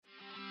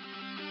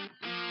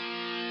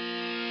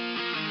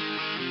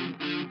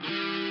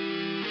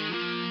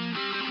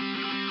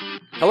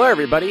Hello,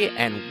 everybody,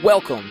 and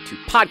welcome to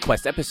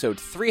PodQuest episode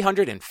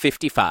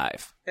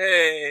 355.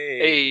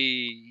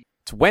 Hey.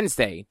 It's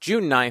Wednesday,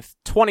 June 9th,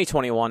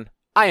 2021.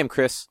 I am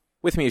Chris.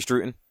 With me is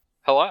Druten.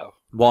 Hello.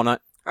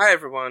 Walnut. Hi,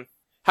 everyone.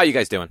 How you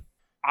guys doing?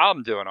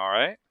 I'm doing all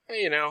right.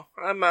 Hey,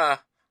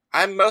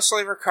 I'm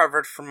mostly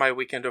recovered from my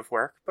weekend of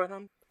work, but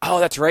Oh,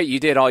 that's right.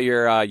 You did all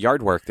your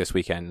yard work this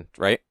weekend,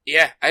 right?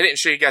 yeah, I didn't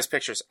show you guys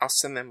pictures. I'll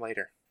send them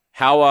later.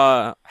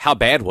 How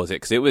bad was it?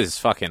 Because it was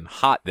fucking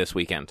hot this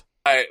weekend.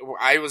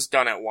 I was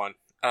done at 1.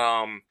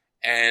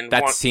 And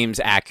That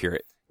seems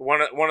accurate. one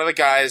of the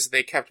guys,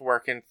 they kept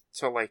working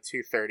till like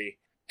 2:30,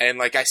 and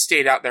like I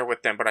stayed out there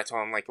with them, but I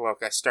told him like, look,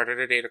 I started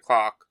at 8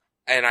 o'clock,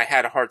 and I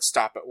had a hard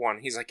stop at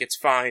 1. He's like, it's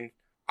fine.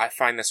 I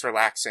find this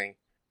relaxing.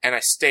 And I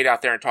stayed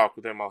out there and talked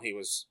with him while he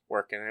was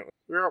working.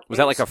 Was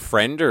that like a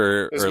friend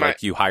or my-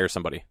 like you hire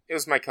somebody? It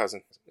was my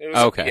cousin. It was,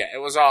 Okay. Yeah,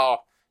 it was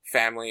all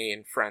family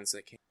and friends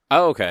that came.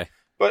 Oh, okay.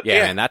 But Yeah,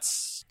 yeah, man,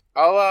 that's...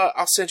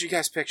 I'll send you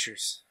guys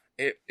pictures.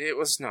 It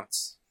was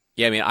nuts.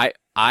 Yeah, I mean,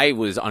 I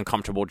was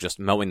uncomfortable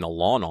just mowing the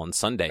lawn on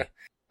Sunday.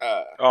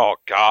 Oh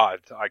God,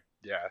 I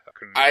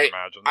couldn't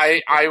imagine.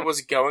 I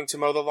was going to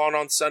mow the lawn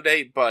on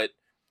Sunday, but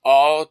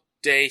all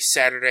day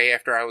Saturday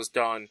after I was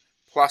done,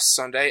 plus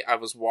Sunday, I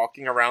was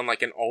walking around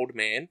like an old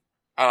man.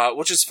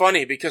 Which is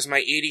funny because my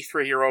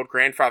 83-year-old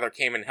grandfather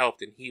came and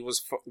helped, and he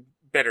was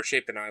better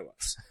shape than I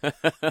was.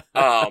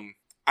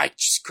 I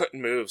just couldn't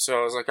move,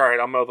 so I was like, all right,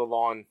 I'll mow the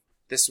lawn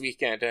this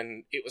weekend,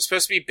 and it was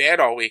supposed to be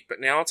bad all week, but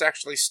now it's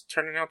actually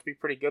turning out to be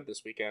pretty good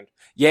this weekend.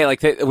 Yeah,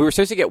 like we were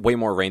supposed to get way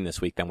more rain this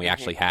week than we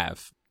actually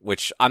have,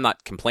 which I'm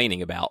not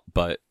complaining about,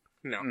 but...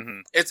 No. Mm-hmm.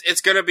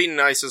 It's gonna be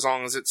nice as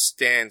long as it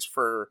stands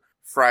for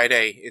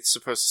Friday. It's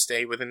supposed to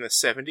stay within the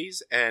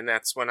 70s, and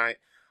that's when I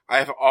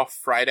have off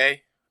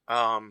Friday,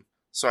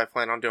 so I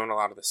plan on doing a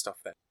lot of this stuff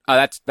then.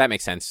 That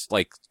makes sense.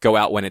 Like, go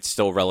out when it's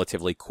still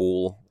relatively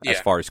cool, as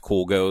Yeah. far as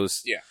cool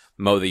goes. Yeah.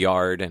 Mow the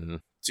yard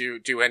and...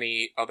 Do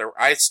any other...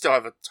 I still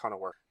have a ton of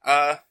work.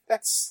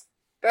 That's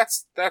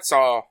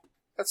all.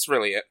 That's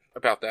really it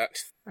about that.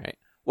 All right.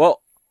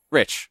 Well,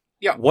 Rich.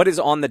 Yeah. What is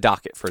on the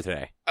docket for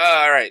today?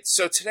 Alright,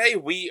 so today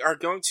we are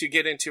going to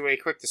get into a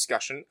quick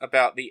discussion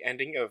about the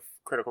ending of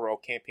Critical Role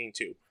Campaign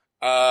 2.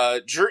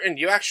 Druten,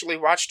 you actually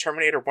watched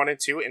Terminator 1 and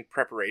 2 in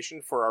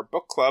preparation for our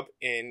book club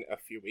in a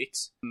few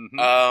weeks.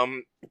 Mm-hmm.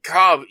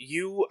 Cobb,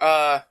 you,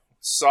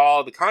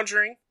 saw The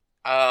Conjuring,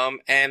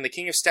 and The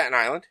King of Staten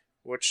Island,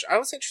 which I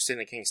was interested in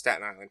The King of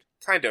Staten Island.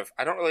 Kind of.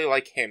 I don't really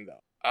like him,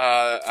 though.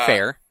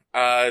 Fair.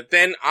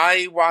 Then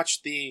I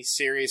watched the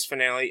series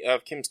finale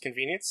of Kim's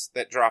Convenience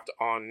that dropped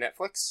on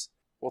Netflix.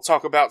 We'll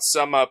talk about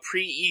some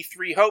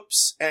pre-E3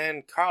 hopes,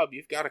 and Cobb,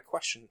 you've got a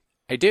question.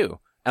 I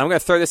do. And I'm going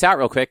to throw this out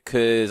real quick,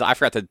 because I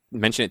forgot to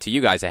mention it to you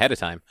guys ahead of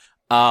time.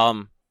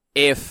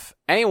 If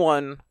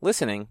anyone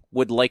listening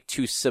would like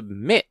to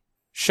submit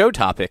show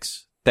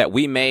topics that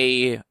we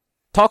may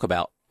talk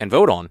about and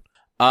vote on,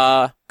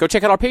 go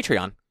check out our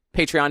Patreon.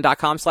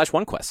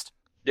 Patreon.com/OneQuest.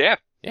 Yeah.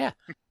 Yeah.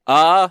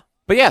 But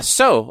yeah,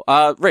 so,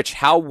 Rich,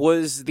 how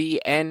was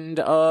the end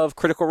of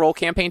Critical Role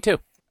Campaign 2?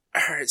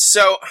 Alright,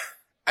 so,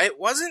 it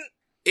wasn't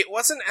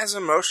as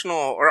emotional,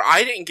 or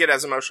I didn't get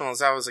as emotional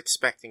as I was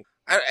expecting.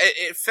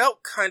 It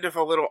felt kind of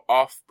a little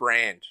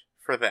off-brand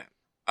for them.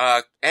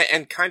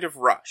 And kind of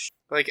rushed.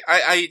 Like,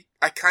 I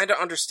kind of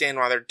understand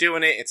why they're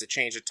doing it. It's a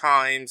change of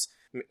times,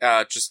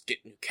 just get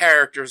new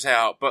characters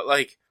out, but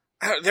like,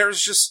 there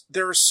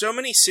were so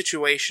many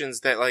situations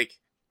that like,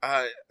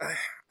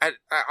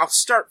 I'll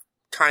start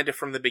kind of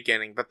from the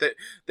beginning, but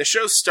the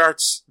show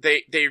starts,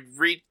 they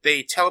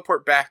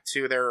teleport back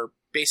to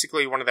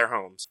basically one of their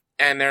homes,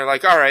 and they're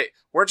like, alright,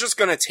 we're just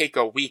gonna take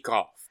a week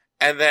off.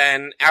 And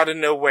then, out of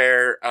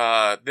nowhere,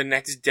 the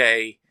next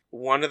day,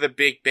 one of the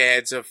big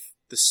bads of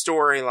the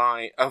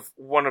storyline, of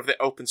one of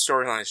the open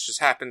storylines,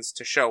 just happens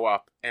to show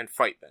up and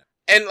fight them.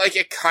 And like,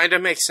 it kinda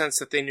makes sense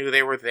that they knew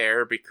they were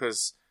there,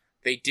 because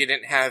they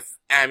didn't have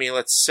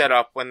amulets set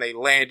up when they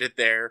landed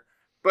there,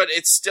 but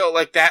it's still,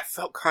 like, that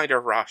felt kinda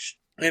rushed.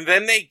 And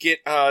then they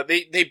get,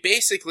 they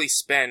basically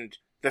spend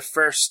the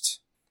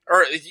first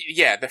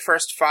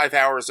 5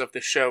 hours of the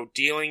show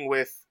dealing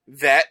with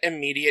that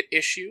immediate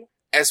issue,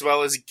 as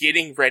well as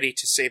getting ready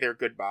to say their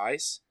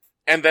goodbyes.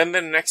 And then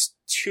the next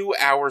 2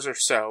 hours or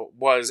so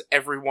was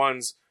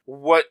everyone's,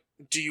 what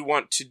do you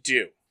want to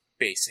do,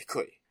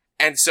 basically.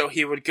 And so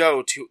he would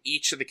go to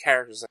each of the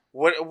characters,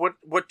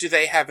 what do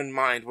they have in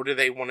mind? What do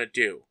they want to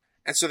do?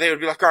 And so they would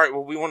be like, alright,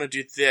 well, we want to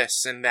do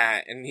this and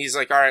that. And he's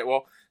like, alright,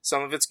 well,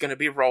 some of it's going to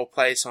be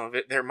roleplay, some of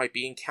it, there might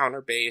be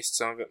encounter-based,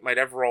 some of it might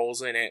have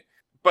roles in it.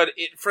 But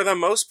for the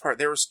most part,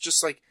 there was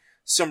just, like,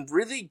 some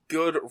really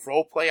good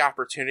roleplay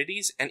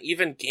opportunities and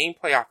even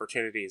gameplay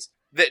opportunities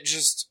that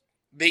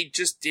they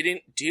just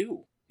didn't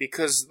do.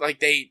 Because, like,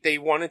 they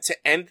wanted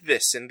to end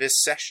this in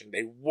this session.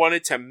 They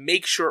wanted to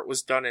make sure it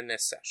was done in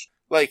this session.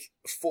 Like,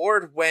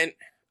 Ford went,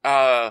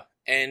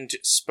 and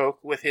spoke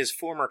with his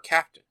former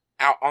captain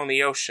out on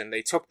the ocean.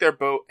 They took their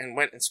boat and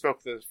went and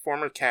spoke to the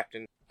former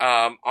captain,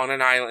 on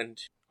an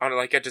island, on,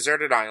 like, a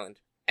deserted island.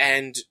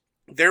 And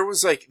there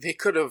was, like,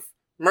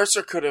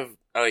 Mercer could have,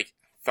 like,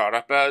 thought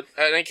up an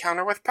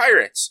encounter with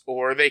pirates,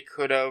 or they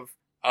could have,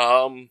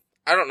 I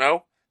don't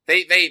know,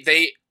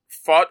 they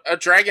fought a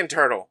dragon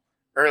turtle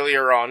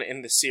earlier on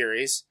in the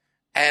series,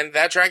 and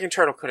that dragon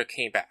turtle could have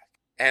came back.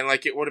 And,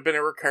 like, it would have been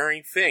a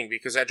recurring thing,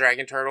 because that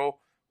dragon turtle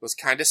was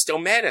kind of still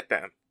mad at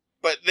them.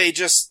 But they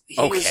just...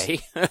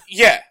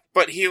 Yeah,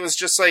 but he was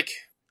just like,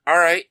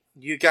 alright,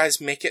 you guys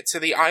make it to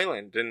the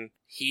island, and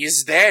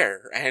he's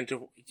there,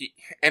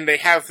 and they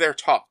have their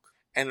talk,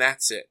 and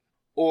that's it.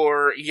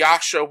 Or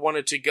Yasha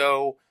wanted to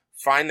go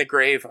find the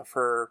grave of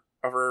her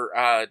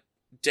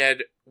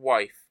dead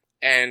wife,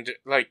 and,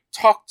 like,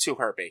 talk to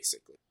her,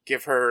 basically.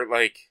 Give her,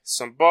 like,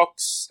 some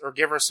books, or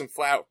give her some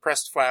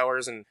pressed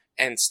flowers, and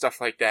stuff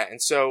like that. And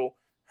so,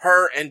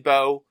 her and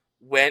Bo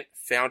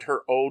found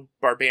her old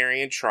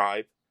barbarian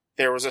tribe.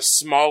 There was a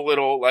small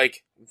little,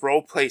 like,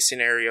 roleplay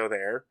scenario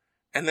there.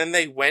 And then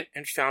they went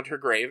and found her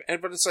grave.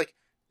 But it's like,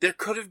 there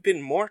could have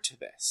been more to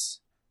this.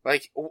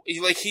 Like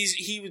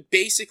he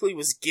basically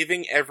was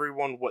giving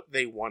everyone what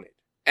they wanted.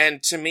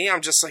 And to me,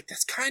 I'm just like,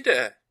 that's kind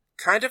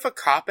of a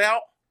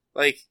cop-out.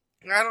 Like,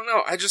 I don't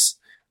know.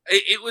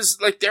 It was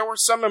like, there were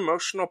some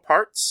emotional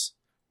parts,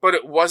 but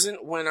it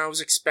wasn't when I was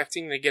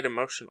expecting to get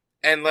emotional.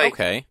 And, like,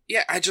 okay.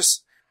 Yeah,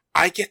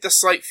 I get the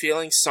slight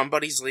feeling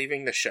somebody's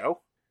leaving the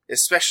show.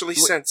 Especially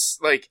since,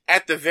 like,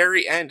 at the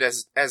very end,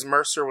 as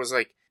Mercer was,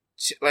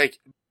 like,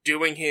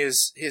 doing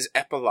his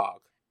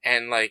epilogue.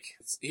 And, like,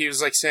 he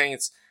was, like, saying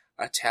it's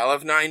a tale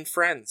of 9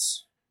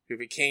 friends who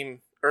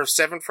became, or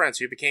 7 friends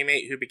who became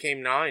 8, who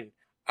became 9,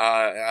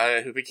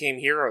 who became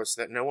heroes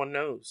that no one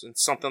knows, and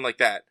something like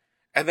that.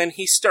 And then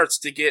he starts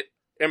to get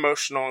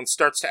emotional and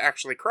starts to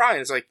actually cry,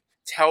 and is like,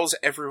 tells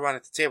everyone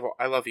at the table,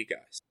 I love you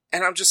guys.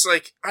 And I'm just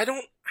like,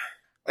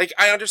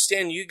 I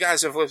understand you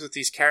guys have lived with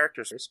these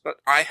characters, but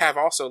I have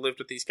also lived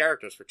with these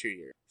characters for 2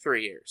 years,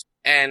 3 years.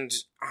 And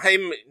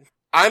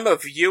I'm a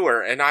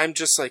viewer, and I'm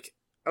just like,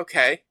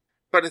 okay.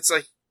 But it's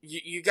like,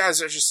 you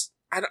guys are just,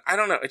 I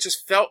don't know, it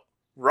just felt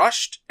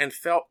rushed and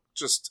felt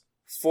just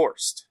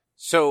forced.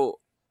 So,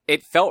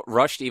 it felt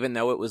rushed even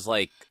though it was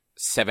like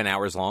 7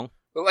 hours long?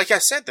 But like I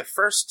said, the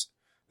first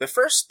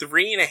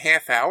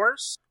 3.5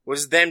 hours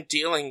was them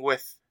dealing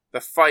with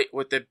the fight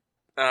with a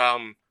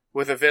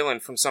villain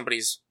from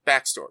somebody's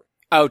backstory.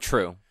 Oh,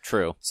 true.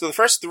 So the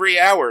first 3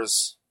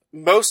 hours,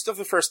 most of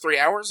the first 3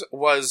 hours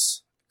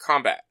was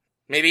combat.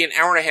 Maybe an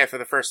hour and a half of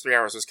the first 3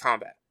 hours was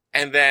combat.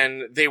 And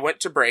then they went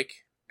to break,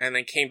 and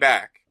then came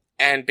back.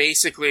 And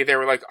basically they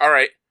were like,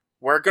 alright,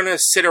 we're gonna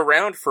sit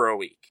around for a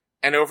week.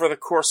 And over the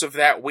course of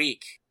that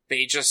week,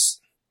 they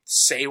just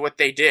say what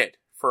they did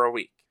for a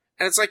week.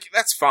 And it's like,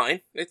 that's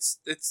fine. It's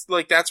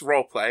like, that's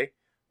roleplay.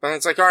 But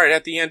it's like, alright,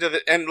 at the end of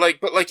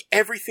but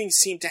everything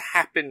seemed to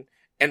happen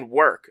and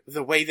work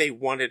the way they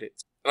wanted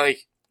it.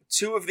 Like,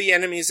 2 of the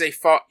enemies they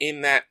fought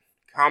in that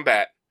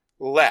combat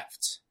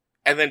left,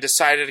 and then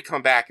decided to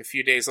come back a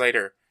few days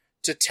later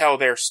to tell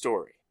their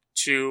story.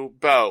 To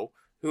Bo,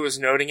 who was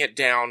noting it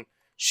down,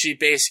 she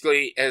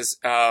basically is,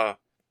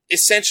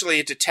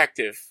 essentially a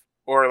detective,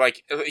 or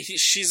like,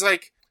 she's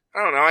like,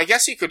 I don't know, I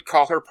guess you could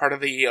call her part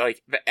of the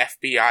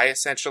FBI,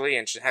 essentially,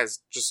 and she has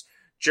just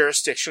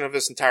jurisdiction of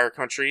this entire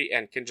country,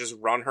 and can just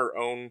run her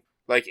own,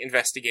 like,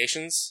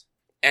 investigations.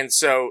 And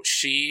so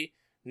she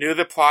knew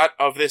the plot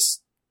of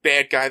this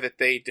bad guy that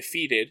they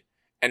defeated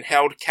and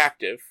held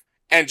captive,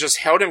 and just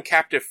held him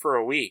captive for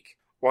a week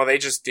while they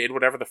just did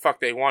whatever the fuck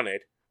they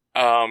wanted.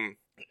 And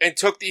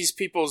took these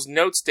people's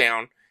notes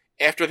down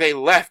after they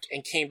left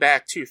and came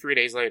back 2-3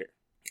 days later.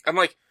 I'm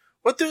like,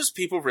 would those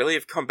people really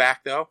have come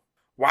back, though?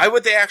 Why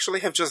would they actually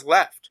have just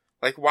left?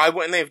 Like, why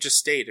wouldn't they have just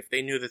stayed if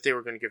they knew that they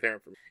were going to give their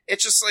information?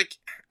 It's just like,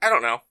 I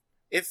don't know.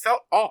 It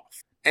felt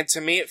off. And to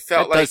me, it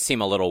felt like... That does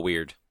seem a little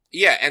weird.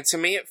 Yeah, and to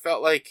me, it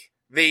felt like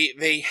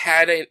they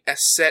had a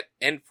set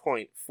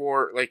endpoint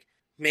for, like,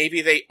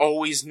 maybe they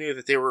always knew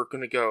that they were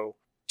going to go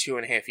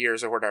 2.5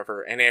 years or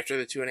whatever, and after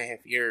the 2.5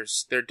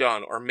 years, they're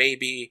done. Or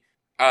maybe,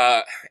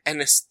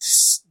 and this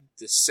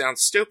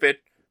sounds stupid,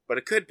 but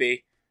it could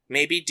be,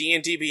 maybe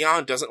D&D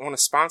Beyond doesn't want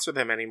to sponsor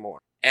them anymore.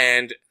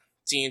 And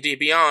D&D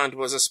Beyond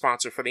was a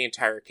sponsor for the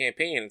entire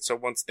campaign, and so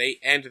once they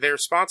end their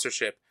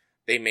sponsorship,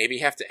 they maybe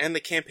have to end the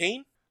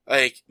campaign?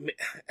 Like,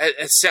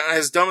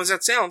 as dumb as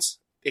that sounds,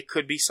 it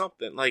could be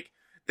something. Like,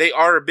 they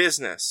are a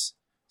business,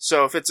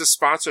 so if it's a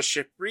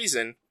sponsorship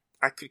reason,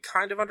 I could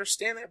kind of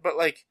understand that, but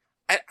like,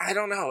 I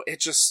don't know,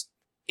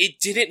 it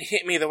didn't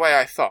hit me the way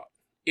I thought.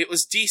 It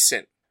was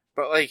decent,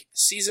 but like,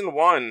 season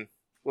 1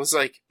 was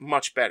like,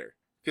 much better.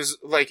 Because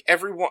like,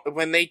 everyone,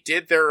 when they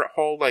did their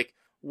whole like,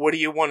 what do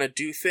you want to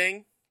do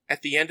thing,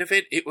 at the end of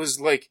it, it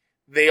was like,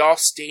 they all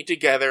stayed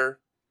together,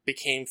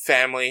 became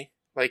family,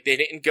 like, they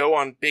didn't go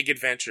on big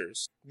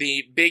adventures.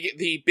 The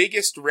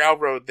biggest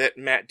railroad that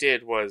Matt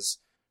did was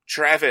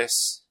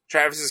Travis's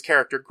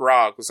character,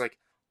 Grog, was like,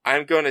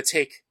 I'm going to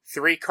take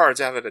 3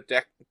 cards out of the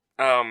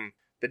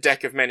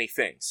deck of many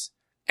things.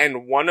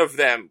 And one of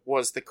them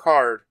was the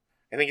card,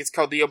 I think it's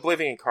called the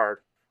Oblivion card,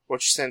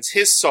 which sends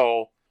his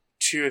soul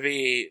to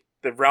the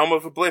realm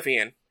of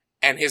Oblivion,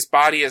 and his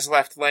body is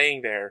left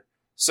laying there.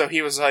 So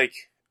he was like,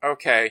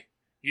 okay,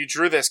 you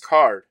drew this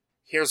card.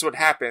 Here's what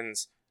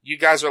happens. You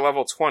guys are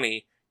level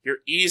 20. You're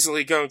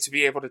easily going to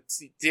be able to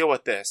deal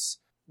with this.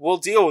 We'll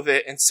deal with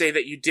it and say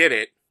that you did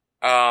it.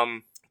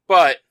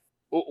 But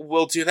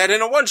we'll do that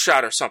in a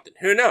one-shot or something.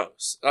 Who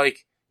knows?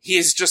 Like, he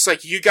is just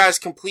like, you guys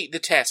complete the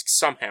task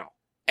somehow.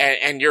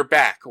 And you're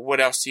back. What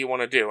else do you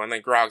want to do? And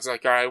then Grog's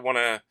like, I want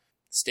to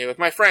stay with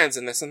my friends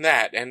and this and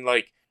that. And,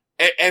 like,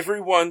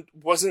 everyone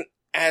wasn't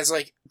as,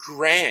 like,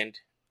 grand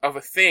of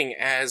a thing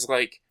as,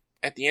 like,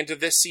 at the end of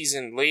this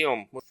season,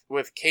 Liam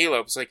with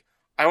Caleb's like,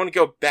 I want to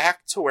go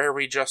back to where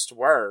we just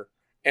were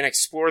and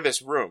explore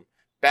this room.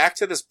 Back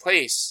to this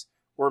place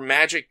where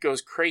magic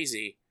goes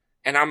crazy,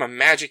 and I'm a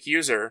magic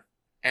user,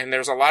 and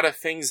there's a lot of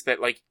things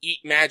that, like, eat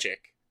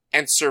magic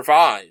and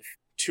survive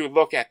to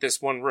look at this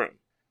one room.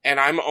 And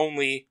I'm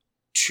only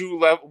two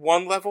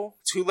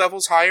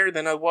levels higher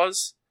than I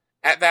was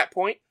at that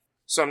point,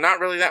 so I'm not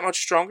really that much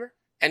stronger.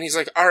 And he's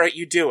like, alright,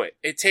 you do it.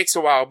 It takes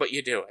a while, but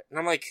you do it. And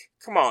I'm like,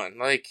 come on,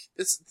 like,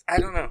 this, I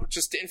don't know, it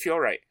just didn't feel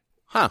right.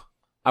 Huh.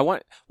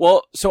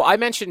 So I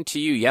mentioned to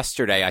you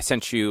yesterday, I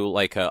sent you,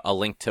 like, a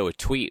link to a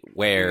tweet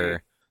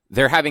where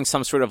they're having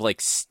some sort of,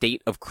 like,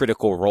 State of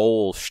Critical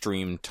Role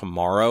stream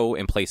tomorrow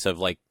in place of,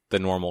 like, the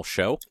normal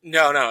show.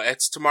 No,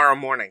 it's tomorrow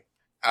morning.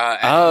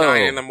 At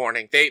 9 in the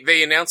morning.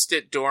 They announced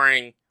it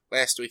during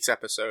last week's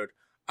episode.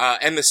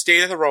 And the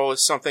State of the Role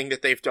is something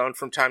that they've done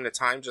from time to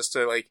time just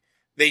to, like,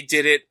 they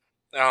did it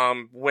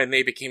when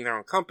they became their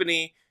own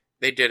company.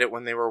 They did it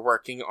when they were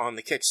working on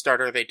the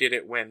Kickstarter. They did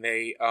it when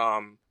they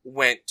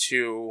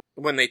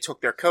when they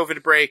took their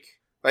COVID break.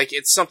 Like,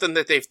 it's something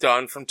that they've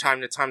done from time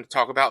to time to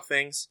talk about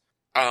things.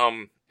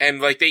 And,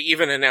 like, they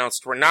even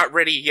announced, we're not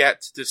ready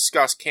yet to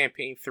discuss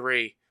Campaign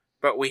 3,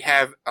 but we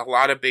have a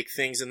lot of big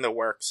things in the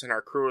works, and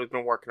our crew has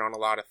been working on a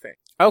lot of things.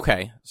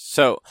 Okay.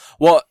 So,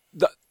 well,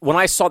 when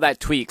I saw that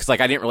tweet, because, like,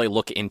 I didn't really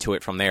look into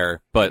it from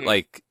there, but,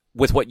 like,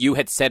 with what you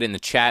had said in the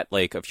chat,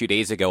 like, a few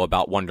days ago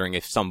about wondering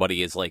if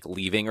somebody is, like,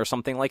 leaving or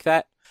something like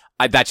that,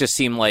 that just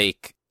seemed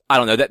like, I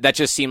don't know, that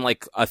just seemed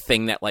like a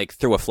thing that, like,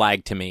 threw a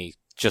flag to me,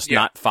 just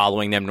not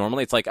following them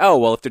normally. It's like, oh,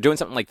 well, if they're doing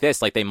something like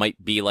this, like, they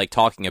might be, like,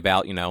 talking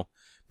about, you know,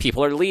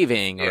 people are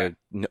leaving, or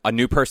a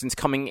new person's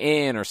coming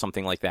in, or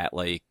something like that,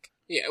 like...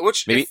 Yeah,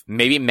 which...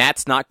 Maybe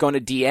Matt's not going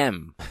to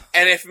DM.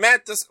 And if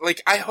Matt does...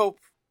 Like, I hope...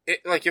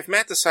 if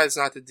Matt decides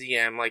not to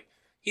DM, like,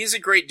 he's a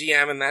great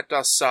DM, and that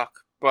does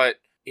suck, but...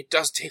 It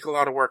does take a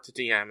lot of work to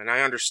DM, and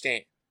I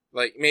understand.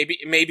 Like,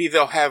 maybe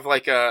they'll have,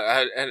 like,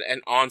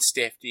 an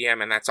on-staff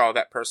DM, and that's all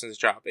that person's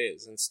job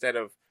is, instead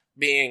of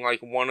being, like,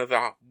 one of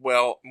the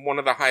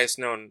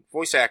highest-known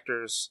voice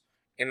actors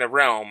in the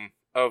realm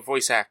of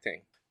voice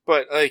acting.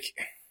 But, like,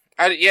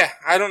 I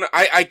don't know.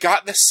 I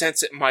got the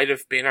sense it might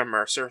have been a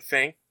Mercer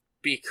thing,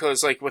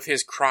 because, like, with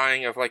his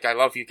crying of, like, I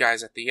love you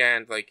guys at the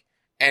end, like,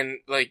 and,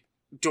 like,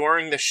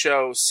 during the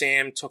show,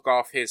 Sam took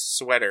off his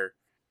sweater,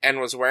 and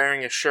was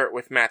wearing a shirt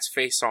with Matt's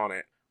face on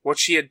it, which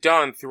she had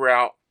done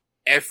throughout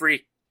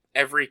every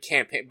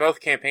campaign, both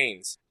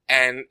campaigns.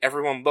 And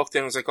everyone looked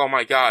and was like, oh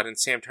my god, and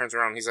Sam turns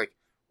around and he's like,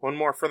 one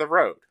more for the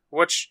road.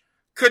 Which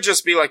could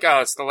just be like,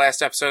 oh, it's the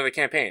last episode of the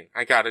campaign,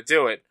 I gotta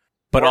do it.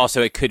 But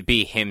also it could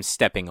be him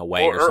stepping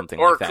away or something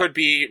like that. Or it could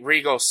be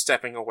Regal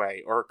stepping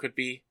away, or it could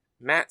be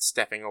Matt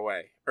stepping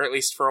away, or at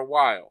least for a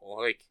while.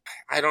 Like,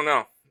 I don't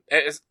know.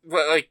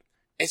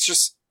 It's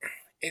just...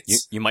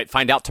 You might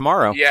find out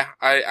tomorrow. Yeah,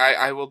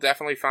 I will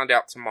definitely find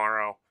out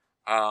tomorrow.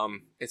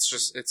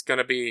 It's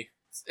gonna be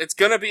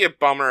a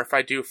bummer if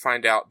I do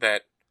find out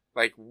that,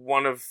 like,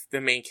 one of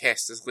the main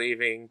cast is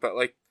leaving, but,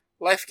 like,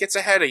 life gets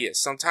ahead of you.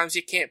 Sometimes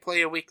you can't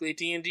play a weekly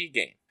D&D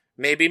game.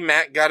 Maybe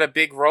Matt got a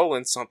big role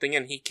in something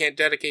and he can't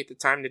dedicate the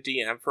time to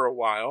DM for a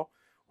while,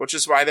 which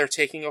is why they're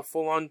taking a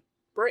full-on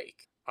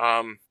break.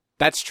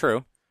 That's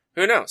true.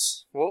 Who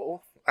knows?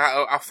 Well,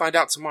 I'll find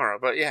out tomorrow,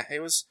 but yeah,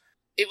 it was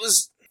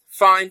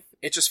fine.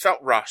 It just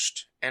felt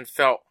rushed and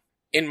felt,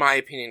 in my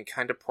opinion,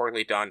 kind of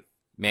poorly done.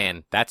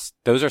 Man,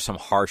 those are some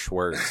harsh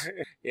words.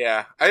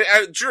 Yeah.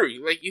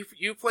 Drew, like,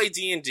 you play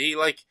D&D,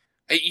 like,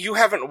 you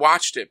haven't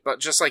watched it,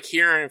 but just, like,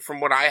 hearing from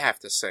what I have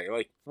to say,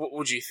 like, what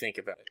would you think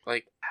about it?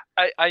 Like,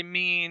 I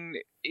mean,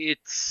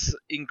 it's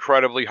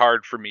incredibly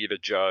hard for me to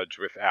judge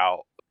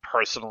without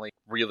personally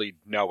really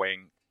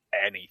knowing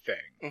anything.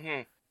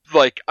 Mm-hmm.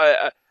 Like,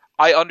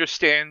 I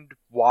understand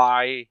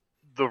why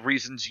the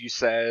reasons you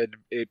said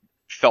it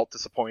felt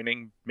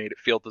disappointing, made it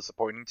feel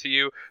disappointing to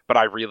you, but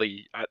I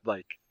really,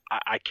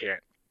 I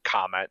can't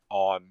comment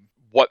on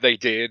what they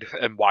did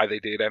and why they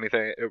did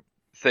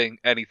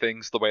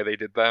anything's the way they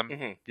did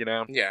them, you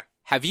know? Yeah.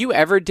 Have you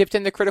ever dipped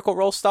into Critical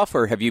Role stuff,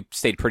 or have you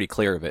stayed pretty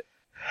clear of it?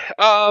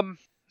 I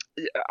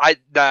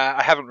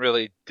haven't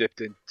really dipped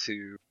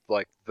into,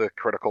 like, the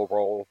Critical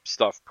Role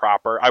stuff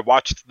proper. I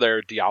watched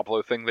their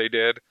Diablo thing they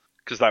did,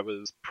 because that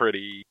was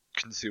pretty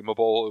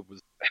consumable. It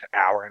was an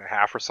hour and a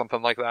half or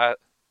something like that.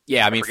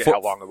 Yeah, I mean, forget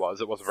how long it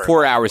was. It wasn't very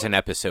 4 hours an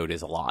episode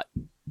is a lot.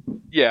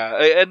 Yeah,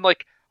 and,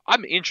 like,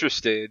 I'm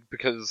interested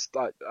because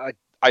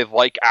I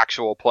like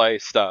actual play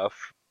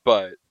stuff,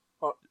 but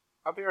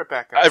I'll be right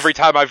back, guys. Every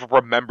time I've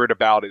remembered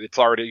about it, it's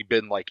already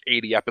been like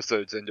 80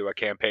 episodes into a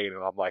campaign,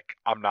 and I'm like,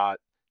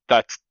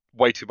 that's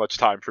way too much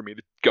time for me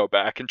to go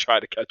back and try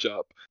to catch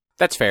up.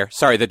 That's fair.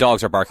 Sorry, the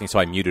dogs are barking, so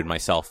I muted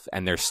myself,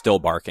 and they're still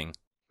barking.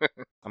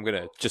 I'm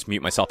gonna just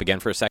mute myself again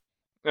for a second.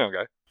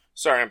 Okay.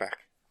 Sorry, I'm back.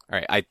 All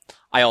right.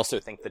 I also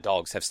think the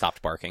dogs have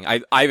stopped barking.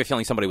 I have a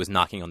feeling somebody was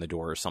knocking on the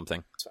door or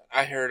something.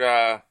 I heard,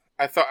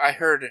 I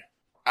heard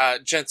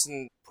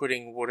Jensen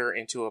putting water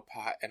into a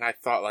pot, and I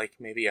thought, like,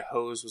 maybe a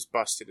hose was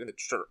busted in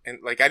the and,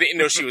 like, I didn't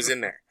know she was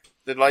in there.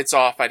 The light's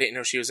off, I didn't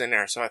know she was in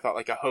there, so I thought,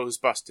 like, a hose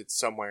busted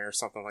somewhere or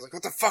something. Like,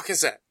 what the fuck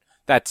is that?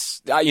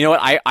 That's, you know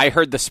what, I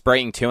heard the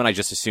spraying too, and I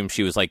just assumed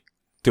she was, like,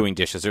 doing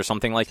dishes or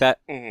something like that.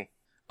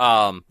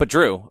 Mm-hmm. But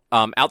Drew,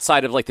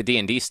 outside of, like, the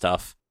D&D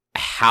stuff,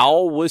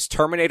 how was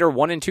Terminator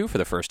 1 and 2 for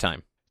the first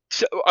time?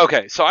 So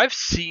I've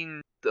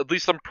seen, at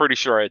least I'm pretty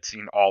sure I had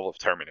seen all of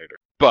Terminator,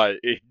 but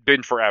it'd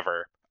been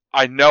forever.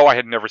 I know I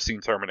had never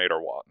seen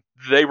Terminator 1.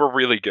 They were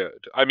really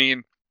good. I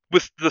mean,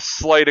 with the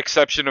slight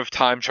exception of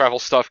time travel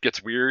stuff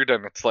gets weird,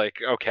 and it's like,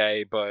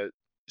 okay, but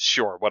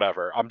sure,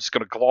 whatever. I'm just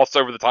gonna gloss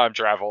over the time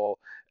travel,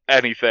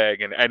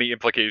 anything, and any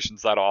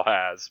implications that all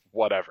has,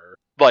 whatever.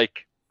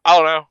 Like, I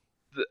don't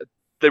know.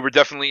 They were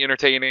definitely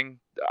entertaining.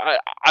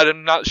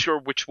 I'm not sure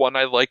which one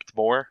I liked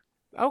more.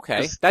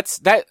 Okay, that's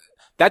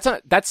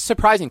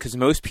surprising because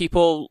most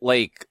people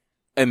like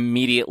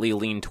immediately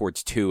lean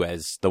towards 2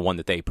 as the one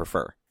that they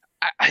prefer.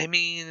 I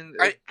mean,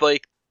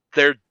 like,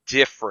 they're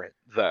different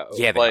though.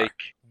 Yeah, they like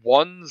are.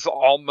 One's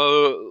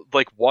almost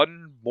like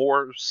one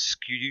more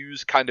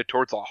skews kind of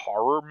towards a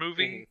horror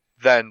movie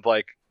than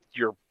like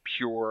your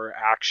pure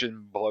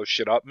action blow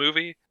shit up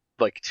movie.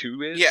 Like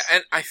 2 is. Yeah,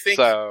 and I think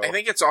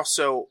it's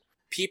also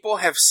people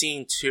have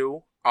seen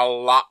 2 a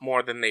lot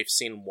more than they've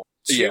seen 1.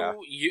 2, Yeah.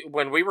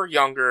 When we were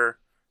younger,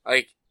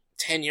 like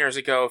 10 years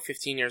ago,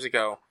 15 years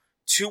ago,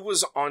 2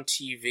 was on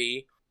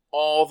TV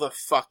all the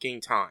fucking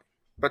time.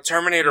 But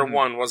Terminator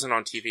 1 wasn't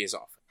on TV as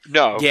often.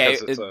 No, Yeah,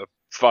 because it's a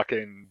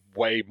fucking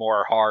way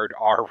more hard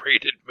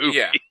R-rated movie.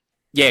 Yeah.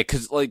 Yeah,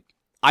 because like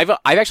I've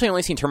actually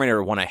only seen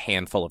Terminator 1 a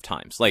handful of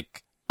times.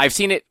 Like I've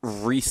seen it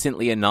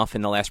recently enough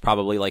in the last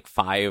probably like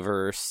 5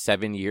 or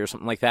 7 years,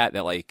 something like that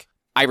like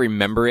I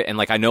remember it and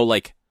like I know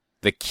like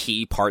the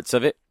key parts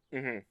of it.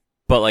 Mm-hmm.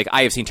 But like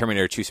I have seen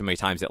Terminator 2 so many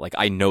times that like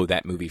I know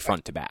that movie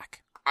front to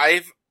back.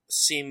 I've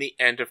seen the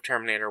end of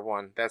Terminator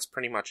 1. That's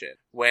pretty much it.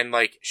 When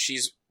like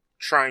she's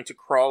trying to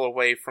crawl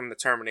away from the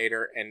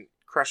Terminator and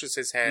crushes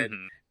his head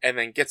and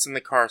then gets in the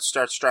car,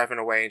 starts driving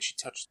away, and she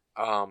touched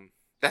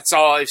that's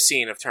all I've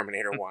seen of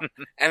Terminator 1.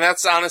 And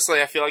that's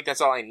honestly, I feel like that's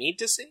all I need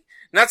to see.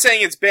 Not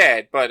saying it's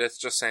bad, but it's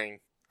just saying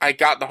I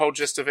got the whole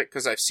gist of it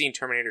because I've seen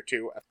Terminator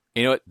 2.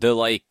 You know what? The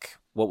like,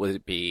 what would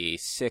it be?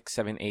 6,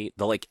 7, 8,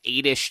 the like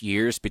 8-ish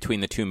years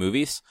between the 2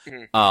 movies.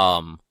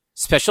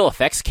 Special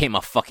effects came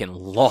a fucking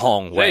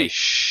long way. They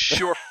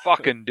sure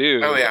fucking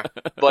do. Oh yeah.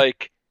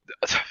 Like,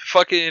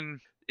 fucking,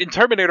 in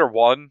Terminator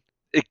 1,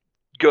 it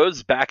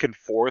goes back and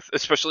forth,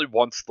 especially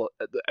once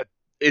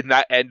in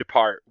that end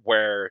part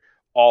where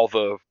all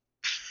the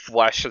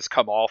flesh has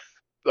come off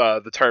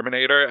the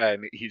Terminator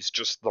and he's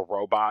just the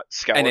robot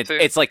skeleton. And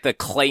it's like the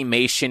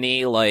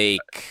claymation-y, like...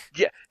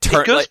 Yeah,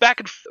 it goes back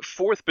and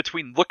forth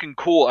between looking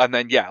cool and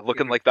then,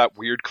 looking like that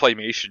weird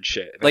claymation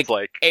shit. And like, it's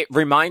like... It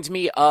reminds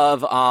me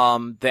of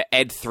the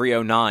Ed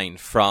 309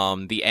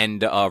 from the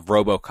end of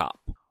RoboCop.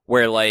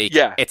 Where, like,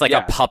 it's like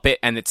a puppet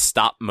and it's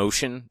stop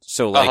motion.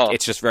 So, like,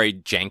 it's just very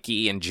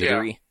janky and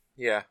jittery.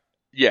 Yeah.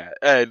 Yeah,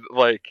 and,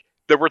 like,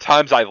 there were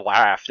times I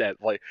laughed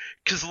at, like...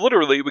 Because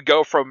literally, it would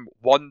go from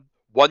one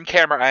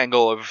camera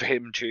angle of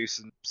him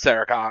chasing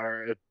Sarah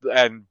Connor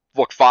and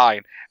look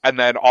fine, and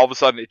then all of a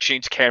sudden it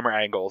changed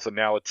camera angles, and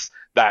now it's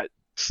that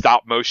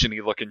stop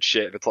motion-y looking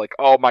shit. And it's like,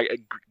 oh my,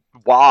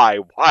 why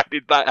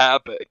did that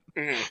happen?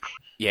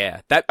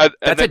 Yeah,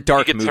 that's a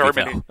dark movie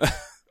though.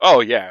 Oh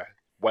yeah,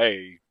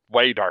 way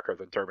darker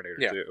than Terminator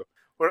 2.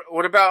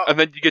 What about? And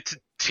then you get to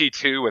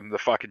T2 and the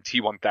fucking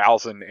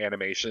T1000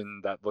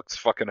 animation that looks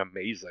fucking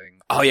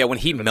amazing. Oh yeah, when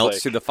he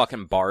melts through the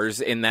fucking bars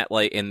in that,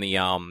 like, in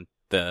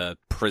the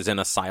prison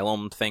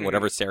asylum thing,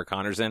 whatever Sarah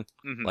Connor's in.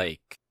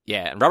 Like,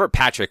 yeah, and Robert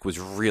Patrick was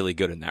really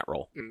good in that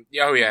role.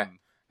 Oh yeah,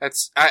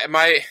 that's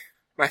my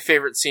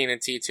favorite scene in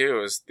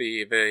T2 is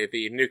the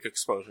nuke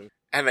explosion,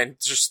 and then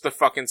just the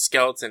fucking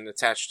skeleton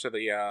attached to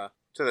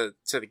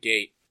the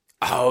gate.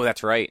 Oh,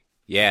 that's right.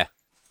 Yeah.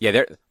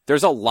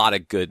 There's a lot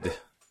of good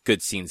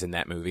scenes in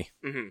that movie.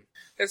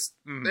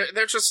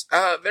 They're just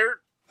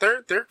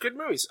they're good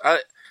movies.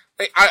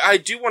 I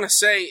do want to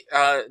say,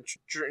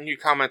 you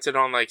commented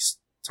on like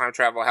time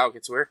travel, how it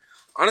gets weird.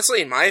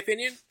 Honestly, in my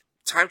opinion,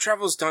 time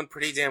travel is done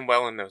pretty damn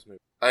well in those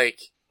movies. Like,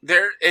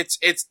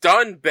 it's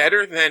done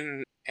better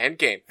than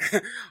Endgame.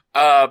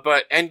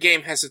 But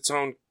Endgame has its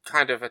own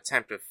kind of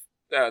attempt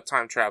of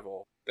time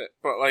travel.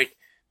 But like,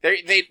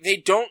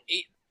 they don't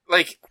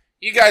like,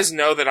 you guys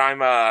know that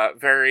I'm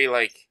very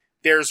like,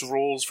 there's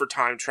rules for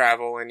time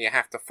travel and you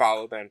have to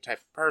follow them type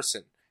of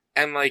person.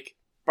 And like,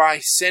 by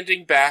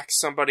sending back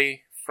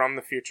somebody from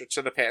the future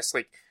to the past,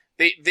 like,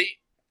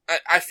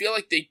 I feel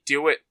like they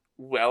do it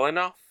well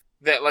enough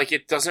that, like,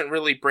 it doesn't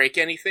really break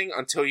anything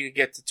until you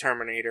get to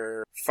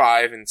Terminator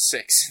 5 and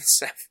 6 and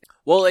 7.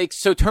 Well, like,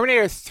 so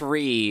Terminator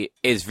 3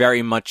 is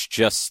very much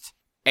just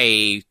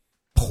a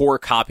poor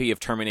copy of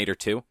Terminator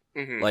 2.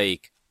 Mm-hmm.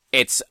 Like,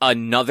 it's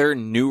another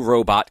new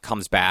robot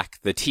comes back,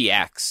 the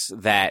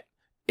TX, that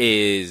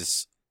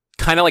is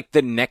kind of like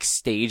the next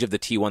stage of the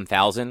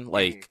T-1000.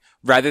 Like,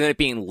 rather than it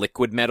being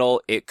liquid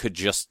metal, it could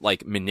just,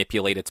 like,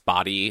 manipulate its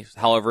body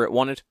however it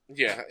wanted.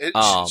 Yeah,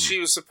 she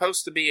was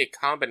supposed to be a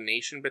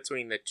combination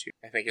between the two,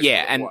 I think is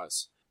what it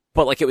was.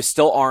 But, like, it was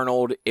still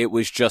Arnold. It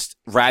was just,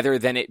 rather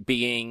than it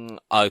being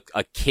a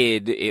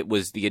kid, it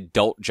was the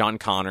adult John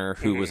Connor,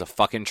 who was a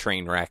fucking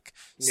train wreck.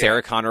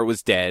 Sarah Connor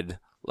was dead.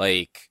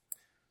 Like...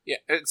 Yeah,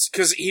 it's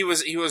because he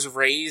was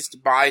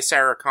raised by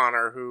Sarah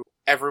Connor, who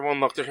everyone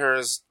looked at her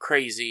as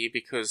crazy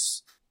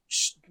because,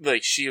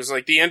 she was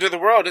like, the end of the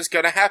world is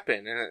gonna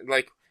happen, and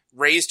like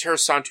raised her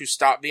son to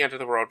stop the end of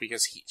the world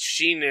because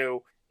she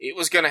knew it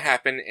was gonna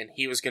happen and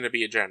he was gonna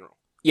be a general.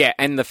 Yeah,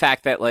 and the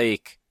fact that,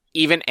 like,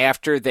 even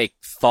after they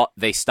thought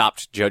they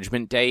stopped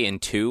Judgment Day in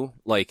 2,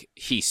 like,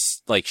 she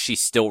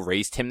still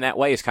raised him that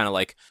way is kind of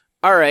like,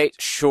 alright,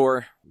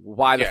 sure,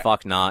 why the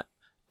fuck not?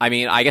 I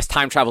mean, I guess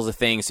time travel's a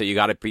thing, so you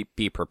gotta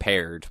be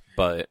prepared,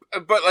 but...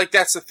 But, like,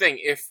 that's the thing.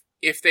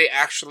 If they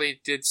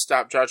actually did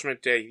stop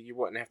Judgment Day, you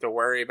wouldn't have to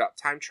worry about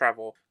time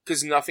travel,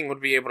 because nothing would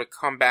be able to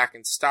come back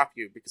and stop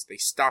you, because they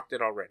stopped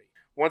it already.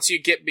 Once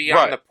you get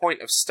beyond the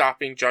point of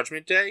stopping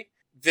Judgment Day,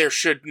 there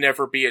should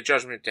never be a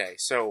Judgment Day.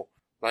 So,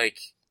 like...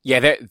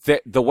 Yeah,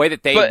 the way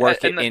that they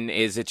work it in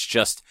is it's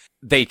just,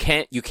 you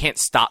can't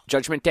stop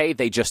Judgment Day,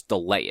 they just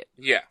delay it.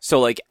 Yeah. So,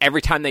 like,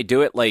 every time they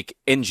do it, like,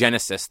 in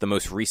Genesis, the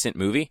most recent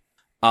movie...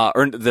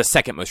 or the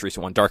second most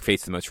recent one, Dark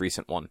Fate's the most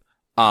recent one.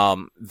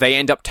 They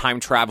end up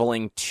time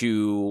traveling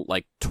to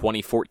like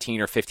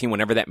 2014 or 15,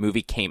 whenever that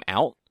movie came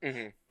out.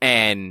 Mm-hmm.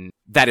 And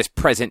that is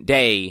present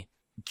day.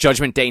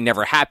 Judgment Day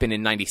never happened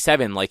in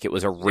 97 like it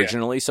was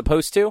originally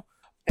supposed to.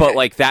 But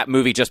like that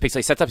movie just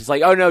basically sets up, it's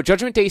like, oh no,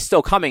 Judgment Day is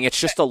still coming. It's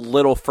just a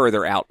little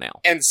further out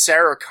now. And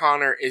Sarah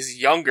Connor is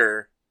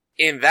younger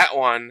in that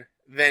one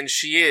than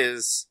she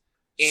is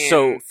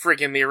in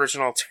friggin' the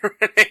original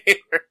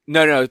Terminator.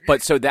 No,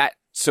 but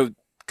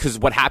because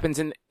what happens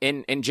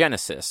in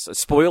Genesis,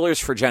 spoilers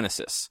for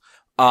Genesis,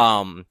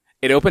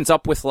 it opens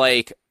up with,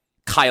 like,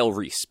 Kyle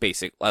Reese,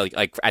 basically,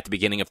 like at the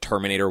beginning of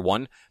Terminator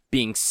 1,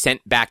 being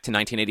sent back to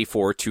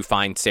 1984 to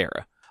find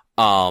Sarah.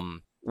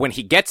 When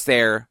he gets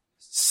there,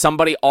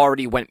 somebody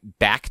already went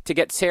back to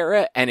get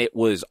Sarah, and it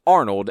was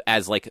Arnold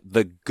as, like,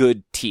 the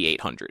good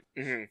T-800.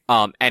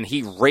 Mm-hmm. And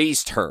he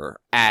raised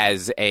her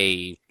as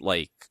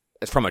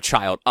from a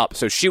child up.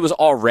 So she was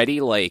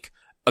already, like,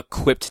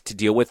 equipped to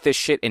deal with this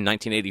shit in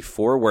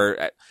 1984,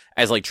 where,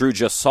 as like Drew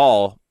just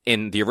saw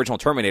in the original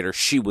Terminator,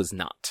 she was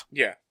not.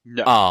 Yeah.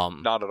 No,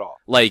 not at all.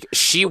 Like,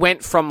 she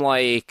went from,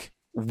 like,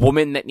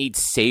 woman that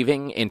needs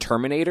saving in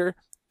Terminator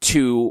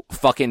to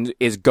fucking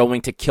is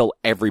going to kill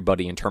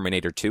everybody in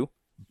Terminator 2.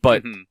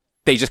 But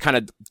they just kind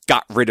of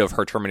got rid of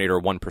her Terminator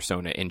 1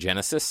 persona in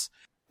Genesis.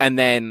 And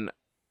then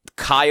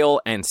Kyle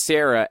and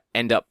Sarah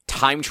end up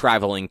time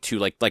traveling to,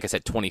 like I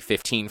said,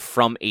 2015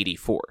 from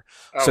 84.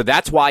 Oh. So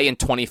that's why in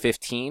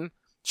 2015,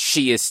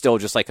 she is still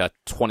just like a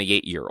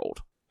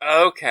 28-year-old.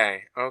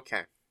 Okay.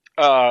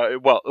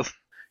 Well,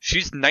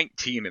 she's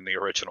 19 in the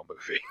original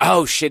movie.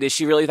 Oh shit, is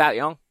she really that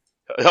young?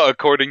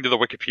 According to the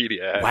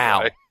Wikipedia.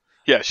 Wow. Anyway.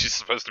 Yeah, she's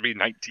supposed to be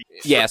 19.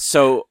 Yeah,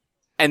 so,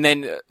 and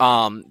then,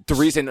 the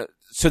reason,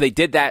 so they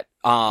did that,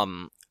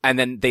 and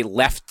then they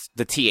left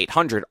the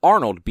T-800,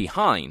 Arnold,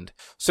 behind,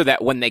 so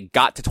that when they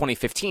got to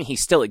 2015, he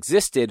still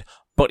existed,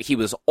 but he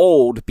was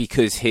old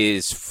because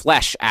his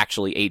flesh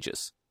actually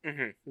ages.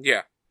 Mm-hmm.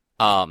 Yeah.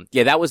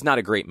 Yeah, that was not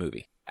a great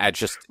movie.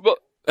 Well,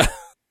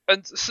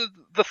 and so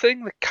the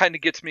thing that kind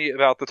of gets me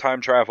about the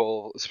time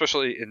travel,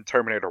 especially in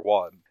Terminator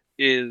 1,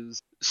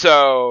 is,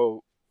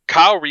 so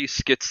Kyle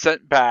Reese gets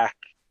sent back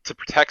to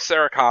protect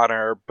Sarah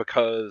Connor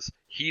because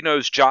he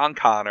knows John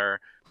Connor,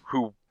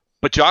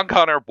 but John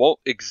Connor won't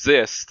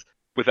exist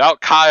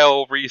without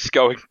Kyle Reese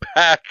going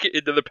back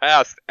into the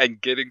past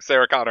and getting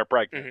Sarah Connor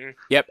pregnant. Mm-hmm.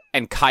 Yep,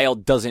 and Kyle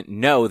doesn't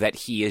know that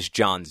he is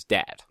John's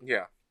dad.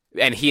 Yeah.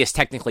 And he is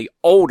technically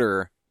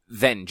older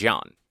than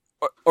John.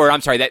 Or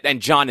I'm sorry, and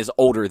John is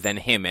older than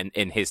him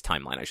in his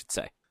timeline, I should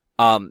say.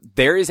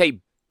 There is a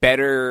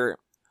better,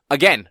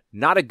 again,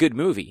 not a good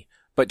movie,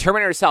 but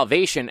Terminator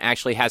Salvation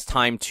actually has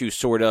time to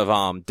sort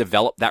of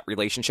develop that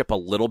relationship a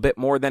little bit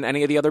more than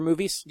any of the other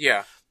movies.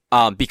 Yeah.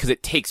 Because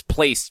it takes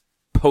place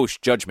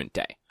post-Judgment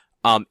Day.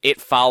 It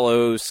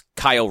follows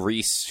Kyle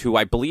Reese, who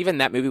I believe in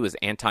that movie was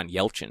Anton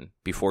Yelchin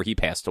before he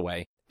passed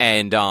away.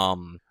 And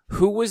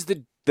who was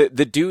the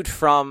dude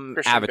from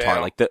Christian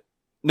Avatar?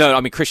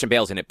 Bale. Christian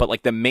Bale's in it, but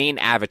like the main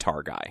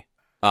Avatar guy.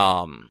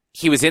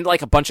 He was in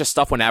like a bunch of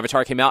stuff when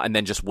Avatar came out and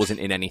then just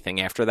wasn't in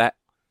anything after that.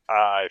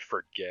 I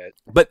forget.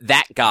 But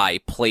that guy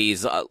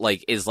plays,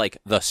 is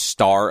the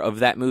star of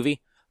that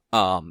movie.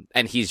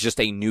 And he's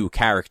just a new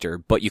character,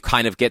 but you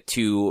kind of get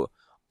to,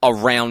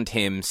 around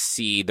him,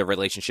 see the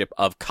relationship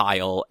of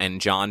Kyle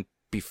and John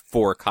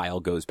before Kyle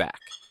goes back.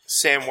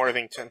 Sam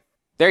Worthington.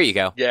 There you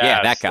go. Yes,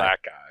 Yeah, that guy.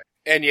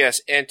 And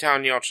yes,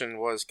 Anton Yelchin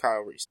was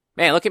Kyle Reese.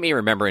 Man, look at me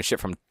remembering shit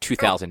from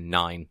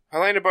 2009.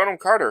 Helena Bonham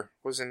Carter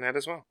was in that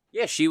as well.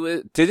 Yeah, she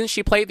was. Didn't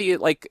she play the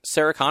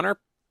Sarah Connor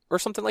or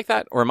something like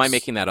that? Or am I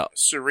making that up?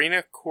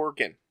 Serena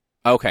Corgan.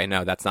 Okay,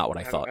 no, that's not what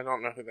I thought. I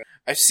don't know who that.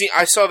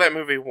 I saw that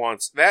movie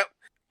once.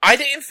 I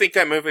didn't think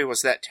that movie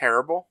was that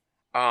terrible.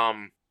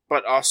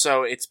 But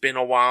also it's been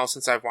a while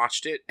since I've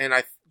watched it, and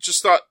I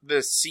just thought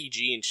the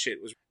CG and shit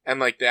was,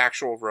 and like the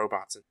actual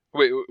robots.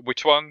 Wait,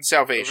 which one?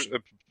 Salvation.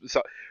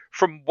 So,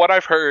 from what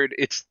I've heard,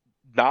 it's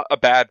not a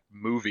bad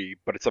movie,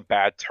 but it's a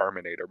bad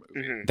Terminator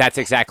movie. Mm-hmm. That's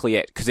exactly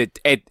it, because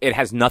it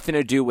has nothing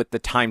to do with the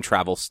time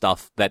travel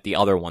stuff that the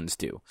other ones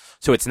do.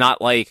 So it's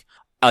not like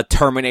a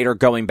Terminator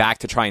going back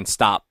to try and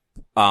stop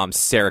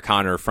Sarah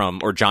Connor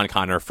or John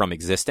Connor from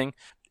existing.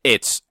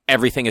 It's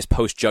everything is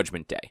post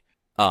Judgment Day.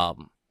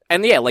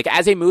 And yeah, like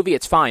as a movie,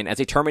 it's fine. As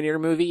a Terminator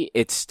movie,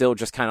 it's still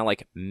just kind of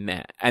like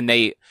meh. And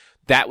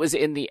that was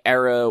in the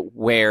era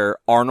where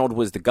Arnold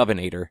was the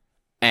Governor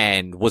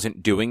and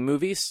wasn't doing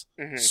movies.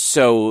 Mm-hmm.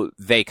 So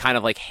they kind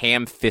of like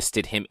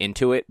ham-fisted him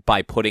into it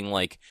by putting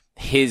like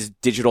his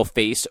digital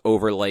face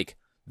over like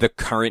the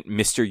current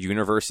Mr.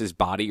 Universe's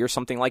body or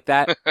something like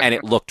that. And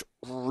it looked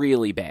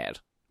really bad.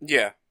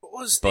 Yeah. What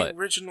was the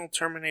original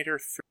Terminator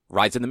 3?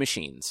 Rise of the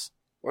Machines.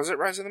 Was it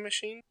Rise of the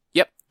Machine?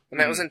 Yep. And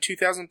that was in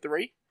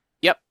 2003?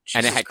 Yep. Jesus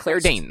and it had Claire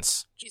Christ.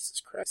 Danes.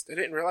 Jesus Christ. I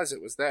didn't realize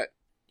it was that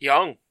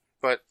young,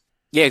 but...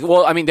 Yeah,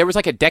 well, I mean, there was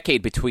like a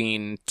decade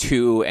between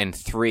 2 and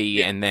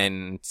 3, and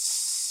then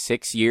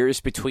 6 years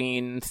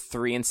between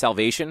 3 and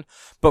Salvation.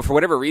 But for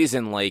whatever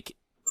reason, like,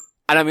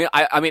 and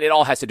I mean, it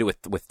all has to do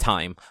with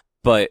time.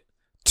 But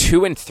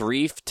 2 and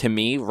 3 to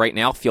me right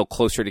now feel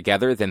closer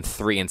together than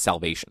 3 and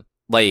Salvation.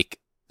 Like,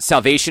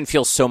 Salvation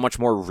feels so much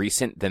more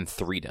recent than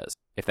 3 does,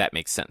 if that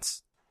makes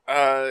sense.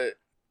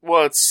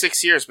 Well, it's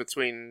 6 years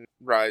between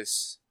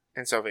Rise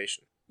and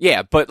Salvation.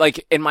 Yeah, but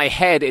like in my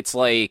head, it's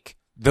like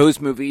those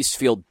movies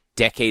feel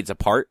decades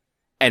apart,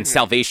 and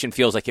Salvation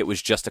feels like it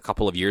was just a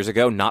couple of years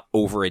ago, not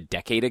over a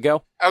decade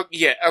ago. Oh,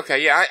 yeah,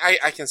 okay, yeah,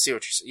 I can see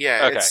what you're saying.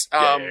 Yeah, okay. It's,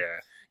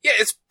 yeah,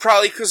 it's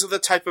probably because of the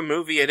type of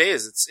movie it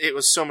is. It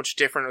was so much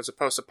different. It was a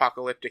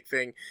post-apocalyptic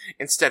thing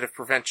instead of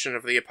prevention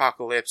of the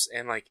apocalypse,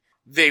 and like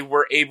they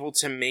were able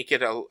to make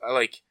it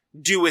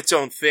do its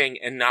own thing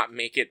and not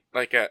make it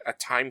like a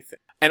time thing.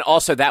 And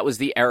also, that was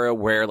the era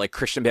where, like,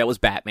 Christian Bale was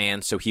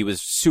Batman, so he was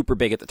super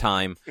big at the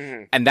time.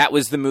 Mm-hmm. And that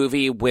was the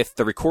movie with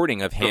the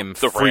recording of him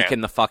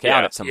freaking the fuck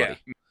out at somebody.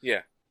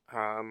 Yeah.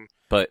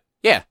 But,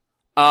 yeah.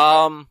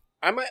 I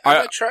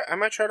might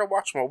try to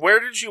watch more.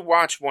 Where did you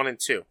watch 1 and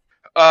 2?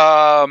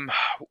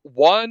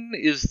 1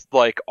 is,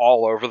 like,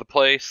 all over the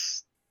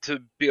place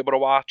to be able to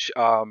watch.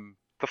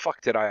 The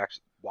fuck did I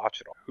actually watch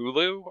it on?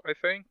 Hulu, I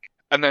think?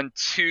 And then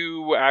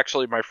 2,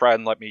 actually, my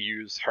friend let me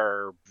use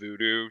her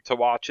Vudu to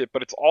watch it,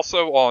 but it's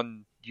also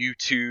on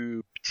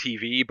YouTube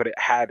TV, but it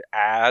had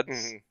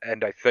ads,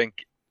 and I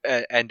think,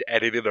 and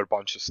edited a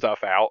bunch of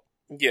stuff out.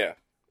 Yeah.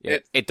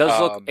 It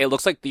does it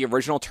looks like the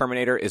original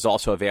Terminator is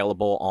also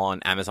available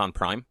on Amazon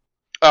Prime.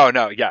 Oh,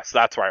 no, yes,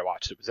 that's where I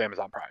watched it. It was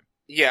Amazon Prime.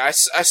 Yeah,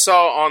 I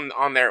saw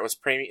on there it was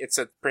premium. It's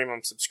a premium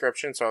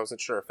subscription, so I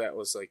wasn't sure if that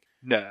was like...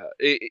 No,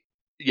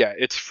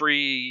 it's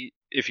free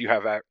if you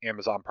have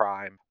Amazon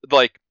Prime.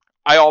 Like,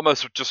 I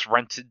almost just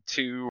rented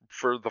 2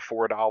 for the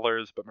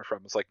 $4, but my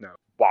friend was like, no,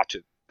 watch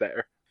it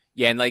there.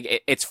 Yeah, and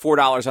like it's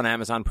 $4 on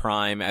Amazon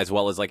Prime as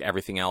well as like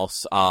everything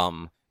else.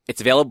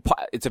 It's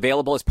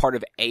available as part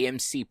of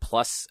AMC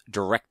Plus,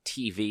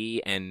 DirecTV,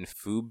 and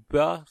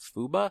Fubo.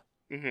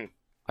 Mm-hmm.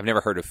 I've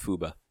never heard of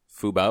Fubo.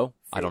 Fubo?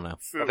 I don't know.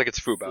 I think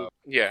it's Fubo.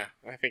 Yeah,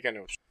 I think I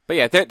know. But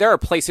yeah, there are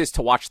places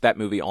to watch that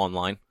movie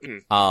online.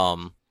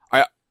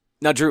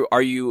 Now, Drew,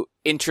 are you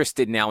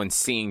interested now in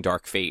seeing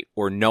Dark Fate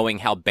or knowing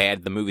how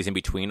bad the movies in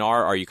between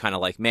are? Are you kind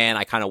of like, man,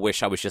 I kind of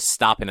wish I was just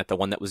stopping at the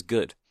one that was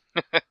good?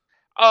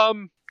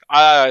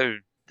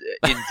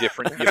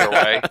 Indifferent either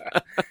way.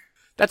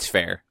 That's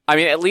fair. I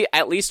mean,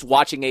 at least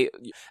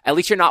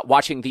you're not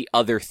watching the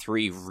other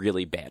 3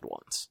 really bad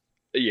ones.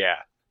 Yeah.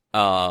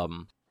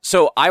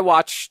 So I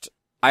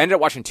ended up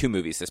watching 2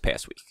 movies this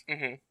past week.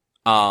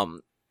 Mm-hmm.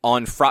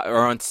 On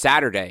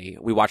Saturday,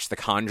 we watched The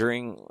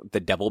Conjuring, The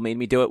Devil Made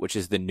Me Do It, which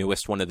is the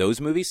newest one of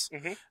those movies.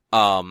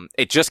 Mm-hmm.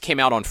 It just came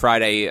out on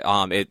Friday.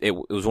 It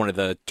was one of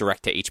the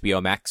direct to HBO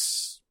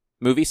Max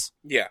movies.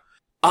 Yeah.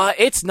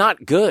 It's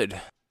not good.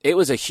 It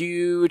was a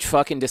huge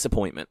fucking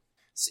disappointment.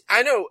 See,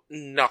 I know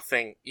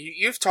nothing.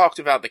 You've talked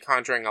about The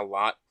Conjuring a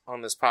lot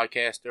on this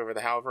podcast over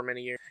the however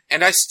many years,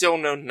 and I still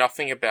know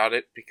nothing about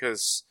it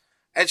because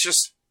it's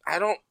just,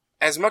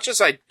 as much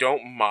as I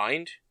don't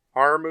mind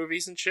horror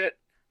movies and shit,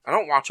 I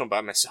don't watch them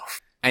by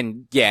myself.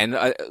 And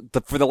yeah,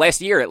 for the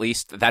last year at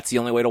least, that's the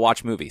only way to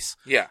watch movies.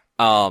 Yeah.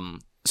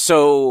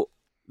 So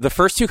the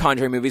first 2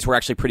 Conjuring movies were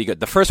actually pretty good.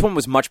 The first one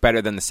was much better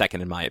than the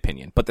second, in my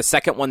opinion, but the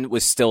second one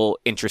was still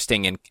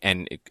interesting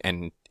and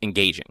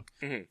engaging.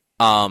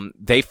 Mm-hmm.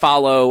 They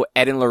follow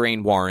Ed and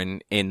Lorraine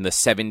Warren in the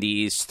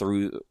 70s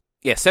through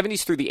the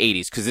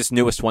 80s, because this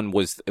newest one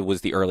was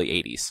the early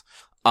 80s.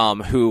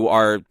 who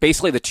are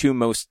basically the two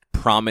most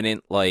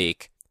prominent,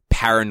 like,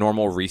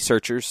 paranormal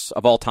researchers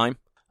of all time.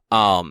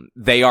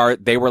 They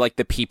were like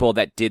the people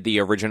that did the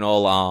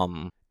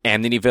original,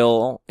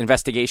 Amityville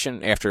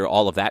investigation after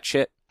all of that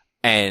shit.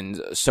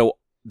 And so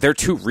they're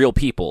two real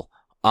people.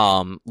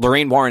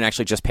 Lorraine Warren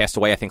actually just passed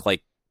away, I think,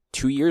 like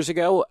 2 years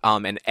ago.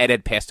 And Ed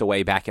had passed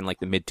away back in like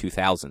the mid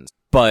 2000s.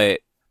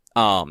 But,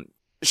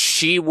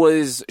 she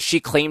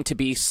claimed to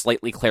be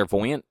slightly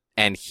clairvoyant,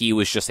 and he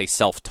was just a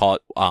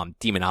self-taught,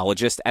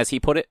 demonologist, as he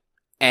put it.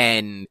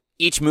 And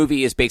each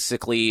movie is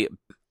basically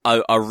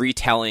a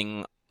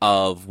retelling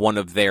of one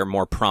of their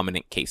more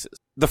prominent cases.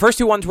 The first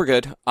two ones were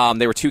good.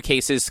 They were two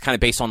cases kind of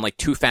based on like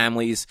two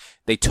families.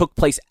 They took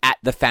place at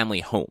the family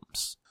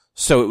homes.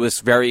 So it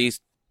was very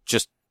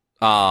just,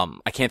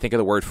 I can't think of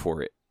the word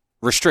for it,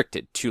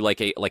 restricted to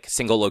like a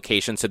single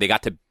location. So they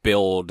got to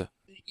build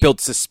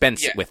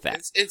suspense with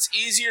that. It's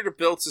easier to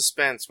build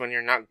suspense when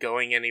you're not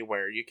going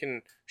anywhere. You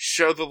can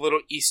show the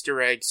little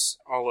Easter eggs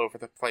all over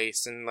the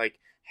place and like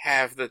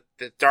have the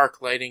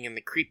dark lighting and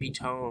the creepy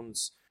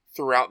tones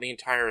throughout the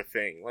entire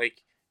thing.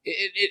 Like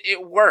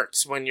it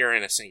works when you're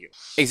in a singular.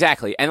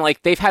 Exactly. And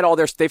like they've had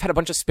a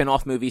bunch of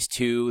spin-off movies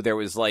too. There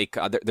was like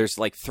there's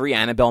like 3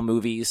 Annabelle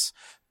movies.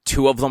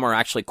 2 of them are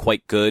actually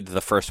quite good. The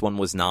first one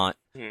was not.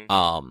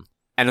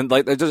 And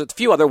like there's a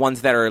few other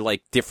ones that are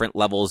like different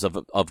levels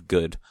of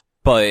good.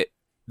 But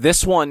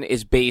this one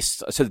is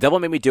based, so The Devil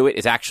Made Me Do It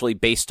is actually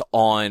based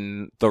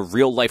on the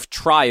real life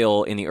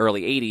trial in the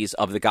early 80s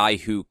of the guy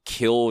who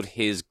killed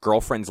his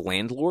girlfriend's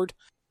landlord.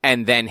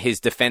 And then his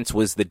defense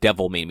was the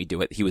devil made me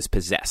do it. He was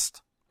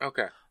possessed.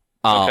 Okay.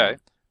 Okay.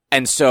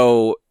 And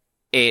so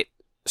it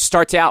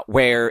starts out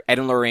where Ed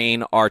and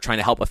Lorraine are trying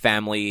to help a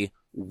family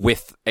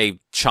with a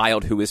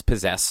child who is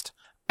possessed.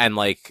 And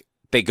like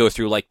they go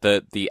through like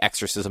the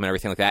exorcism and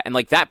everything like that. And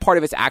like that part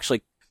of it's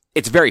actually,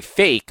 it's very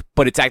fake,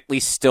 but it's at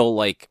least still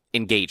like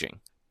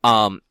engaging.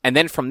 And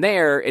then from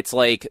there, it's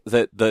like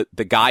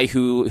the guy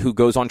who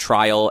goes on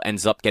trial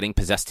ends up getting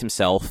possessed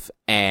himself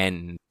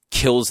and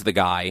kills the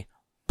guy.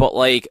 But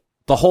like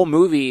the whole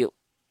movie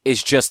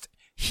is just,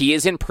 he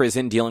is in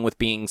prison dealing with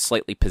being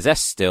slightly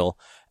possessed still.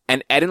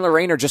 And Ed and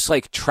Lorraine are just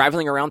like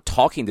traveling around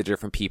talking to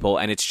different people.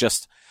 And it's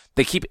just,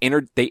 they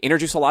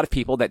introduce a lot of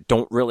people that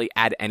don't really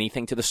add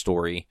anything to the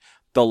story.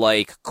 The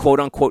like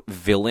quote unquote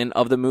villain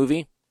of the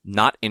movie,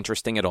 not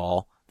interesting at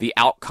all. The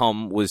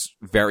outcome was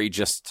very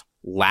just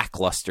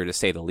lackluster to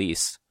say the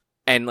least.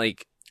 And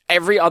like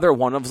every other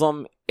one of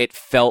them, it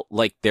felt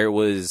like there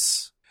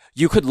was,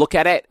 you could look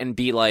at it and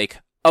be like,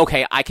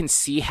 okay, I can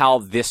see how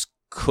this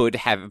could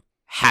have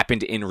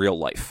happened in real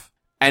life.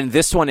 And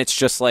this one, it's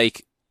just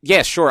like,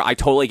 yeah, sure, I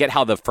totally get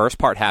how the first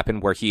part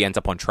happened where he ends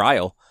up on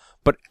trial,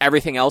 but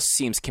everything else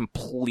seems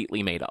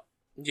completely made up.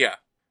 Yeah.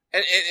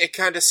 And it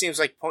kind of seems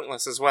like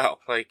pointless as well.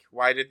 Like,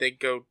 why did they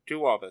go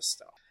do all this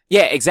stuff?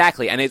 Yeah,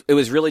 exactly. And it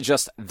was really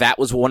just, that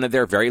was one of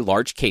their very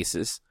large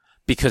cases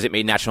because it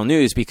made national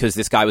news because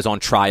this guy was on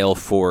trial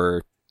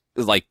for,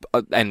 like,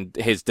 and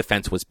his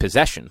defense was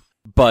possession.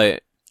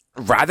 But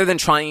rather than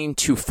trying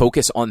to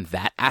focus on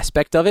that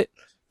aspect of it,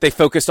 they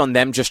focused on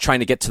them just trying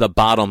to get to the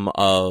bottom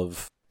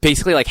of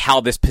basically, like, how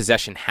this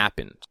possession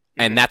happened.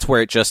 Mm-hmm. And that's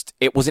where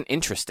it wasn't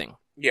interesting.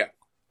 Yeah.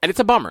 And it's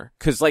a bummer,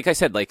 because like I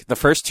said, like, the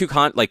first two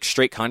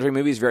straight Conjuring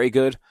movies, very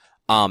good.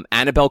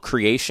 Annabelle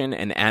Creation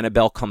and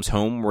Annabelle Comes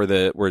Home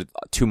were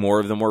 2 more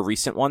of the more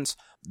recent ones.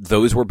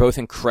 Those were both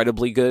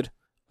incredibly good.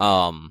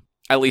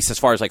 At least as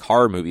far as like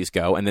horror movies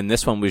go. And then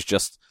this one was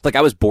just like,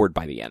 I was bored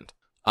by the end.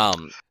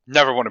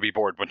 Never want to be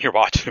bored when you're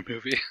watching a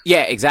movie.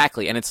 Yeah,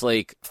 exactly. And it's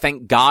like,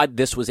 thank God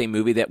this was a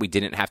movie that we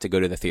didn't have to go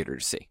to the theater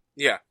to see.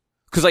 Yeah.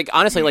 Because like,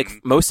 honestly, like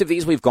most of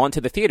these we've gone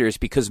to the theaters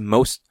because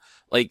most,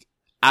 like,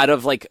 out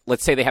of like,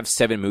 let's say they have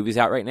 7 movies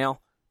out right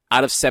now.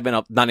 Out of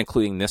 7, not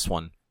including this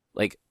one,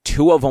 like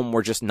 2 of them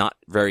were just not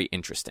very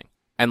interesting.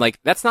 And like,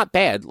 that's not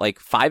bad. Like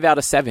 5 out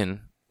of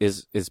 7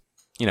 is,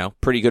 you know,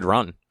 pretty good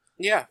run.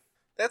 Yeah.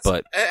 That's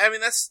a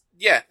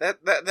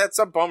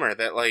bummer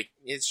that like,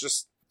 it's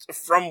just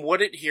from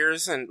what it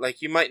hears and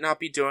like, you might not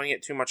be doing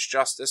it too much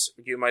justice.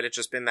 You might have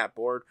just been that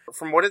bored.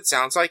 From what it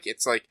sounds like,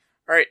 it's like,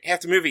 all right,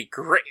 half the movie,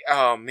 great.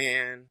 Oh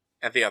man.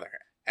 At the other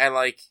hand. And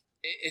like,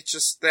 it's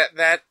just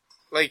that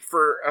like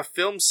for a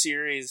film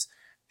series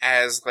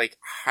as like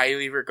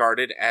highly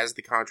regarded as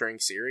the Conjuring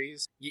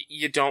series,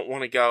 you don't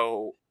want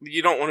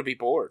to be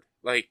bored.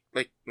 Like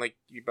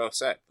you both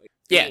said. Like,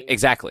 yeah,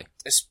 exactly.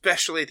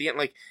 Especially at the end.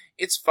 Like,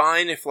 it's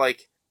fine if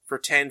like for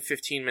 10,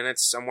 15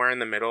 minutes somewhere in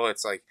the middle,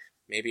 it's like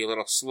maybe a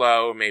little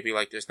slow, maybe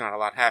like there's not a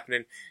lot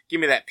happening. Give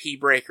me that pee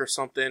break or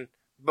something.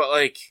 But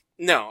like,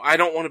 no, I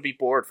don't want to be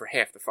bored for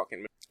half the fucking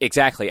movie.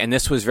 Exactly. And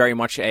this was very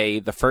much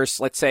the first,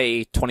 let's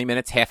say 20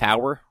 minutes, half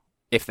hour,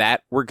 if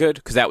that were good.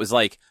 Because that was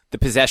like the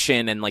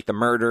possession and like the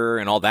murder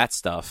and all that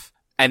stuff.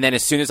 And then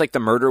as soon as like the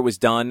murder was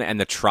done and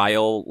the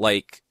trial,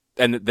 like,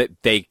 and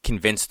they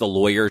convinced the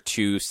lawyer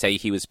to say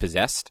he was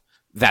possessed,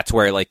 that's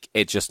where like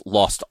it just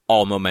lost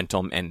all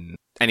momentum and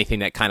anything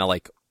that kind of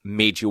like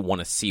made you want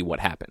to see what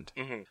happened.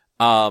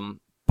 Mm-hmm.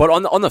 But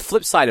on the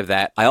flip side of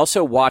that, I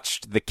also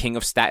watched The King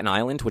of Staten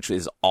Island, which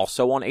is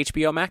also on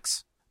HBO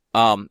Max.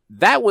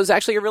 That was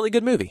actually a really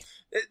good movie.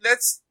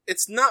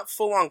 It's not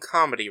full on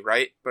comedy,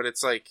 right? But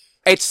it's like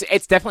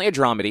it's definitely a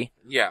dramedy.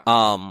 Yeah.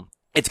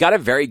 It's got a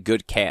very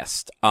good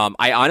cast.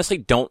 I honestly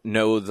don't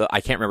know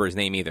I can't remember his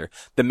name either.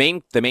 The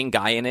main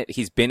guy in it,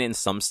 he's been in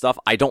some stuff.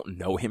 I don't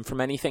know him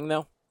from anything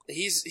though.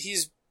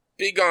 He's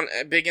big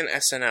in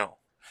SNL.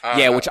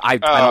 Yeah, which I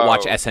don't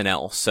watch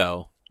SNL,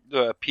 so.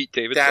 Pete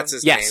Davidson? That's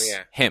his name,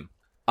 yeah. Him.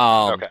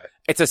 Okay.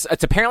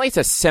 It's apparently it's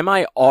a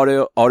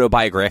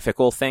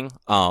semi-autobiographical thing,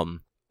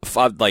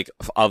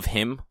 of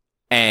him.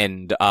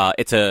 And,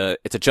 it's a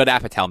Judd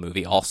Apatow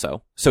movie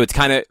also. So it's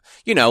kind of,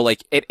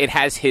 like, it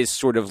has his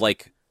sort of,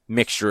 like,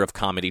 mixture of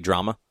comedy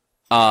drama.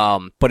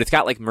 But it's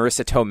got, like,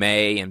 Marissa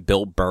Tomei and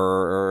Bill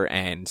Burr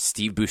and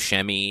Steve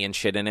Buscemi and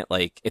shit in it.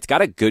 Like, it's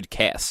got a good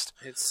cast.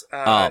 It's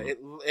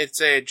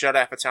a Judd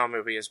Apatow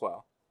movie as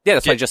well. Yeah,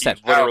 that's what I just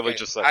said. Literally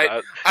just said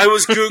that. I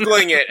was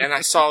Googling it and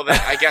I saw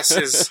that, I guess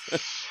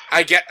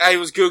I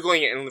was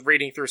Googling it and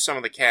reading through some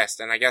of the cast,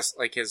 and I guess,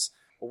 like, his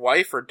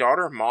wife or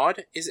daughter,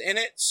 Maud, is in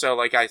it. So,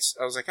 like, I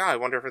was like, I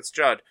wonder if it's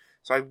Judd.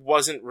 So I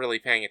wasn't really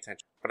paying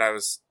attention. But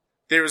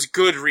there was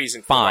good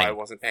reason for why I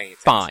wasn't paying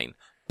attention. Fine.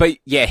 But,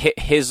 yeah,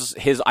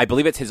 his I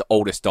believe it's his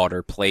oldest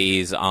daughter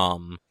plays,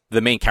 the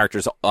main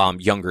character's,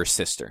 younger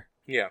sister.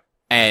 Yeah.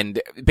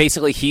 And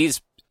basically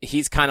he's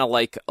kind of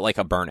like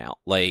a burnout.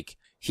 Like,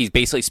 he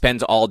basically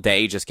spends all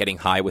day just getting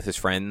high with his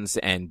friends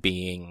and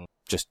being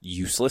just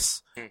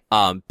useless.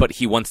 But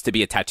he wants to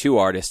be a tattoo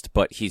artist,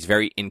 but he's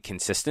very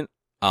inconsistent.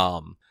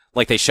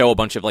 Like, they show a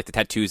bunch of, like, the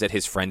tattoos that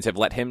his friends have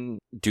let him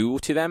do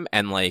to them,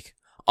 and, like,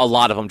 a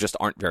lot of them just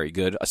aren't very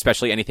good,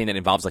 especially anything that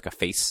involves, like, a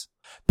face.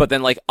 But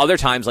then, like, other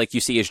times, like,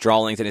 you see his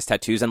drawings and his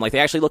tattoos, and, like, they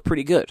actually look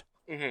pretty good.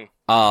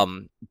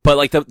 Mm-hmm. But,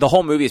 like, the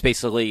whole movie is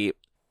basically,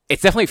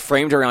 it's definitely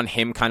framed around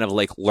him kind of,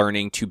 like,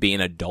 learning to be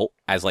an adult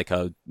as, like,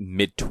 a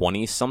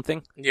mid-20s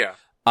something. Yeah.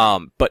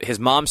 But his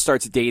mom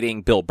starts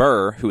dating Bill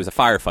Burr, who is a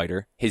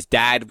firefighter. His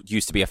dad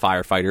used to be a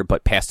firefighter,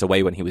 but passed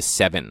away when he was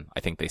 7, I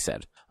think they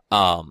said.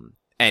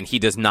 And he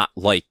does not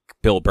like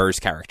Bill Burr's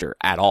character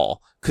at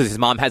all, because his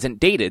mom hasn't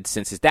dated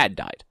since his dad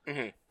died.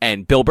 Mm-hmm.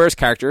 And Bill Burr's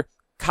character,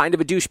 kind of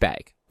a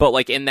douchebag, but,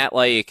 like, in that,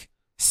 like,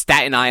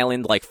 Staten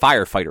Island, like,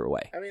 firefighter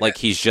way. I mean, like,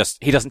 he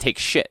doesn't take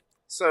shit.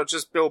 So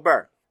just Bill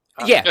Burr.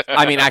 Yeah.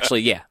 I mean,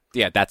 actually, yeah.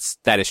 Yeah,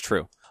 that is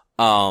true.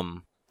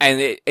 And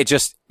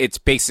it's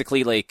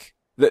basically, like,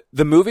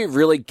 the movie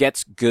really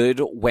gets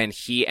good when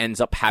he ends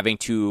up having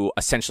to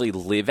essentially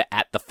live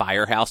at the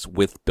firehouse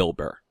with Bill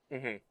Burr.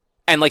 Mm-hmm.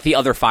 And, like, the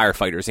other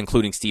firefighters,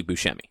 including Steve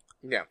Buscemi.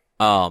 Yeah.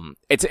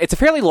 It's a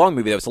fairly long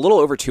movie, though. It's a little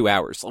over 2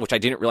 hours, which I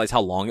didn't realize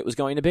how long it was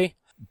going to be.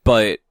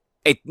 But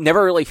it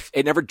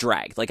never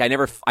dragged. Like, I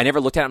never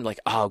looked at it and I'm like,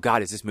 oh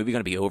god, is this movie going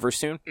to be over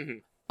soon?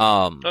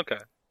 Mm-hmm. Okay.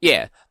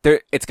 Yeah.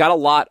 It's got a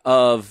lot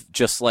of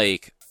just,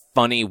 like,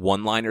 funny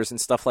one-liners and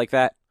stuff like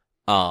that.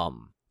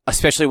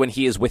 Especially when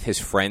he is with his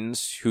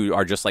friends who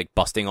are just, like,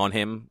 busting on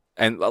him.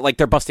 And, like,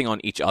 they're busting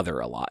on each other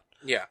a lot.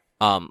 Yeah.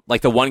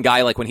 Like, the one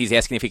guy, like, when he's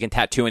asking if he can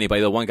tattoo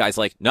anybody, the one guy's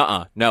like,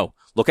 nuh-uh, no.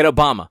 Look at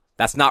Obama.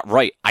 That's not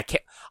right.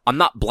 I'm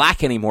not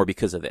black anymore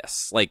because of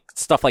this. Like,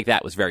 stuff like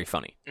that was very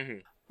funny.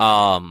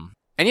 Mm-hmm.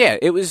 And yeah,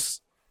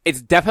 it's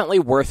definitely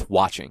worth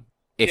watching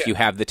if you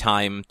have the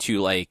time to,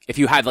 like, if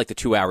you have, like, the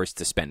 2 hours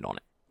to spend on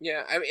it.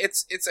 Yeah, I mean,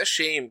 it's a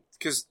shame,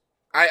 because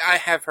I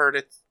have heard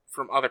it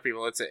from other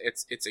people.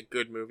 It's a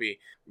good movie,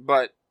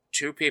 but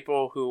two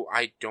people who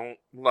I don't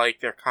like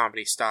their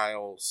comedy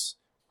styles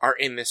are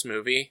in this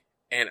movie,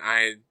 and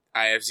I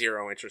have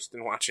zero interest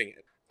in watching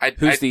it.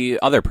 Who's the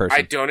other person?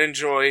 I don't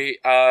enjoy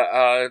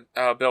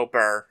Bill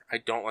Burr. I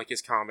don't like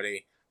his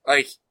comedy.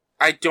 Like,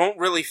 I don't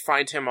really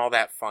find him all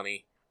that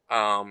funny.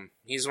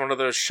 He's one of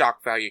those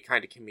shock value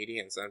kind of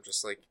comedians. I'm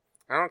just like,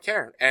 I don't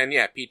care. And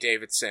yeah, Pete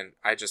Davidson.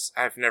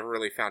 I've never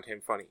really found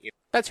him funny either.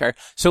 That's fair.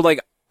 So, like,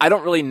 I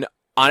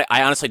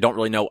honestly don't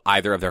really know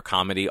either of their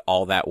comedy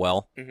all that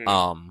well.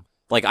 Mm-hmm.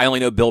 Like, I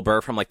only know Bill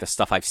Burr from, like, the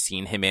stuff I've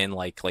seen him in,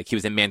 like he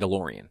was in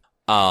Mandalorian.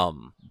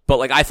 But,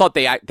 like, I thought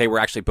they were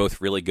actually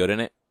both really good in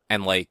it.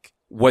 And, like,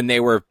 when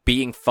they were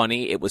being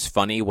funny, it was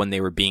funny. When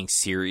they were being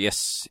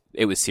serious,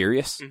 it was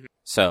serious. Mm-hmm.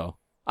 So,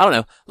 I don't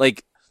know.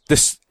 Like,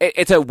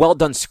 it's a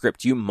well-done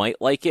script. You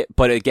might like it,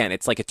 but again,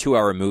 it's like a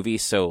 2-hour movie,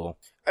 so,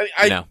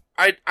 I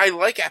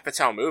like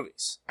Apatow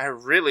movies. I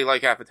really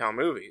like Apatow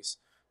movies.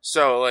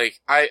 So, like,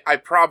 I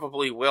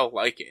probably will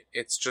like it.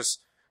 It's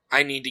just,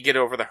 I need to get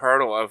over the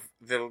hurdle of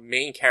the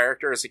main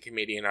character is a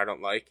comedian I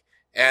don't like,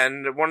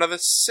 and one of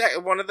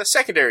the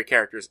secondary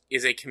characters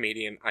is a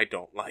comedian I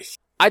don't like.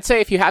 I'd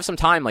say if you have some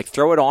time, like,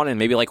 throw it on and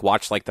maybe, like,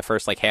 watch, like, the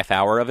first, like, half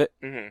hour of it.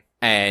 Mm-hmm.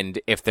 And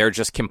if they're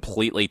just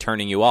completely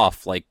turning you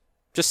off, like,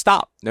 just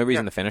stop. No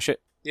reason to finish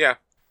it. Yeah.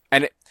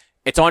 And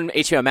it's on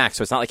HBO Max,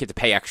 so it's not like you have to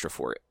pay extra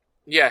for it.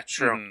 Yeah,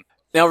 true. Mm-hmm.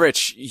 Now,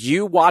 Rich,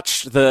 you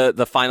watched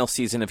the final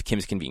season of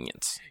Kim's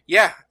Convenience.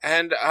 Yeah,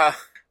 and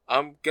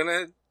I'm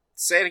gonna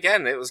say it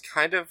again. It was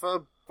kind of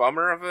a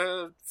bummer of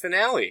a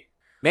finale.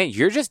 Man,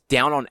 you're just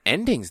down on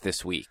endings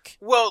this week.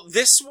 Well,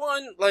 this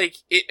one, like,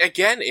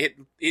 it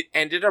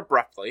ended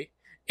abruptly.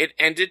 It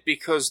ended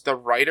because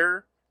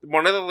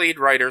one of the lead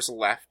writers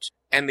left,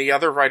 and the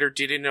other writer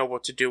didn't know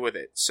what to do with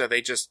it, so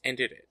they just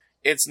ended it.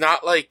 It's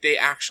not like they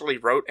actually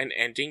wrote an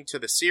ending to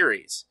the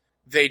series.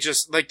 They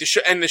just, like,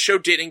 the show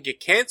didn't get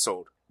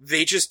canceled.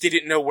 They just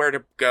didn't know where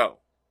to go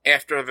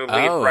after the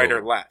lead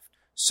writer left.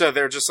 So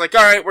they're just like,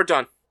 alright, we're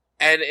done.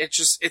 And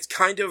it's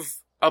kind of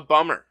a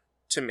bummer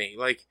to me.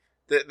 Like,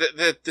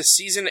 the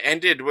season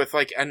ended with,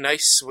 like, a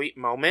nice, sweet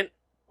moment,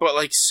 but,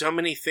 like, so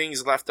many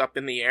things left up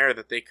in the air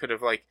that they could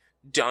have, like,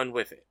 done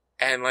with it.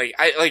 And, like,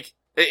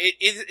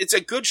 it's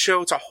a good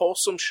show. It's a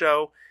wholesome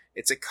show.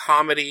 It's a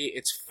comedy.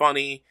 It's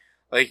funny.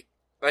 Like,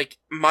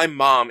 my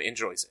mom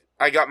enjoys it.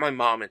 I got my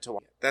mom into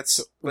it.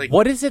 That's, like...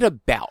 What is it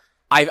about?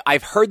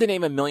 I've heard the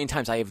name a million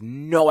times. I have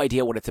no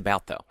idea what it's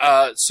about, though.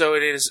 So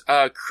it is,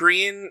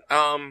 Korean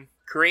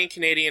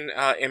Canadian,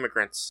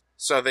 immigrants.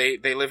 So they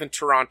live in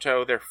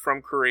Toronto. They're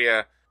from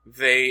Korea.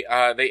 They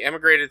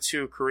emigrated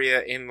to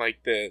Korea in,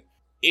 like, the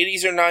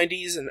 80s or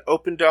 90s and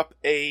opened up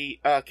a,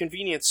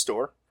 convenience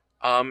store.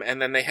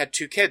 And then they had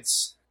 2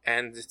 kids.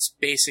 And it's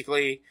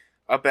basically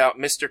about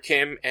Mr.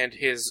 Kim and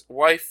his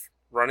wife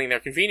running their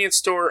convenience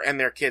store and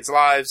their kids'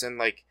 lives, and,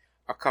 like,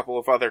 a couple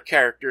of other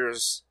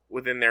characters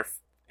within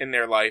in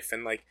their life.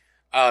 And, like,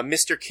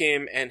 Mr.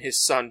 Kim and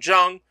his son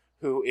Jung,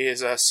 who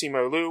is,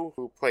 Simu Liu,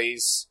 who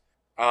plays,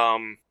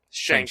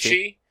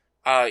 Shang-Chi.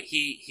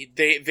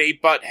 They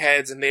butt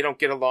heads and they don't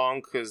get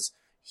along because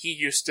he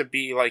used to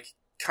be, like,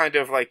 kind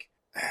of like,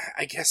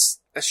 I guess,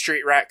 a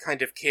street rat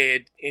kind of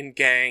kid in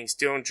gangs,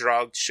 doing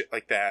drugs, shit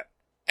like that.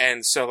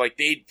 And so, like,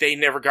 they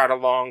never got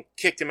along,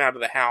 kicked him out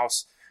of the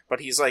house, but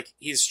he's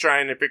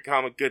trying to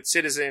become a good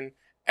citizen.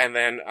 And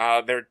then,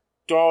 their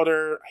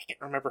daughter, I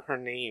can't remember her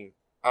name,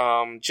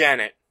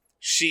 Janet,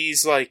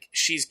 she's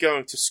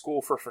going to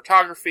school for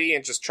photography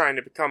and just trying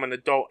to become an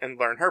adult and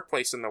learn her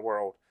place in the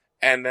world.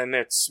 And then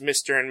it's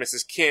Mr. and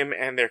Mrs. Kim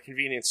and their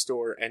convenience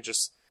store and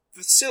just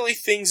the silly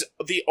things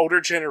the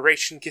older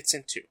generation gets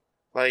into.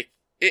 Like,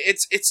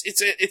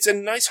 it's a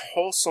nice,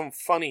 wholesome,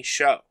 funny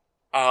show.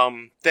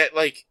 That,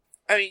 like,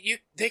 I mean,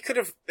 they could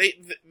have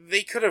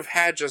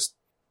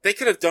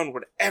done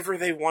whatever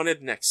they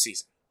wanted next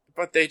season.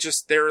 But they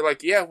were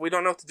like, yeah, we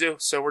don't know what to do,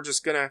 so we're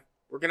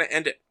gonna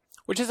end it.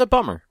 Which is a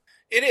bummer.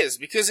 It is,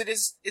 because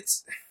it's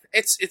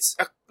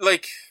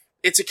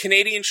a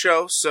Canadian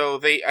show, so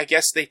I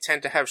guess they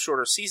tend to have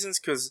shorter seasons,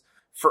 because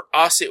for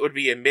us it would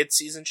be a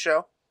mid-season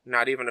show,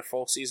 not even a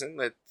full season,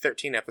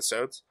 13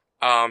 episodes.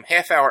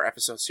 Half-hour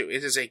episodes too.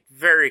 It is a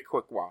very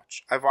quick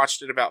watch. I've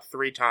watched it about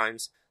 3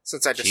 times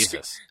since I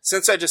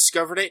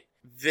discovered it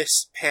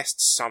this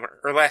past summer,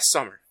 or last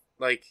summer.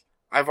 Like,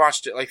 I've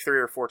watched it like 3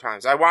 or 4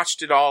 times. I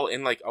watched it all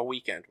in like a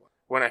weekend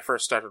when I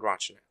first started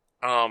watching it.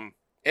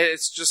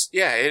 It's just,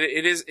 yeah,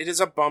 it is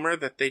a bummer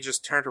that they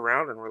just turned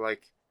around and were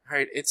like,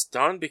 alright, it's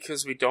done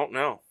because we don't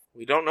know.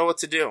 We don't know what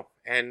to do.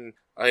 And,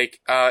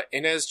 like,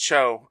 Inez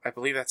Cho, I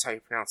believe that's how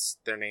you pronounce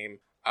their name,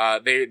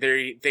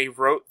 they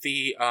wrote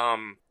the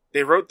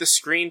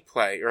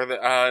screenplay, or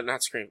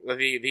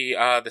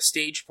the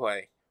stage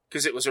play,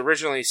 because it was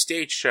originally a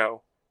stage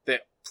show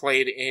that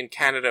played in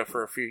Canada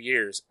for a few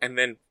years, and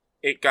then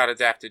it got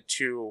adapted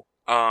to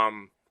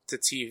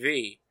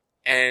TV,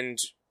 and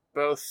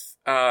both,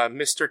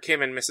 Mr.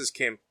 Kim and Mrs.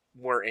 Kim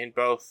were in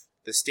both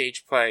the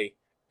stage play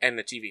and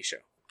the TV show.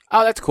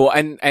 Oh, that's cool.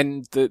 And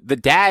the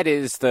dad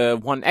is the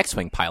one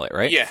X-Wing pilot,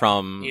 right? Yeah.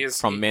 From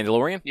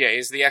Mandalorian? Yeah,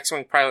 he's the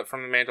X-Wing pilot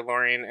from The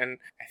Mandalorian, and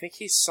I think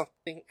he's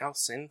someone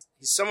else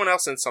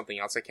in something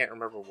else. I can't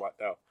remember what,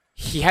 though.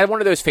 He had one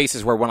of those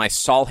faces where when I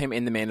saw him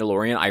in The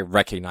Mandalorian, I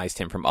recognized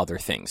him from other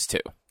things,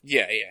 too.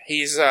 Yeah.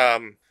 He's,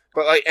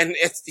 but like, and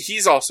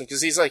he's awesome,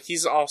 because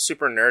he's all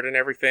super nerd and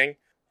everything.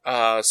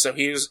 So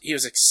he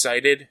was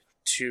excited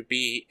to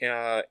be,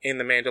 in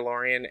The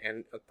Mandalorian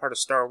and a part of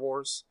Star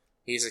Wars.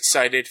 He's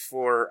excited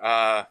for,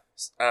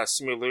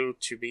 Simu Liu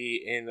to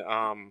be in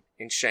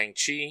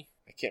Shang-Chi.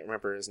 I can't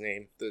remember his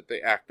name,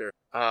 the actor.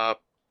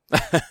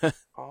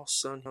 Paul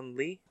Sun-Hyun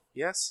Lee?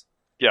 Yes?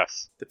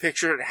 Yes. The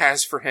picture it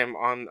has for him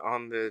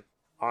on the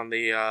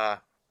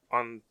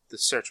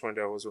search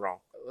window was wrong.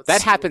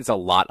 That happens a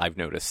lot, I've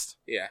noticed.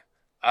 Yeah.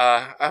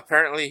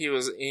 Apparently he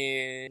was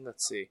in,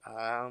 let's see,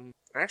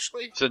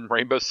 actually. It's in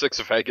Rainbow Six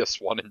Vegas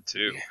 1 and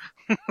 2.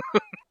 Yeah.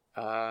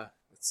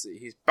 Let's see,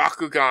 he's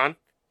Bakugan.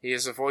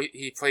 He's a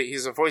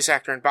voice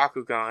actor in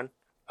Bakugan.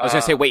 I was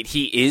gonna say, wait,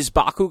 he is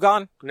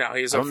Bakugan? No,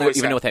 he's I don't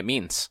even know what that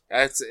means.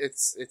 It's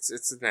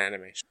an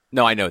animation.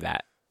 No, I know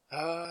that.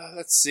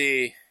 Let's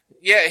see.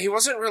 Yeah, he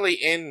wasn't really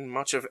in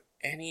much of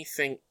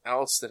anything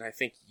else that I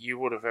think you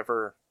would have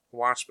ever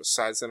watched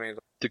besides The Mandalorian.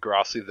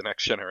 Degrassi: The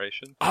Next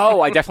Generation.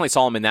 Oh, I definitely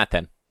saw him in that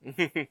then.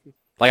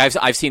 Like,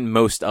 I've seen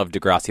most of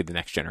Degrassi: The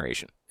Next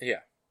Generation.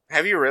 Yeah.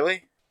 Have you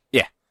really?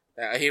 Yeah.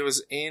 He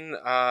was in,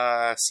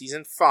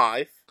 season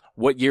 5.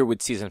 What year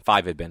would season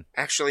 5 have been?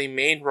 Actually,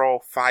 main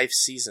role, 5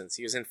 seasons.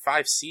 He was in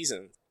 5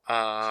 seasons.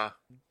 Best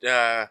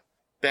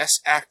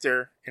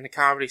actor in a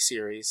comedy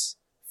series,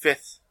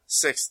 5th,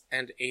 6th,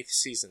 and 8th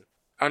season.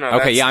 Oh no,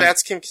 Okay,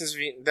 that's Kim's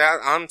Convenience.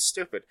 I'm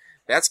stupid.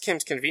 That's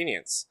Kim's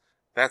Convenience.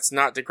 That's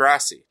not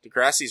Degrassi.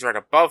 Degrassi's right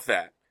above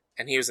that,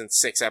 and he was in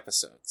 6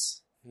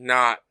 episodes,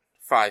 not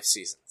 5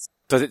 seasons.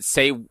 Does it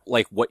say,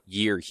 like, what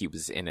year he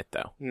was in it,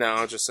 though?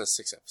 No, it just says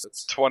 6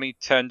 episodes.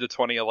 2010 to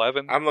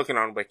 2011? I'm looking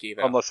on Wiki,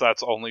 though. Unless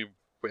that's only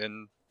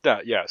when...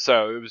 Yeah,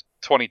 so it was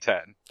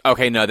 2010.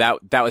 Okay, no,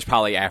 that was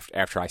probably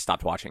after I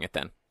stopped watching it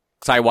then.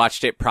 Because I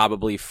watched it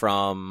probably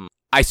from...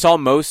 I saw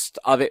most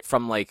of it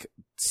from, like,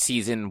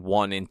 season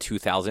 1 in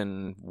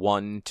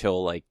 2001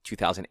 till, like,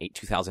 2008,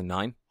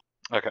 2009.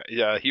 Okay,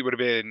 yeah, he would have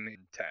been in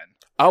 10.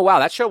 Oh, wow,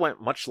 that show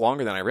went much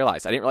longer than I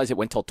realized. I didn't realize it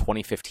went till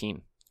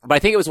 2015. But I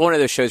think it was one of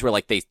those shows where,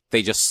 like,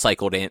 they just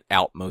cycled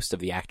out most of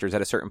the actors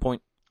at a certain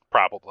point.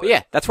 Probably. But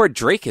yeah, that's where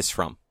Drake is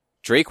from.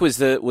 Drake was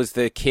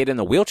the kid in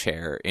the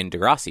wheelchair in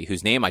Degrassi,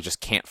 whose name I just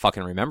can't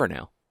fucking remember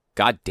now.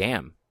 God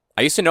damn.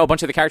 I used to know a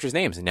bunch of the characters'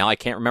 names, and now I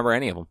can't remember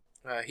any of them.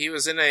 He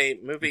was in a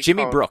movie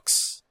Jimmy called...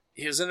 Brooks.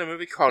 He was in a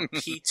movie called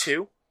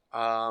P2.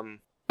 Oh,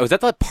 was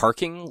that the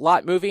parking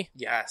lot movie?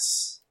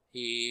 Yes.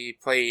 He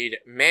played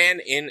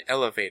Man in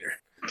Elevator.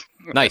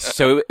 Nice.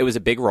 So it was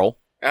a big role.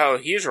 Oh,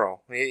 huge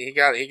role. He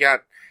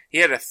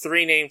had a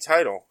 3-name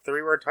title,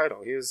 3-word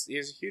title. He was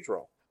a huge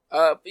role.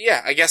 But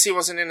yeah, I guess he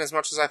wasn't in as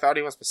much as I thought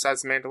he was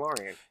besides The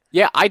Mandalorian.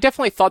 Yeah, I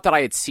definitely thought that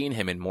I had seen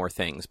him in more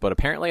things, but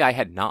apparently I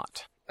had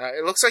not.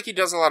 It looks like he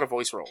does a lot of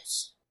voice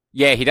roles.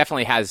 Yeah, he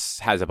definitely has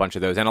a bunch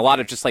of those, and a lot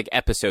of just, like,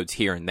 episodes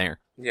here and there.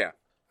 Yeah.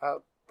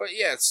 But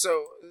yeah,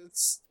 so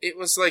it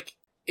was a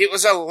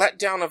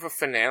letdown of a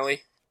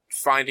finale,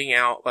 finding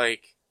out,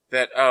 like,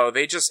 that,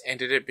 they just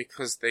ended it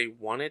because they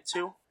wanted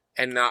to,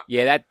 and not...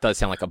 Yeah, that does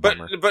sound like a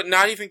bummer. But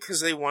not even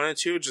because they wanted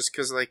to, just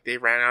because, like, they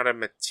ran out of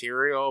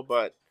material,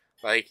 but,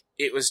 like,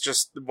 it was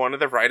just, one of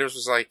the writers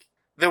was like,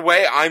 the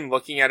way I'm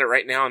looking at it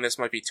right now, and this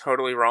might be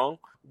totally wrong,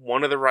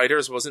 one of the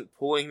writers wasn't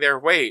pulling their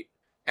weight,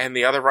 and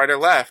the other writer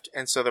left,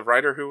 and so the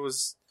writer who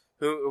was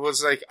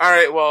like,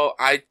 alright, well,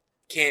 I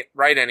can't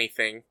write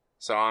anything,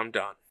 so I'm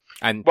done.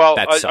 And well,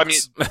 that sucks. I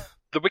mean,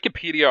 the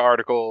Wikipedia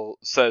article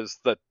says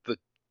that the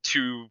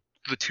two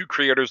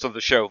creators of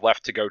the show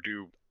left to go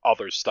do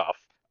other stuff.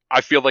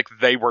 I feel like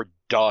they were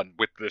done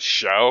with this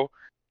show.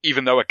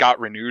 Even though it got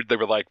renewed, they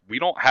were like, we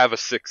don't have a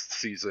 6th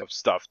season of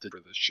stuff to do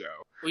for this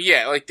show. Well,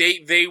 yeah, like,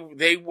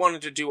 they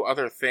wanted to do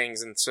other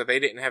things, and so they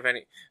didn't have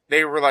any...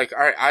 They were like,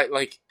 alright, I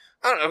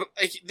don't know,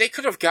 like, they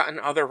could have gotten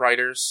other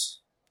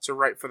writers to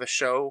write for the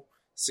show,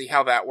 see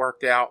how that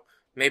worked out,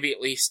 maybe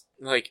at least,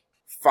 like,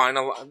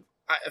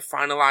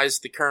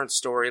 finalize the current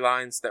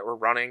storylines that were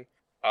running.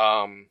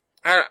 I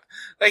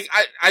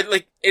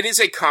it is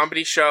a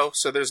comedy show,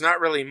 so there's not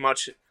really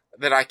much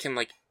that I can,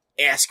 like,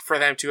 ask for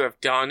them to have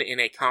done in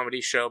a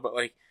comedy show, but,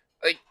 like,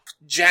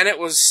 Janet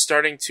was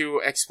starting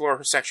to explore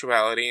her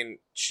sexuality, and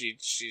she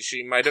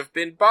might have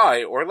been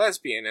bi or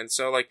lesbian, and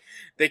so, like,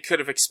 they could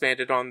have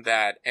expanded on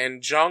that,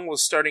 and Jung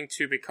was starting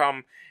to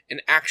become an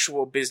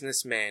actual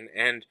businessman,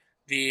 and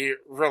the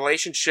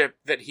relationship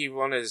that he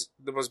was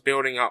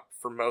building up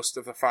for most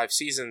of the 5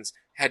 seasons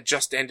had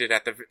just ended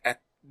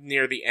at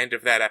near the end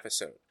of that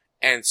episode.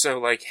 And so,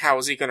 like, how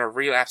is he going to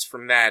relapse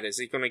from that? Is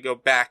he going to go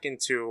back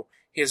into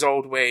his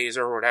old ways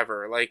or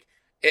whatever? Like,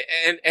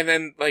 and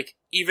then, like,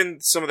 even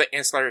some of the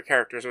ancillary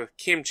characters with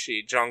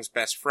Kimchi, Jung's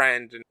best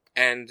friend,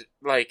 and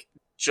like,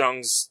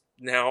 Jung's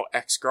now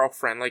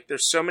ex-girlfriend. Like,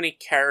 there's so many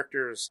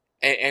characters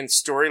and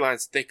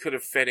storylines they could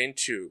have fed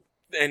into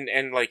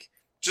and, like,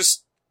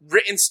 just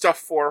written stuff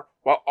for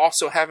while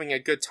also having a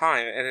good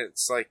time. And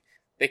it's like,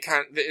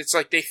 it's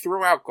like they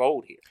threw out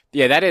gold here.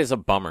 Yeah, that is a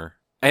bummer.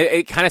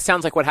 It kind of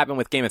sounds like what happened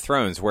with Game of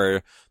Thrones,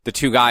 where the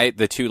two like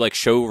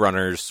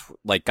showrunners,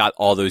 like, got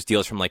all those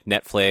deals from, like,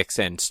 Netflix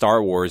and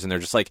Star Wars, and they're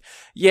just like,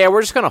 yeah,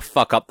 we're just gonna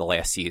fuck up the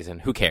last season.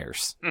 Who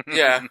cares?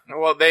 Yeah.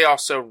 Well, they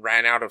also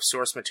ran out of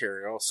source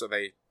material, so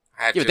they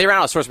had but they ran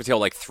out of source material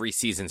like 3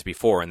 seasons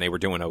before, and they were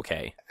doing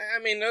okay.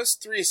 I mean, those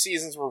 3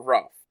 seasons were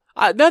rough.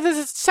 No,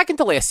 the second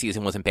to last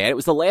season wasn't bad. It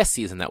was the last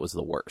season that was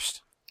the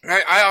worst.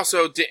 I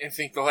also didn't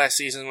think the last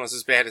season was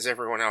as bad as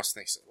everyone else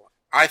thinks it was.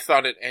 I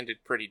thought it ended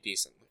pretty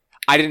decently.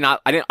 I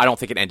don't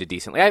think it ended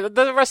decently.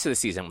 The rest of the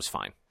season was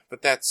fine.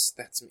 But that's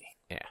me.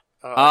 Yeah.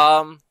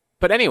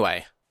 But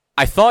anyway,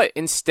 I thought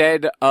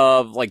instead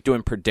of, like,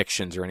 doing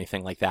predictions or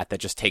anything like that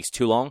just takes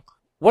too long,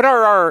 what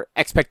are our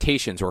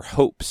expectations or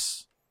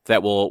hopes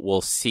that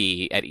we'll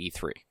see at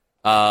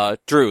E3?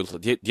 Drew,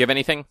 do you have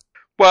anything?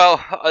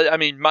 Well, I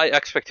mean, my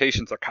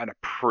expectations are kind of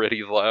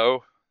pretty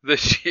low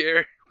this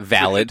year.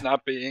 Valid.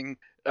 Not being,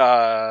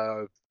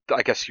 I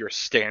guess, your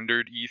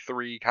standard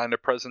E3 kind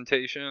of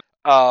presentation.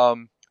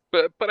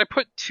 But I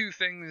put 2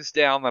 things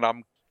down that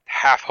I'm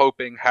half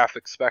hoping, half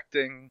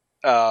expecting.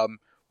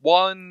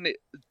 One,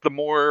 the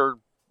more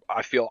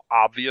I feel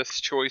obvious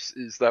choice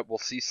is that we'll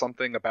see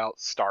something about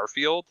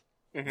Starfield.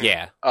 Mm-hmm.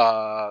 Yeah.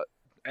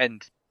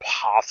 And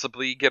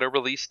possibly get a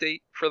release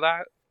date for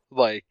that.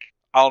 Like,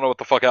 I don't know what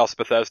the fuck else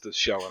Bethesda's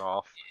showing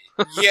off.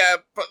 Yeah,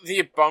 but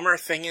the bummer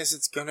thing is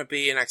it's gonna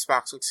be an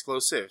Xbox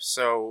exclusive,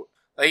 so,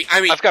 like, I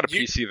mean... I've got a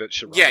PC that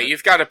should run it. Yeah,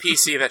 you've got a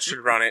PC that should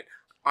run it.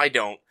 I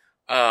don't.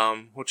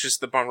 which is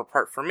the bummer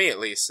part for me at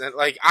least. And,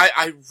 like,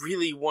 I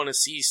really want to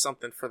see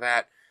something for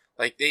that.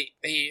 Like,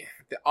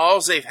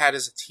 all they've had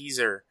is a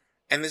teaser,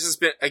 and this has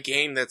been a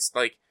game that's,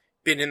 like,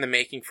 been in the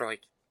making for,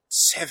 like,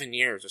 7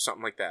 years or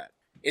something like that.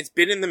 It's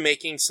been in the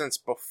making since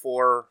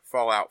before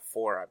Fallout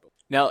 4, I believe.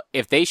 Now,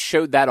 if they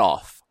showed that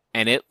off,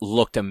 and it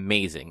looked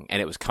amazing,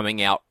 and it was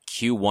coming out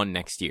Q1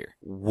 next year,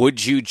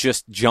 would you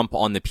just jump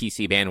on the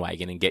PC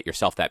bandwagon and get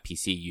yourself that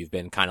PC you've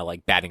been kind of,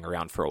 like, batting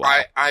around for a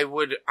while? I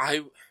would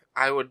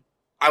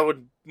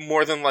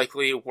more than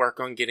likely work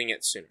on getting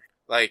it sooner.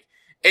 Like,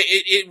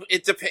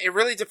 it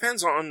really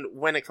depends on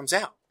when it comes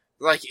out.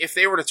 Like, if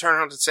they were to turn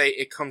around and say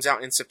it comes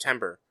out in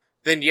September,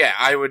 then yeah,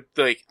 I would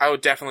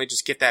definitely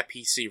just get that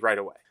PC right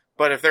away.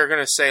 But if they're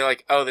gonna say,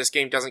 like, oh, this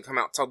game doesn't come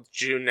out till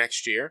June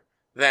next year,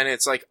 then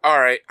it's like,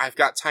 alright, I've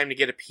got time to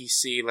get a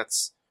PC,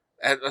 let's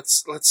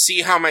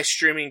see how my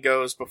streaming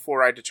goes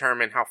before I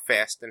determine how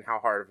fast and how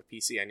hard of a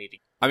PC I need to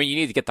get. I mean, you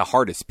need to get the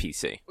hardest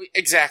PC.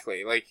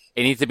 Exactly, like...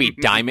 It needs to be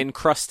diamond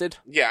crusted?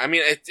 Yeah, I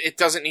mean, it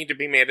doesn't need to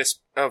be made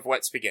of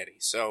wet spaghetti,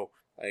 so...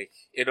 Like,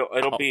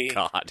 it'll be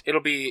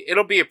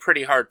a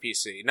pretty hard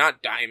PC,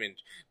 not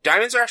diamond.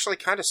 Diamonds are actually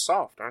kind of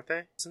soft, aren't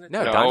they? Isn't it?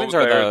 No, diamonds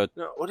are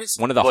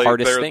one of the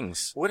hardest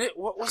things.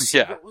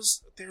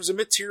 There's a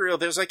material,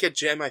 there's like a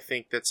gem, I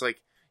think, that's like,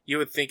 you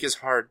would think is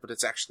hard, but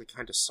it's actually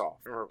kind of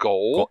soft.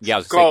 Gold? Yeah, I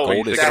was going to say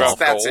gold is soft.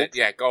 That's it.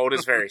 Yeah, gold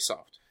is very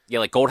soft. Yeah,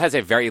 like gold has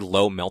a very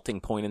low melting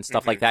point and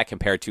stuff like that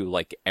compared to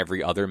like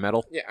every other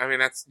metal. Yeah, I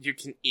mean, you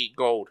can eat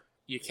gold.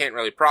 You can't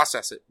really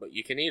process it, but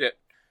you can eat it.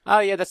 Oh,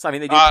 yeah, they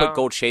do put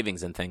gold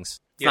shavings in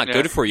things. It's not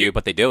good for you,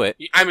 but they do it.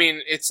 I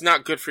mean, it's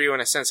not good for you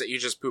in a sense that you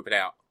just poop it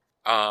out.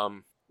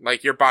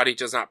 Like, your body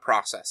does not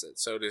process it,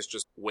 so it is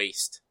just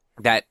waste.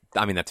 That's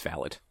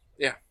valid.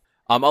 Yeah.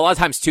 A lot of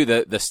times, too,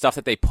 the stuff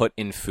that they put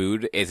in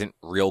food isn't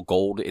real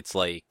gold. It's,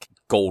 like,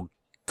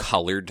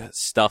 gold-colored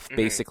stuff,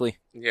 basically.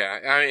 Yeah,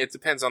 I mean, it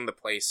depends on the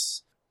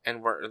place.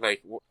 And where,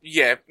 like,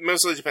 yeah,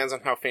 mostly depends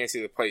on how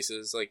fancy the place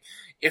is. Like,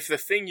 if the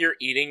thing you're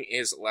eating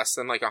is less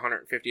than, like,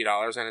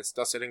 $150 and it's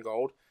dusted in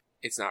gold,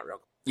 it's not real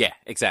gold. Yeah,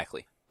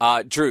 exactly.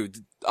 Drew,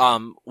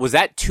 was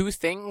that two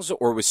things,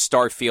 or was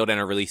Starfield and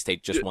a release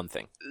date just one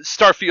thing?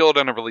 Starfield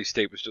and a release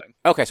date was just...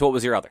 Okay, so what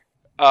was your other?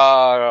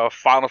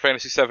 Final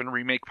Fantasy VII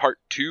Remake Part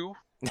 2.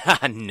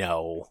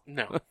 No.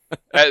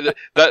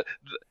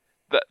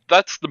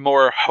 That's the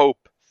more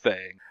hope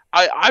thing.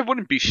 I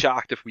wouldn't be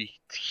shocked if we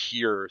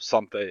hear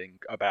something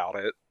about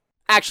it.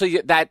 Actually,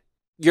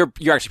 you're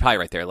actually probably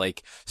right there.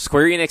 Like,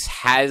 Square Enix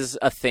has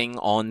a thing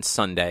on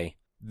Sunday.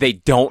 They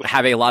don't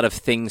have a lot of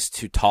things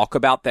to talk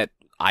about that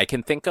I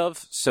can think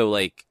of. So,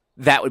 like,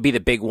 that would be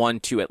the big one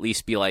to at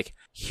least be like,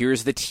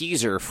 here's the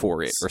teaser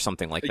for it or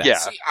something like that. Yeah.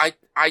 See,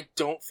 I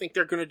don't think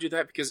they're going to do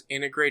that because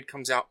Intergrade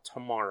comes out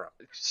tomorrow.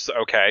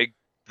 Okay,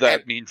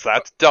 that means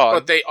that's done.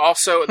 But they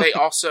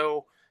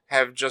also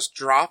have just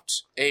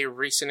dropped a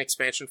recent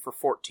expansion for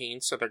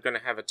 14, so they're going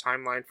to have a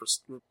timeline for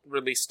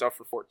release stuff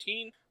for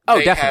 14.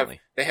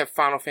 Definitely. They have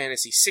Final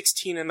Fantasy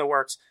 16 in the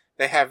works.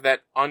 They have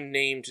that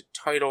unnamed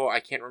title, I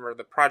can't remember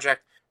the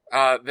project,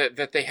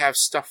 that they have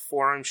stuff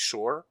for, I'm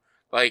sure.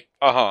 Like,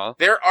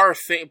 there are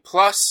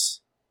plus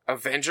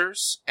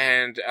Avengers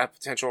and a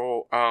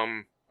potential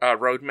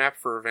roadmap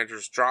for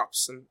Avengers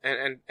drops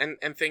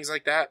and things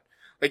like that.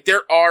 Like,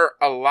 there are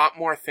a lot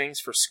more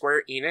things for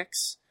Square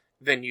Enix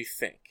than you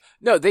think.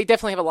 No, they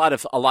definitely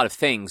have a lot of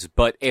things,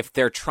 but if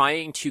they're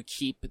trying to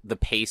keep the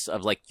pace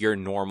of like your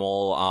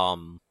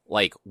normal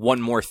like one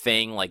more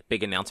thing, like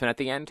big announcement at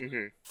the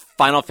end,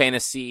 Final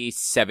Fantasy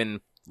VII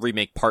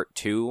Remake Part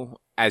 2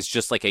 as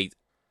just like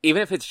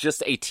even if it's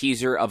just a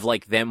teaser of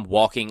like them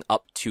walking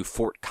up to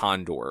Fort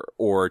Condor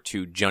or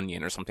to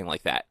Junyuan or something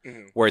like that,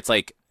 where it's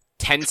like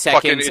 10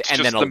 seconds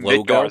and then a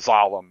logo.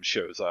 Zalem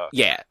shows up.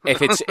 Yeah,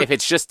 if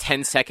it's just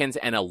 10 seconds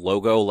and a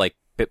logo like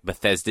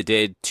Bethesda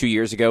did 2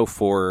 years ago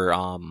for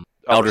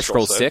Elder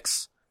Scrolls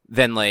 6,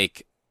 then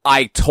like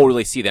I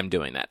totally see them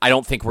doing that. I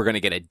don't think we're going to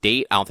get a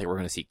date. I don't think we're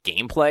going to see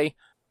gameplay,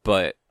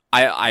 but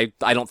I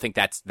don't think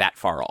that's that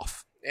far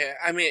off. Yeah,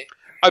 I mean,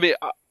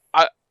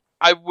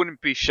 I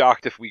wouldn't be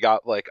shocked if we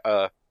got like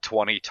a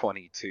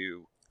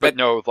 2022, but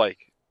no like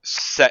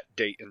set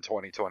date in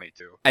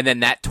 2022. And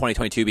then that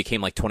 2022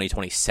 became like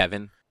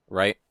 2027,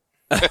 right?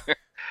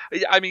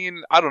 I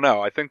mean, I don't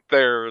know. I think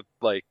they're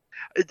like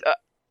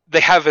they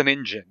have an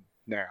engine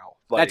now.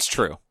 Like, that's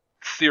true.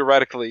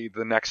 Theoretically,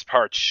 the next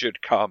part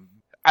should come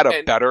at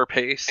a better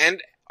pace.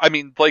 And I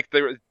mean, like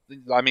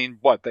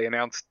they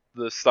announced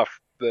the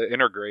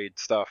Intergrade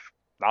stuff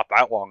not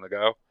that long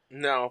ago.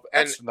 No,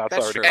 that's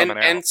already true. coming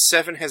out. And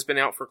 7 has been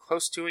out for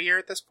close to a year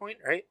at this point,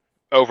 right?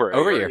 Over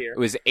a year. It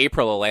was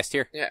April of last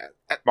year. Yeah,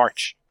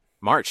 March.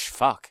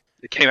 Fuck.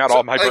 It came out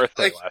on my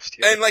birthday last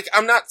year. And like,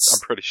 I'm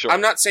pretty sure. I'm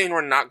not saying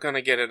we're not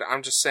gonna get it.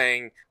 I'm just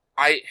saying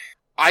I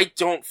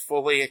don't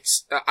fully.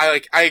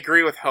 I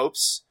agree with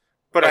hopes,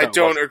 but I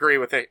don't agree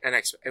with it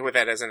with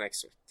that as an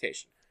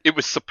expectation. It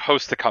was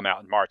supposed to come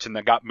out in March and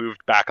then got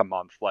moved back a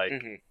month, like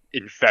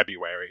in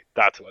February.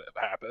 That's what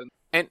happened.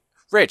 And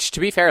Rich,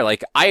 to be fair,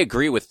 like I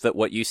agree with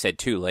what you said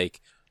too.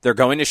 Like They're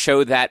going to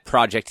show that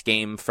project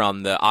game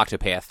from the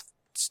Octopath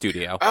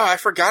studio. Oh, I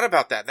forgot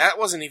about that. That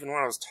wasn't even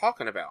what I was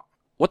talking about.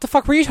 What the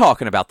fuck were you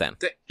talking about then?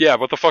 Yeah,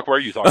 what the fuck were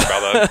you talking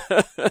about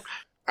then?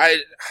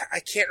 I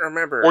can't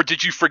remember. Or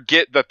did you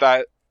forget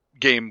that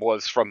game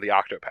was from the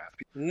Octopath?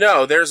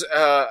 No, there's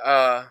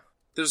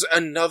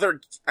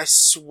another. I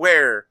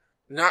swear,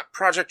 not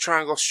Project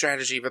Triangle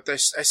Strategy, but I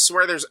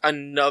swear there's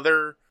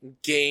another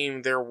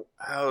game there.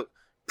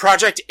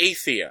 Project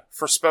Athia,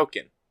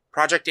 Forspoken.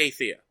 Project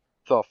Athia.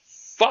 The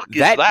fuck is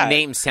that? That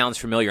name sounds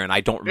familiar, and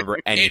I don't remember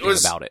anything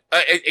about it.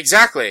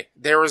 Exactly.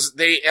 GameSpot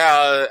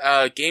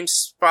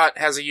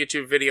has a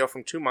YouTube video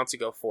from 2 months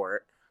ago for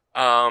it.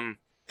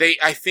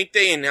 I think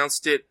they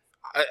announced it.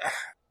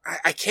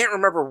 I can't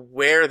remember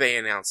where they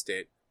announced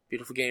it.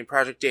 Beautiful game,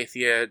 Project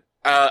Athia,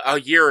 a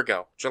year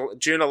ago,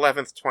 June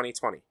 11th,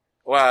 2020.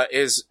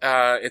 It's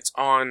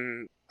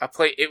on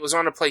it was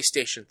on a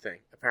PlayStation thing,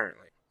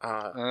 apparently.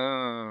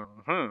 I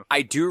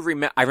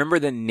remember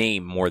the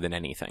name more than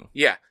anything.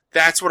 Yeah,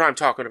 that's what I'm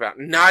talking about.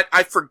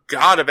 I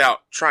forgot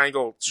about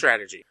Triangle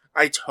Strategy.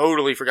 I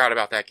totally forgot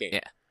about that game.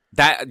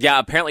 Yeah.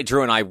 Apparently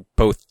Drew and I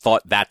both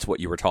thought that's what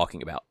you were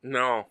talking about.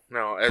 No.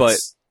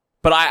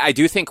 But I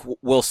do think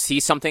we'll see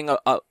something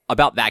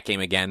about that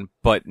game again,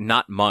 but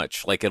not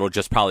much. Like, it'll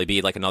just probably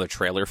be like another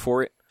trailer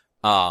for it.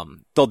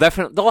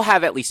 They'll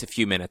have at least a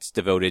few minutes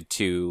devoted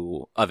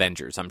to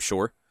Avengers, I'm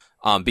sure.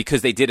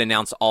 Because they did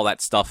announce all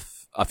that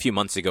stuff a few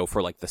months ago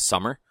for like the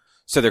summer.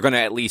 So they're going to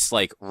at least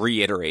like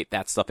reiterate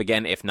that stuff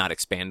again, if not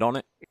expand on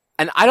it.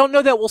 And I don't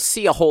know that we'll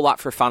see a whole lot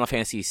for Final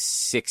Fantasy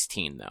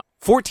 16 though.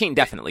 14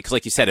 definitely, because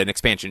like you said, an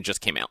expansion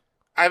just came out.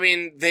 I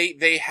mean,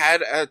 they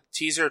had a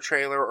teaser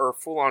trailer or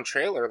full-on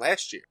trailer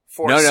last year.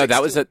 No,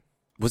 that was that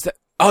was a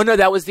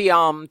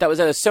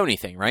Sony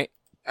thing, right?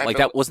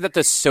 Wasn't that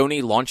the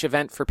Sony launch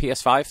event for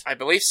PS5? I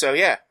believe so,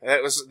 yeah.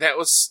 That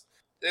was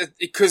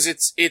because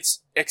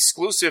it's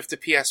exclusive to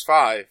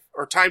PS5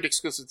 or timed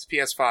exclusive to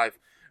PS5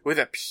 with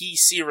a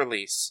PC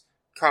release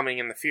coming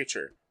in the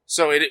future.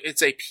 So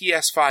it's a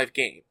PS5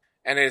 game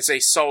and it's a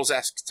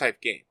Souls-esque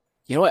type game.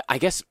 You know what? I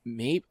guess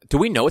maybe. Do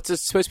we know it's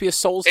supposed to be a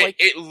Souls-like?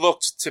 It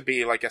looked to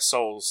be like a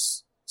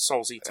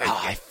Souls-y type game.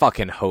 I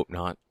fucking hope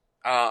not.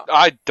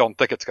 I don't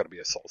think it's going to be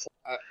a Souls.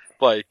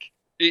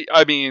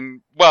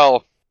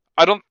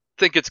 I don't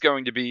think it's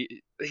going to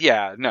be.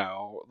 Yeah,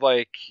 no.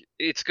 Like,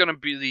 it's going to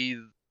be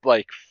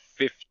like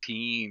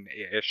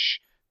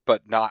 15-ish,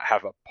 but not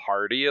have a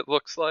party. It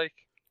looks like,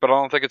 but I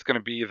don't think it's going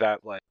to be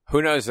that like.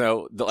 Who knows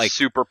though?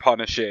 Super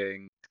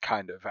punishing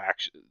kind of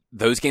action.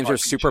 Those games are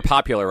super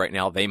popular right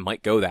now. They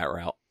might go that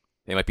route.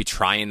 They might be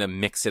trying to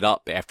mix it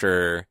up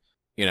after,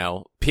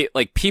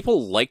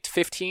 people liked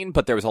 15,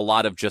 but there was a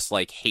lot of just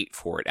like hate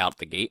for it out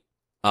the gate.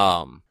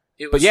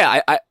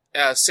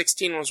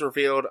 16 was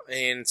revealed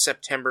in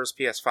September's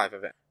PS5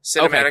 event.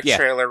 Cinematic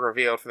trailer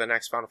revealed for the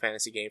next Final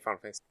Fantasy game, Final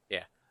Fantasy.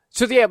 Yeah.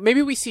 So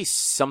maybe we see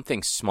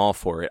something small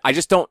for it. I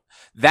just don't.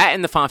 That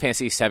and the Final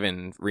Fantasy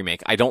VII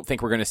remake, I don't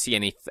think we're going to see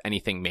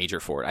anything major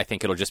for it. I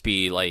think it'll just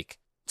be like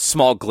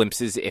small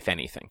glimpses, if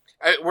anything.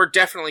 We're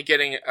definitely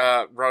getting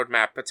a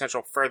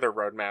potential further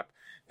roadmap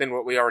than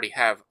what we already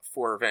have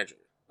for Avengers.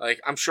 Like,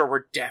 I'm sure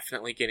we're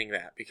definitely getting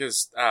that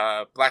because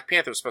Black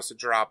Panther is supposed to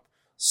drop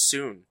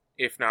soon,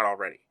 if not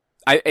already.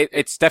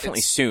 It's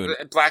definitely soon.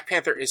 Black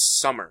Panther is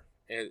summer,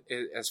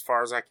 as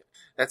far as I can.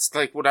 That's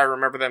like what I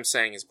remember them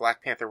saying is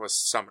Black Panther was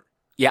summer.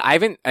 Yeah, I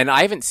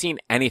haven't seen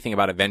anything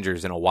about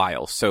Avengers in a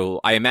while,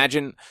 so I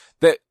imagine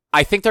that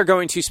I think they're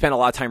going to spend a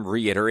lot of time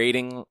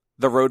reiterating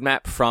the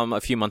roadmap from a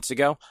few months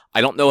ago.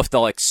 I don't know if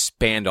they'll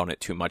expand on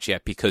it too much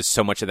yet because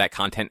so much of that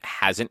content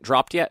hasn't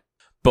dropped yet,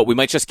 but we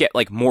might just get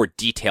like more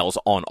details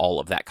on all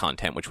of that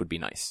content, which would be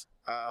nice.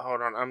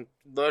 Hold on, I'm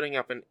loading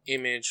up an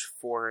image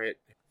for it.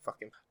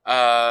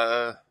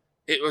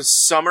 It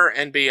was summer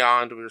and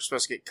beyond. We were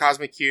supposed to get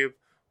Cosmic Cube,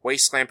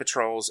 Wasteland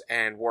Patrols,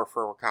 and War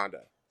for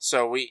Wakanda.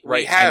 So we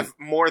have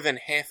more than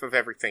half of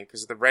everything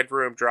because the Red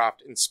Room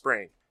dropped in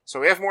spring. So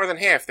we have more than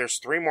half. There's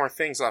 3 more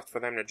things left for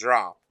them to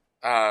drop.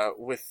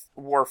 With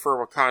War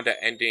for Wakanda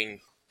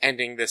ending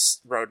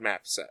this roadmap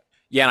set.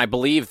 Yeah, and I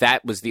believe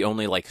that was the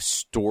only like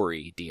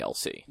story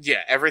DLC.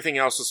 Yeah, everything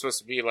else was supposed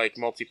to be like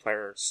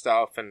multiplayer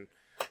stuff and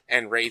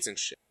raids and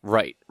shit.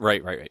 Right.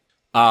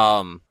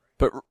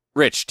 But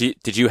Rich,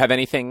 did you have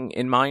anything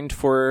in mind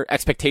for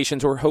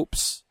expectations or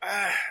hopes?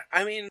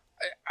 I mean,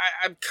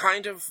 I've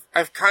kind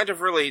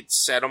of really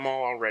said them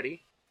all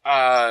already.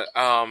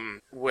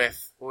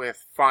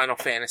 With Final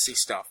Fantasy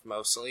stuff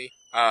mostly.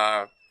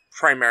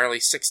 Primarily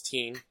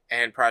 16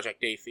 and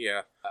Project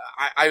Athia.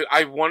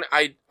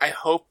 I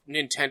hope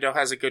Nintendo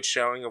has a good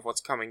showing of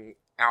what's coming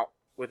out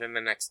within the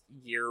next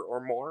year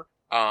or more.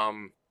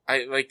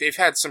 They've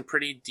had some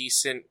pretty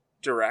decent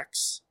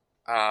directs.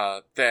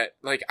 I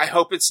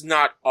hope it's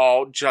not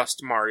all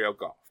just Mario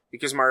Golf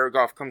because Mario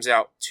Golf comes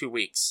out 2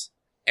 weeks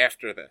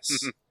after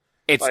this.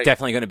 It's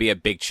definitely going to be a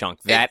big chunk.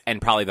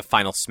 And probably the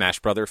final Smash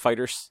Brother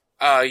fighters.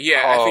 I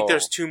think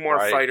there's 2 more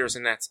fighters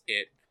and that's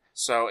it.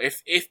 So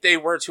if they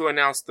were to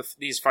announce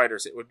these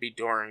fighters, it would be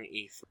during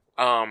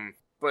E3.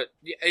 But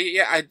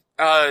yeah,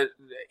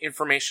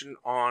 information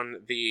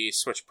on the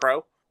Switch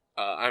Pro.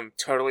 I'm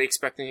totally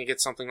expecting to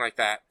get something like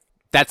that.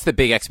 That's the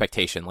big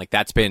expectation. Like,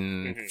 that's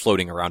been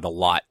floating around a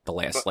lot the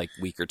last,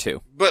 week or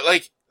two. But,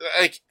 like,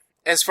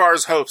 as far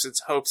as hopes,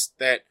 it's hopes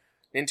that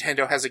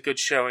Nintendo has a good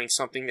showing,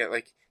 something that,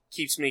 like,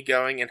 keeps me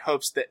going, and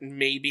hopes that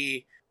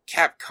maybe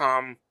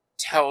Capcom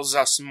tells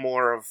us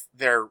more of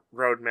their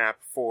roadmap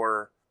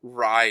for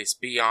Rise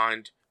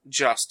beyond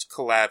just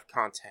collab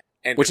content.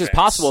 And Which events. is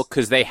possible,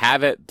 because they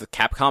have it, the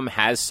Capcom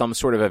has some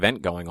sort of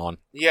event going on.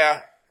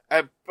 Yeah,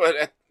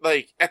 but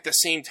at the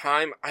same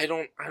time, I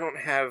don't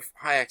have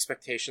high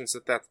expectations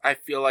that I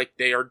feel like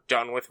they are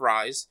done with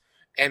Rise,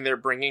 and they're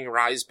bringing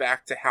Rise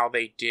back to how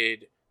they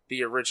did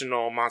the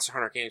original Monster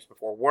Hunter games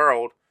before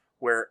World,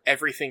 where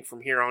everything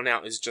from here on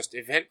out is just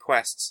event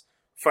quests,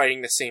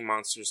 fighting the same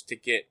monsters to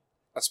get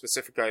a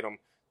specific item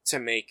to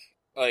make,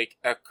 like,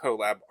 a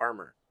collab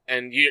armor.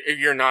 And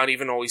you're not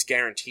even always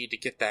guaranteed to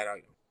get that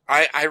item.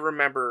 I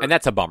remember... And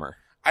that's a bummer.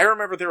 I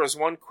remember there was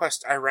one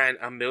quest I ran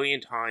a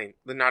million times,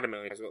 not a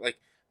million times, but like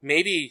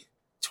maybe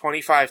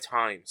 25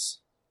 times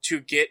to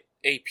get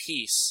a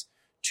piece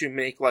to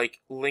make like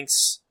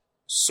Link's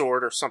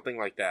sword or something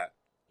like that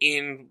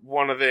in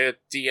one of the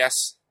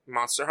DS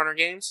Monster Hunter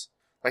games.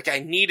 Like I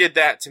needed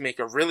that to make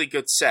a really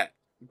good set,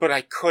 but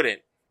I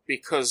couldn't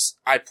because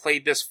I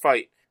played this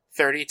fight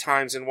 30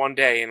 times in one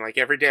day, and like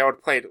every day I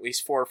would play it at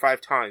least 4 or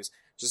 5 times,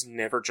 just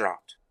never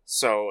dropped.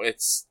 So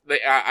it's,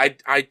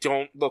 I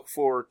don't look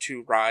forward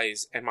to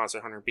Rise and Monster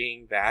Hunter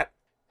being that.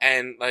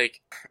 And like,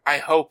 I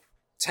hope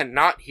to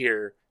not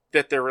hear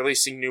that they're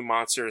releasing new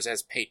monsters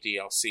as paid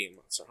DLC in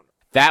Monster Hunter.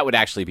 That would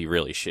actually be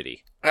really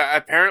shitty.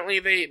 Apparently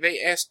they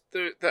asked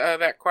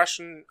that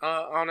question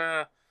on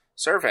a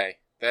survey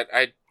that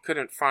I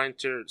couldn't find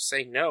to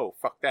say no,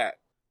 fuck that.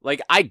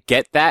 Like, I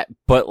get that,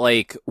 but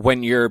like,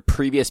 when your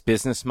previous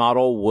business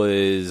model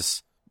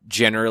was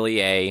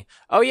generally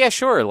oh yeah,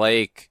 sure,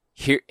 like,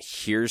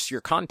 here's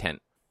your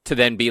content, to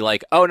then be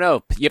like, oh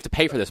no, you have to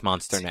pay for this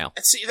monster now.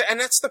 See, and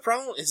that's the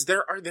problem, is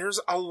there's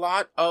a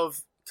lot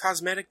of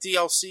cosmetic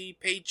DLC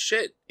paid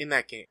shit in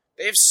that game.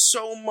 They have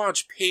so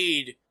much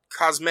paid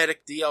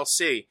cosmetic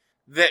DLC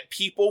that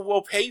people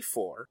will pay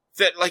for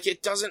that, like,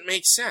 it doesn't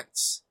make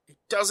sense. It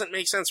doesn't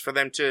make sense for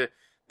them to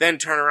then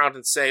turn around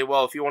and say,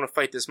 well, if you want to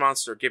fight this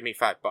monster, give me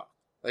 $5.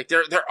 Like,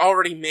 they're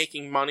already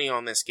making money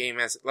on this game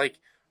as, like,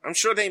 I'm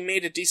sure they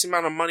made a decent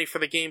amount of money for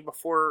the game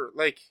before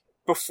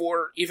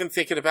even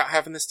thinking about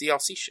having this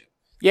DLC shit.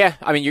 Yeah,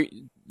 I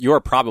mean, you're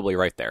probably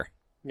right there.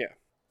 Yeah.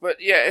 But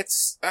yeah,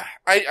 it's,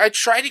 I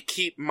try to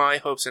keep my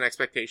hopes and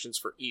expectations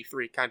for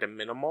E3 kind of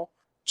minimal,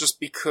 just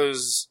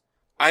because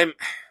I'm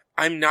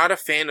not a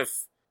fan of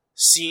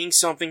seeing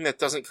something that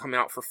doesn't come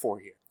out for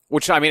 4 years.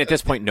 Which, I mean, at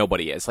this point,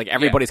 nobody is. Like,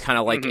 everybody's kind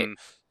of like,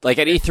 like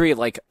at E3,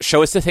 like,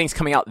 show us the things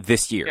coming out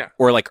this year,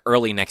 or like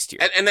early next year.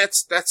 And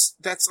that's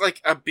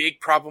like a big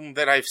problem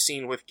that I've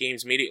seen with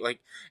games media. Like,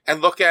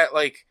 and look at,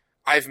 like,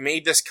 I've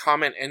made this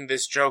comment and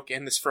this joke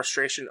and this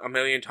frustration a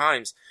million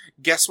times.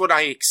 Guess what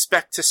I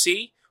expect to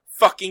see?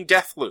 Fucking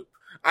Deathloop.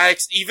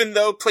 Even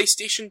though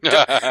PlayStation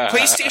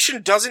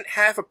doesn't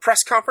have a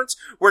press conference,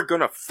 we're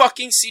gonna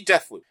fucking see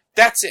Deathloop.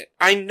 That's it.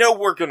 I know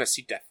we're gonna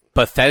see Deathloop.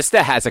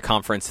 Bethesda has a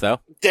conference, though.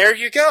 There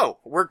you go.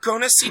 We're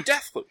gonna see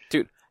Deathloop.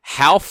 Dude,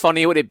 how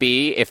funny would it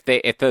be if the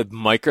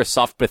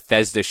Microsoft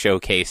Bethesda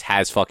showcase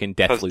has fucking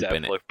Deathloop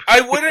in it? I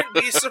wouldn't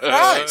be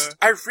surprised.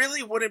 I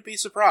really wouldn't be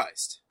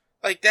surprised.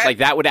 Like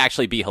that would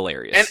actually be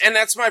hilarious. And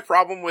that's my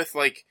problem with,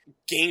 like,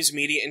 games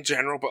media in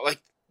general, but like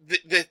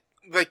the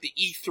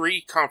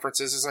E3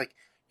 conferences is like,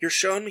 you're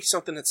showing me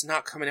something that's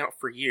not coming out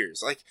for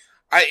years. Like,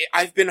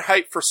 I've been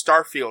hyped for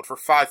Starfield for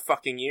 5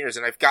 fucking years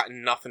and I've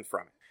gotten nothing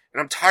from it. And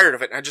I'm tired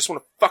of it, and I just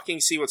want to fucking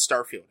see what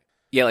Starfield is.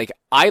 Yeah, like,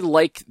 I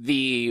like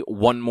the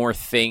one more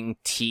thing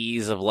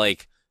tease of,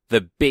 like,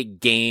 the big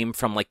game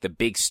from, like, the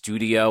big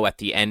studio at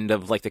the end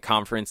of, like, the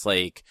conference.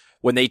 Like,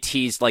 when they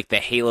teased, like, the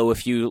Halo,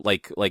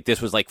 like,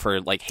 this was, like, for,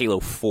 like,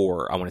 Halo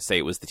 4, I want to say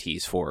it was the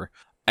tease for.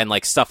 And,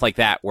 like, stuff like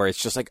that, where it's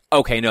just like,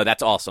 okay, no,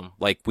 that's awesome.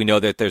 Like, we know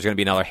that there's going to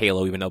be another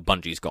Halo, even though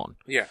Bungie's gone.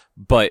 Yeah.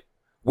 But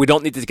we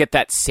don't need to get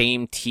that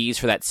same tease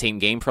for that same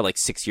game for, like,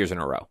 6 years in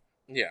a row.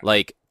 Yeah.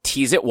 Like,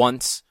 tease it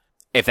once.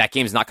 If that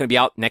game's not going to be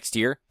out next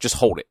year, just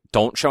hold it.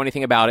 Don't show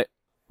anything about it.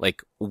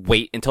 Like,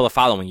 wait until the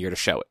following year to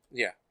show it.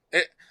 Yeah.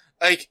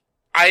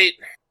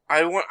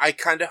 I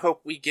kind of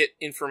hope we get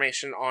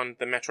information on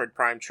the Metroid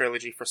Prime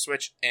trilogy for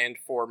Switch and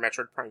for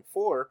Metroid Prime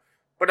 4,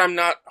 but I'm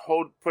not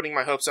putting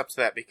my hopes up to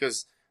that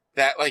because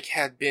that, like,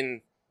 had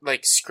been,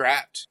 like,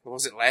 scrapped. What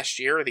was it, last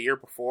year or the year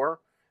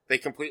before? They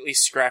completely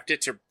scrapped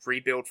it to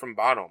rebuild from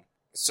bottom.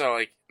 So,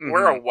 like,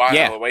 we're a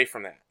while away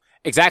from that.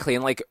 Exactly,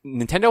 and, like,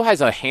 Nintendo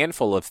has a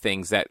handful of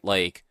things that,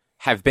 like,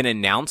 have been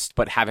announced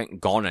but haven't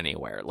gone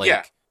anywhere.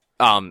 Like,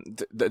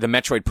 the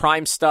Metroid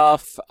Prime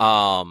stuff,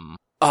 what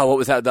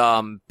was that,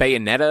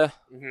 Bayonetta?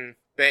 Mm-hmm.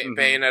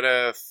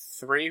 Bayonetta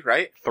 3,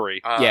 right?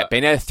 3. Yeah,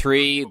 Bayonetta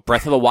 3,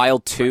 Breath of the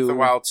Wild 2. Breath of the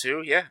Wild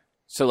 2, yeah.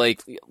 So,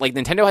 like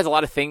Nintendo has a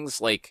lot of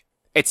things, like,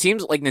 it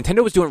seems like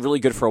Nintendo was doing really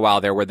good for a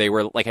while there, where they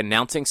were like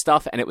announcing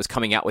stuff and it was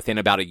coming out within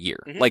about a year.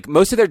 Mm-hmm. Like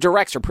most of their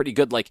directs are pretty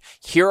good. Like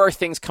here are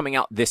things coming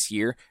out this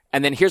year,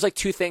 and then here's like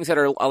 2 things that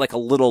are like a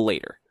little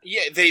later.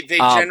 Yeah, they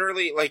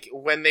generally, like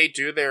when they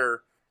do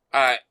their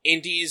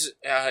indies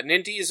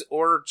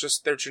or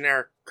just their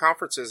generic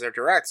conferences, their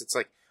directs, it's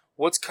like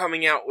what's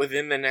coming out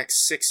within the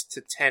next 6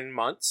 to 10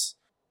 months,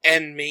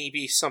 and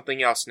maybe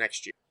something else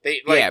next year.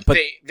 They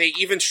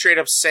even straight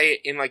up say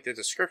it in like the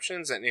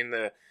descriptions and in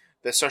the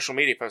social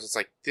media posts. It's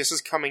like, this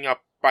is coming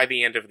up by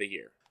the end of the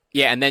year.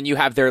 Yeah, and then you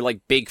have their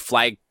like big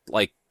flag,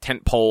 like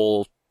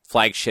tentpole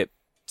flagship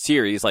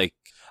series. Like,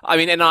 I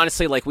mean, and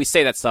honestly, like we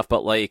say that stuff,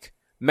 but like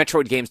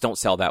Metroid games don't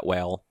sell that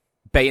well.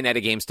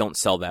 Bayonetta games don't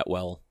sell that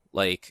well.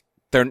 Like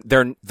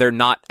they're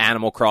not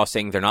Animal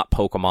Crossing. They're not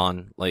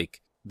Pokemon.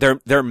 Like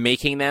they're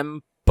making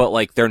them, but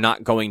like they're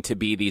not going to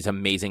be these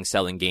amazing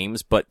selling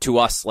games. But to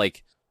us,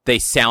 like they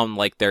sound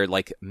like they're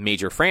like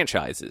major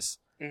franchises.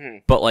 Mm-hmm.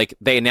 But like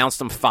they announced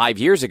them 5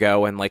 years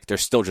ago, and like they're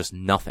still just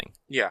nothing.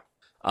 Yeah.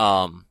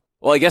 Well,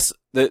 I guess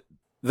the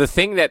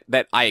thing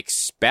that I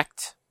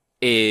expect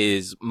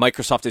is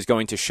Microsoft is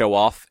going to show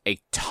off a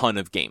ton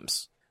of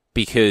games,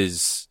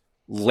 because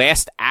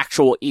last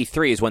actual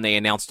E3 is when they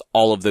announced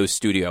all of those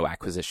studio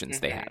acquisitions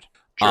they had.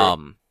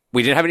 True.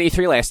 We didn't have an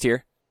E3 last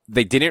year.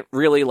 They didn't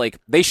really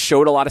they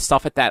showed a lot of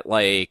stuff at that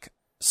like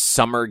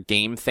summer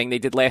game thing they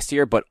did last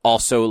year, but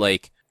also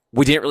like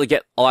we didn't really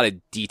get a lot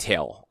of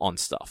detail on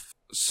stuff.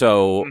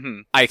 So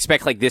I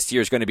expect like this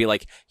year is going to be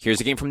like, here's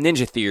a game from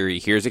Ninja Theory,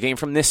 here's a game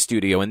from this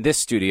studio and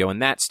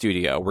that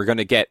studio. We're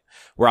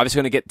obviously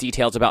going to get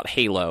details about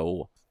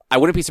Halo. I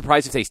wouldn't be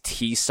surprised if they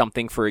tease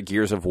something for a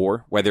Gears of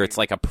War, whether it's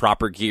like a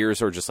proper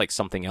Gears or just like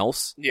something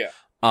else. Yeah.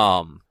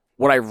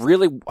 What I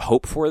really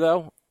hope for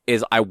though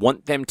is I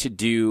want them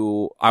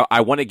to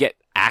I want to get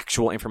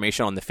actual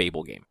information on the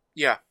Fable game.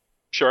 Yeah.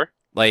 Sure.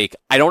 Like,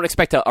 I don't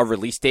expect a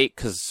release date,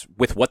 because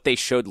with what they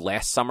showed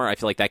last summer, I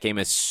feel like that game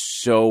is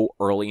so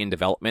early in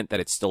development that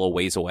it's still a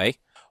ways away.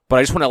 But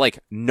I just want to, like,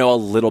 know a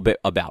little bit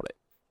about it.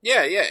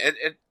 Yeah.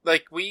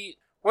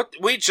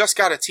 We just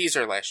got a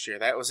teaser last year.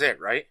 That was it,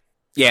 right?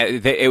 Yeah,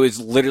 it was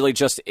literally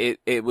just,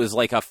 it was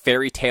like a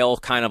fairy tale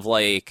kind of,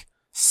 like,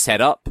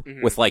 setup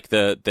with, like,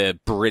 the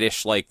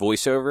British, like,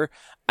 voiceover,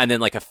 and then,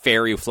 like, a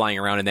fairy flying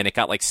around, and then it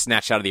got, like,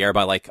 snatched out of the air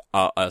by, like,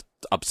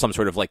 some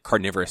sort of, like,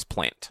 carnivorous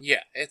plant.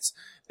 Yeah,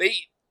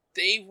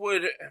 They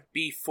would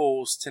be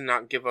fools to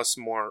not give us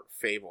more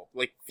Fable.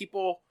 Like,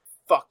 people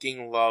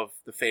fucking love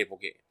the Fable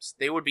games.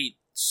 They would be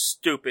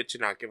stupid to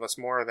not give us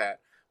more of that.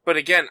 But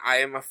again, I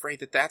am afraid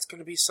that that's going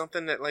to be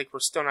something that, like, we're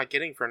still not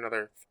getting for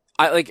another...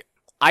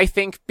 I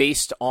think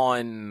based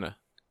on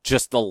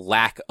just the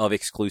lack of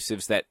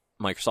exclusives that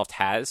Microsoft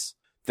has,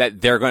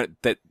 that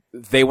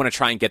they want to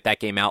try and get that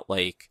game out,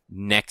 like,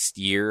 next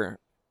year,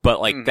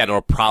 but, like, that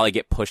it'll probably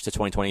get pushed to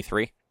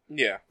 2023.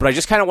 Yeah. But I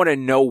just kind of want to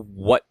know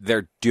what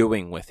they're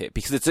doing with it,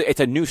 because it's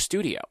a new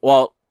studio.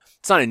 Well,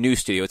 it's not a new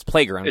studio. It's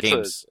Playground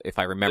Games, if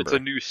I remember. It's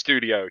a new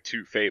studio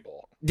to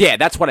Fable. Yeah,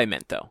 that's what I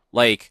meant, though.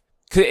 Like,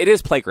 'cause it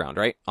is Playground,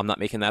 right? I'm not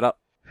making that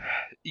up.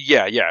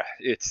 Yeah.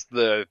 It's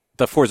the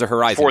Forza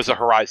Horizon.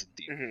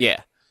 team. Mm-hmm.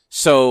 Yeah.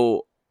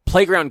 So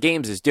Playground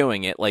Games is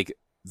doing it. Like,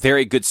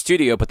 very good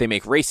studio, but they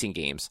make racing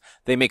games.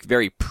 They make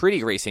very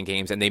pretty racing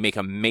games, and they make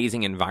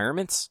amazing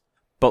environments.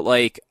 But,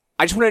 like,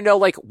 I just want to know,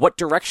 like, what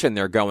direction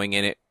they're going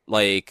in it.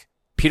 Like,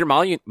 Peter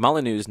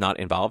Molyneux's not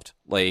involved.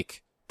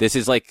 Like, this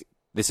is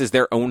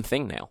their own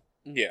thing now.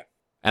 Yeah.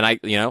 And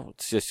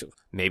it's just,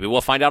 maybe we'll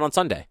find out on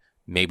Sunday.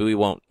 Maybe we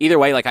won't. Either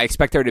way, like, I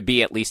expect there to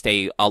be at least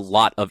a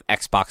lot of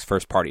Xbox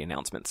first party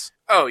announcements.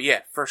 Oh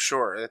yeah, for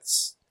sure.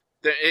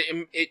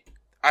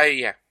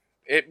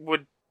 It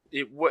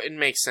wouldn't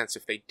make sense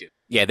if they did.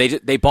 Yeah,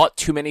 they bought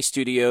too many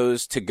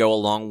studios to go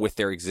along with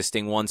their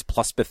existing ones,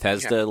 plus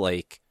Bethesda.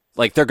 Yeah.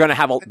 Like they're gonna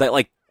have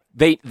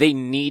They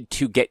need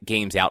to get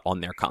games out on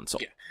their console.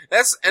 Yeah.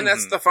 That's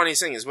the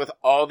funniest thing is with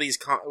all these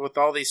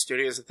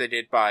studios that they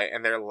did buy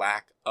and their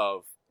lack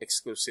of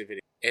exclusivity.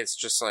 It's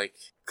just like,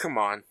 come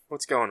on,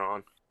 what's going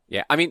on?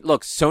 Yeah, I mean,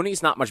 look,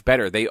 Sony's not much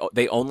better. They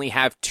only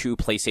have 2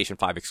 PlayStation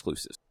 5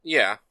 exclusives.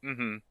 Yeah.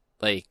 Mm-hmm.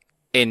 Like,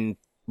 in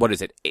what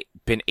is it?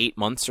 Been 8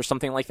 months or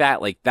something like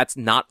that. Like, that's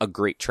not a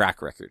great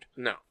track record.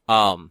 No.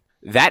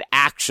 That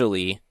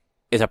actually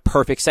is a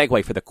perfect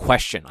segue for the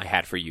question I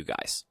had for you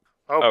guys.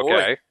 Oh boy.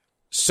 Okay.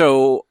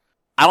 So,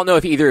 I don't know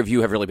if either of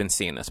you have really been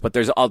seeing this, but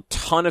there's a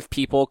ton of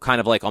people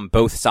kind of like on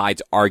both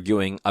sides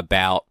arguing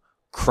about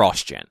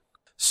cross-gen.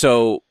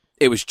 So,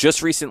 it was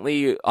just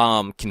recently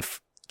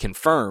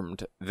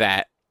confirmed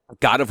that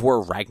God of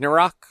War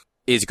Ragnarok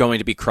is going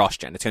to be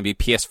cross-gen. It's going to be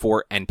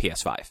PS4 and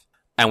PS5.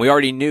 And we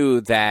already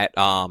knew that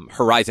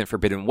Horizon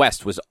Forbidden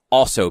West was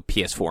also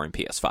PS4 and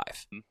PS5.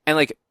 And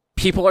like,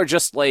 people are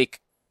just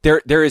like,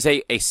 there is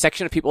a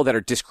section of people that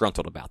are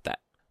disgruntled about that.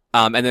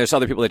 And there's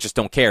other people that just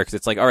don't care because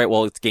it's like, all right,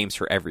 well, it's games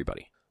for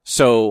everybody.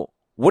 So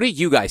what do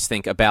you guys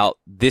think about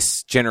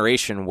this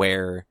generation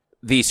where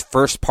these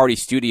first party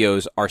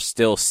studios are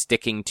still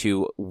sticking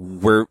to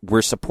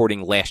we're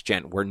supporting last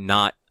gen. We're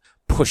not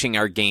pushing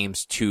our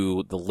games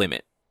to the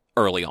limit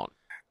early on.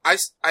 I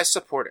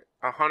support it.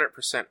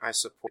 100% I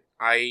support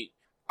it.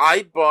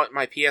 I bought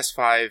my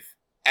PS5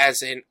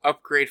 as an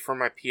upgrade for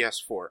my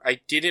PS4.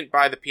 I didn't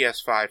buy the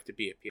PS5 to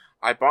be a PS.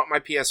 I bought my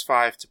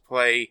PS5 to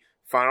play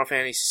Final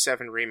Fantasy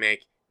VII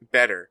Remake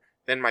better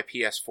than my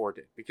PS4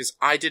 did, because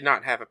I did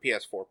not have a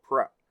PS4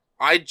 Pro.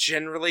 I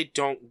generally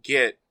don't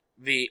get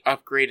the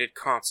upgraded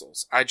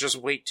consoles. I just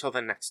wait till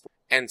the next one.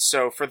 And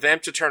so for them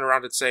to turn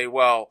around and say,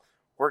 well,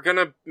 we're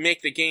gonna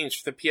make the games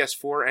for the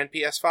PS4 and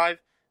PS5,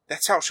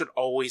 that's how it should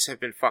always have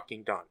been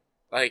fucking done.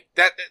 Like,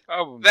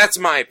 that's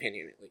my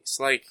opinion, at least.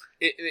 Like,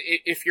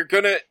 if you're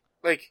gonna,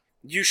 like,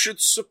 you should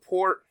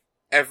support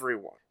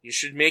everyone. You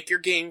should make your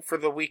game for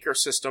the weaker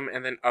system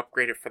and then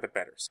upgrade it for the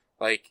better.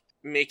 Like,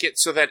 make it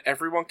so that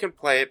everyone can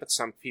play it, but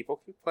some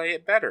people can play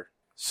it better.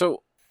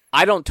 So,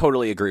 I don't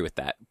totally agree with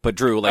that. But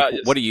Drew, like,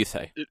 what do you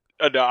say?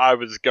 No, I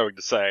was going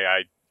to say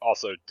I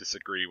also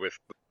disagree with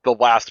the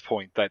last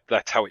point, that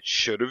that's how it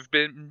should have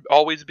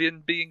always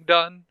been being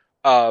done.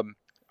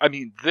 I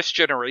mean, this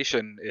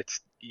generation, it's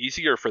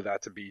easier for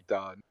that to be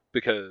done,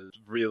 because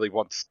really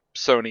once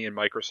Sony and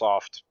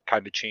Microsoft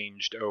kind of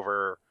changed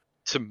over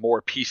to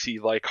more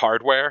PC-like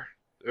hardware,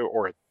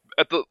 or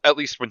at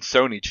least when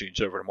Sony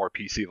changed over to more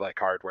PC-like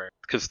hardware,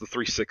 because the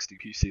 360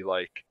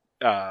 PC-like,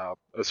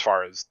 as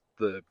far as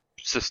the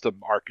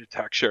system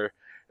architecture,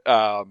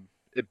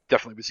 it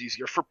definitely was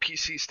easier for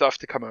PC stuff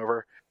to come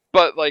over.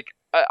 But, like,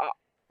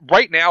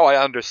 right now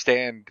I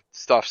understand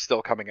stuff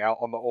still coming out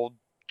on the old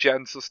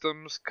gen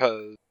systems,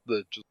 because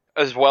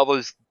as well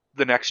as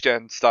the next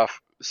gen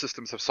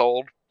systems have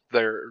sold,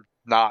 they're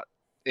not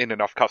in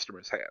enough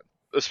customers' hands,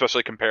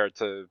 especially compared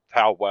to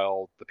how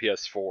well the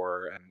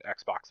PS4 and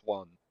Xbox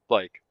One.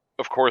 Like,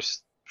 of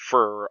course,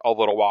 for a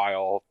little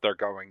while they're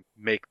going to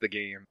make the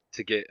game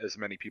to get as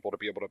many people to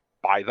be able to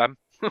buy them.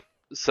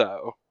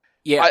 So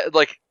yeah,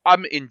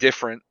 I'm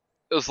indifferent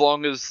as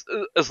long as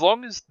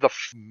the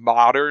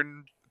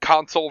modern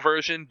console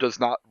version does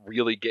not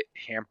really get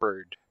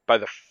hampered by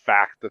the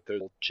fact that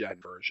there's a gen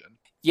version.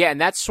 Yeah,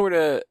 and that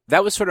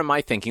was sort of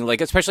my thinking,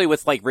 like, especially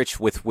with, like, Rich,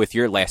 with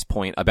your last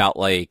point about,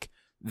 like,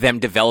 them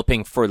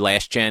developing for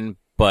last gen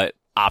but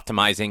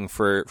optimizing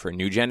for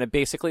new gen,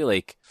 basically.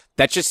 Like,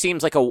 that just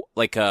seems like a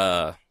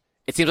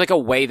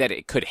way that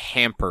it could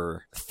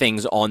hamper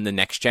things on the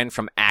next gen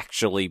from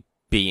actually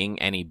being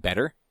any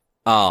better.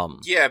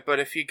 Yeah, but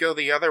if you go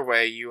the other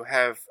way, you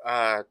have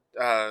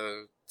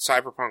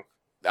Cyberpunk.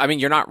 I mean,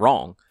 you're not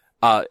wrong.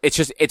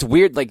 It's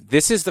weird. Like,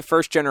 this is the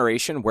first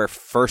generation where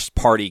first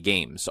party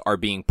games are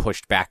being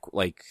pushed back,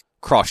 like,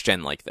 cross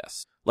gen like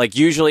this. Like,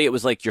 usually it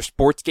was like your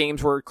sports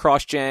games were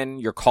cross gen,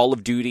 your Call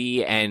of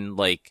Duty, and,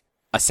 like,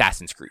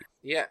 Assassin's Creed.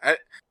 Yeah,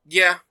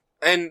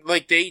 and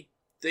like they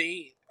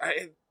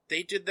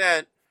did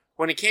that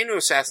when it came to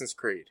Assassin's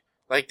Creed.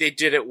 Like, they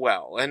did it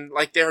well, and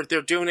like they're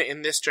doing it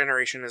in this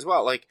generation as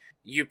well. Like,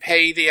 you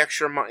pay the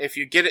extra money if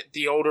you get it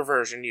the older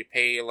version. You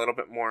pay a little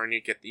bit more, and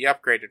you get the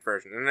upgraded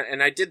version.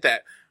 And I did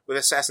that with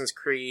Assassin's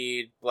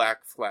Creed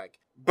Black Flag,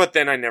 but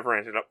then I never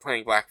ended up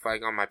playing Black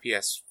Flag on my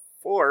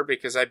PS4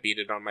 because I beat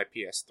it on my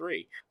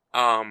PS3.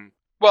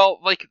 Well,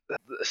 like,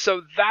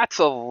 so that's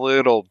a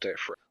little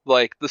different.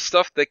 Like, the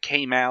stuff that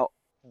came out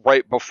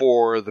right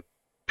before the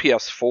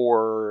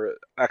PS4,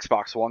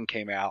 Xbox One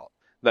came out,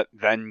 that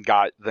then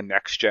got the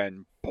next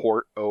gen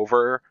port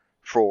over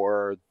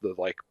for the,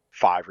 like,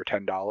 $5 or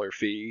 $10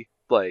 fee.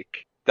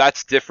 Like,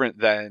 that's different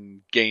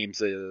than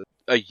games a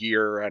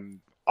year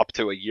and up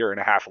to a year and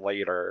a half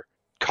later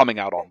coming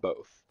out on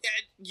both.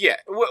 Yeah.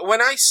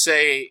 When I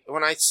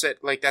said,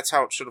 like, that's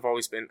how it should have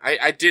always been,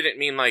 I didn't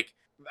mean, like,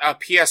 a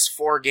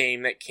PS4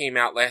 game that came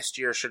out last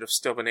year should have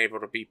still been able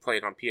to be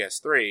played on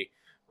PS3.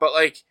 But,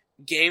 like,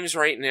 games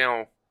right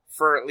now,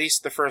 for at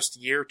least the first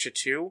year to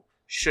two,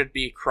 should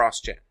be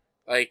cross-gen.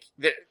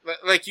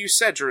 Like you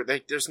said, Drew,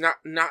 like, there's not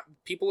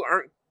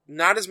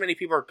as many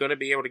people are going to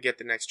be able to get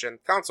the next-gen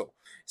console.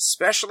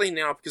 Especially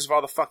now because of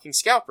all the fucking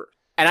scalpers.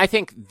 And I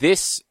think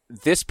this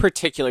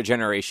particular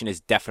generation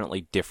is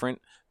definitely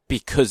different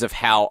because of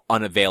how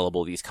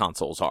unavailable these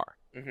consoles are.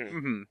 Mm-hmm.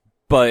 Mm-hmm.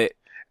 But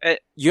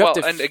you have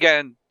to... and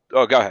again...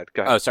 Oh, go ahead.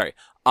 Oh, sorry.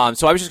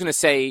 So I was just going to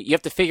say, you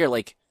have to figure,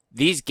 like,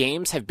 these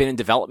games have been in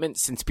development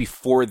since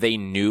before they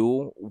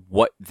knew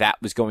what that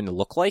was going to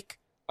look like.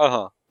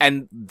 Uh-huh.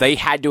 And they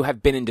had to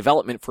have been in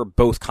development for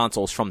both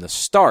consoles from the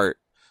start.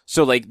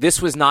 So, like,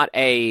 this was not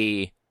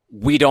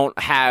we don't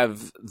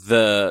have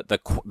the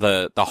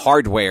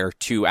hardware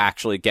to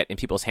actually get in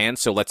people's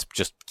hands, so let's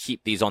just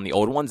keep these on the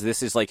old ones.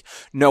 This is like,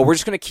 no, we're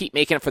just going to keep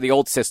making it for the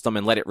old system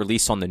and let it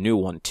release on the new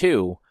one,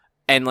 too.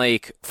 And,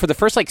 like, for the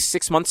first, like,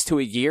 6 months to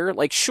a year,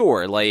 like,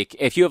 sure, like,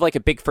 if you have, like, a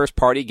big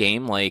first-party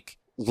game, like,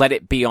 let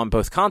it be on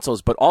both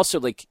consoles, but also,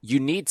 like, you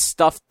need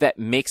stuff that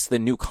makes the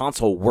new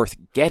console worth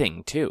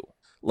getting, too.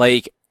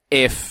 Like,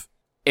 if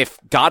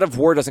God of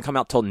War doesn't come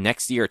out till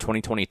next year,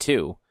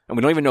 2022, and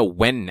we don't even know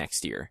when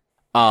next year,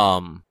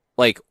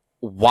 like,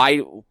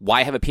 why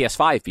have a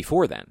PS5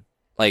 before then?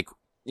 Like,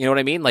 you know what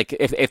I mean? Like,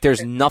 if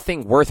there's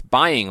nothing worth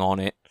buying on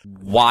it,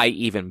 why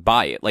even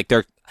buy it? Like,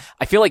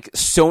 I feel like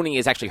Sony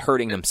is actually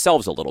hurting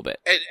themselves a little bit.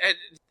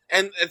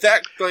 And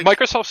that, like,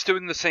 Microsoft's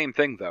doing the same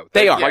thing, though.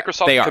 They are.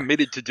 Microsoft They are.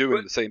 committed to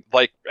doing the same.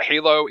 Like,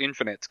 Halo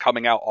Infinite's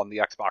coming out on the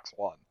Xbox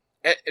One.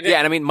 Yeah,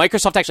 and I mean,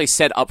 Microsoft actually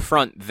said up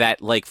front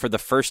that, like, for the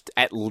first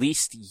at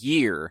least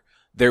year,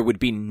 there would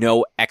be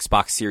no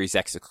Xbox Series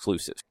X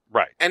exclusives.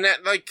 Right. And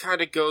that, like,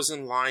 kind of goes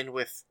in line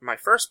with my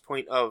first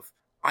point of,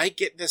 I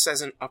get this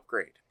as an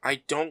upgrade.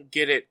 I don't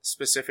get it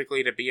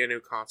specifically to be a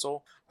new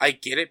console. I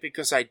get it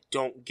because I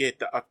don't get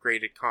the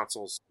upgraded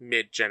consoles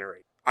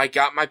mid-generation. I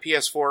got my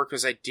PS4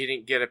 because I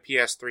didn't get a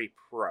PS3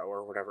 Pro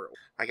or whatever.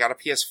 I got a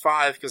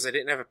PS5 because I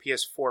didn't have a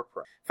PS4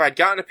 Pro. If I'd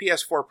gotten a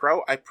PS4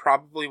 Pro, I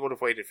probably would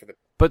have waited for the...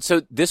 But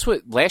so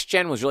last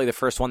gen was really the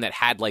first one that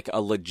had, like,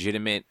 a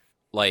legitimate,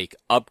 like,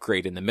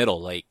 upgrade in the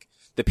middle. Like,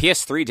 the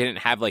PS3 didn't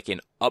have, like,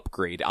 an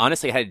upgrade.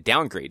 Honestly, it had a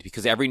downgrade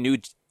because every new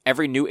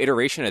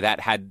iteration of that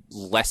had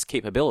less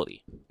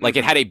capability. Like,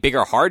 it had a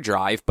bigger hard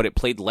drive, but it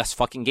played less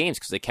fucking games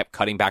because they kept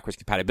cutting backwards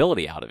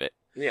compatibility out of it.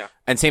 Yeah.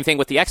 And same thing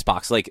with the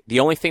Xbox. Like,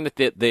 the only thing that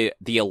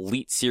the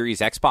Elite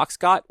Series Xbox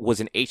got was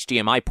an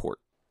HDMI port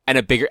and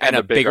a bigger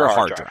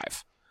hard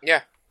drive.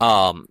 Yeah.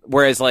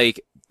 Whereas,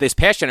 like, this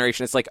past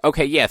generation, it's like,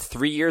 okay, yeah,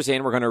 3 years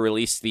in, we're going to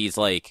release these,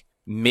 like,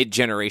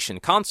 mid-generation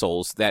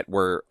consoles that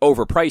were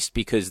overpriced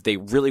because they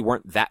really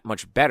weren't that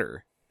much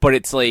better. But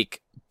it's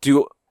like,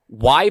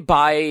 why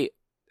buy,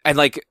 and,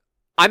 like,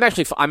 I'm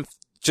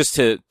just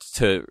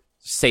to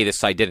say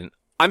this, I didn't,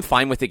 I'm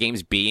fine with the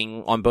games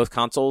being on both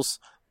consoles,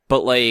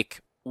 but,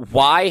 like,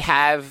 why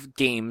have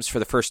games for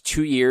the first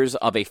 2 years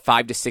of a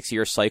 5 to 6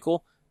 year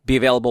cycle be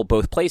available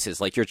both places?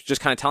 Like, you're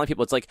just kind of telling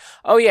people, it's like,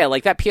 oh yeah,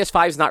 like, that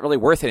PS5 is not really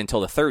worth it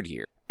until the third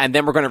year, and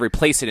then we're going to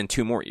replace it in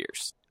 2 more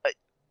years.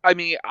 I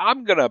mean,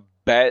 I'm gonna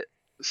bet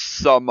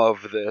some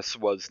of this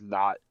was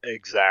not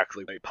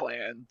exactly my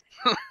plan.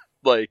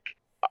 Like,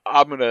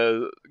 I'm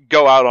gonna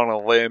go out on a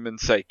limb and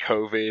say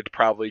COVID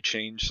probably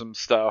changed some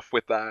stuff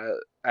with that,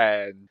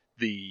 and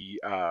the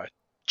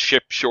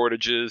chip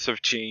shortages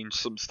have changed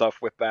some stuff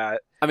with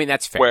that. I mean,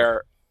 that's fair.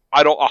 Where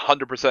I don't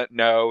 100%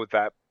 know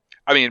that.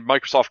 I mean,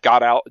 Microsoft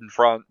got out in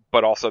front,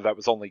 but also that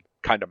was only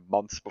kind of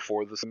months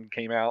before this one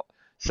came out,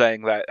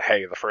 saying that,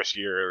 hey, the first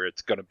year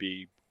it's going to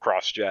be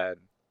cross-gen.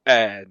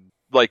 And,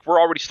 like, we're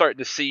already starting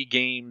to see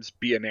games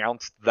be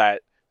announced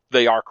that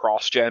they are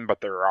cross-gen,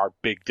 but there are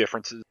big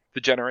differences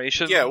the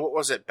generation. Yeah, what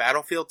was it?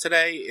 Battlefield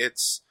today?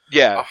 It's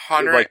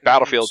 100, like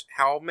Battlefield.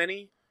 How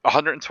many?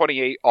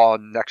 128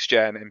 on next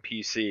gen and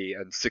PC,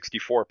 and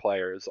 64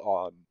 players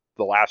on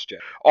the last gen.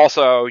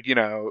 Also, you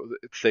know,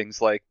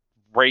 things like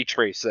ray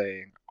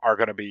tracing are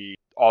going to be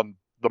on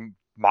the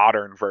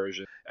modern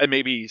version, and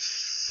maybe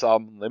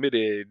some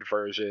limited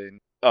version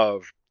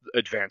of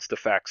advanced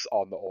effects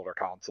on the older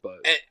console.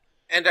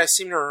 And I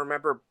seem to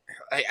remember,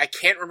 I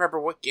can't remember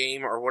what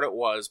game or what it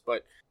was,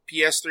 but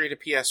PS3 to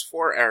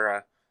PS4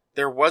 era,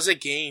 there was a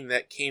game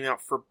that came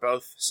out for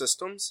both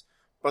systems,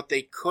 but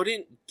they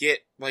couldn't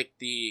get, like,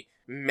 the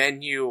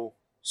menu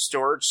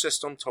storage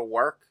system to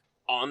work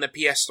on the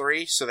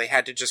PS3, so they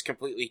had to just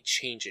completely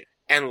change it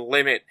and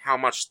limit how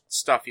much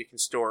stuff you can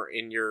store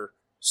in your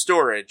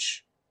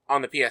storage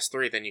on the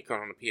PS3 than you could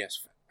on the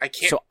PS4. I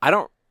can't... So I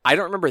don't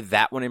remember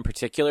that one in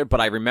particular, but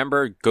I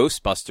remember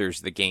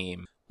Ghostbusters, the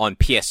game, on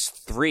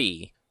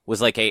PS3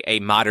 was like a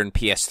modern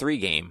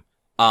PS3 game.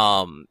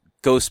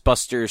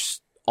 Ghostbusters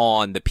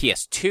on the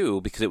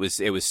PS2,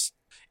 because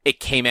it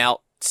came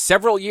out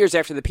several years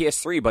after the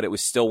PS3, but it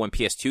was still when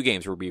PS2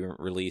 games were being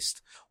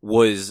released,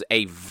 was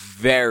a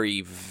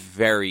very,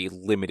 very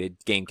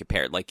limited game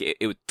compared. Like,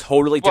 it was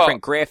totally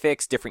different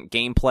graphics, different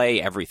gameplay,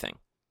 everything.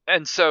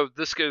 And so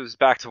this goes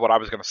back to what I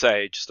was going to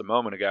say just a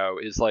moment ago,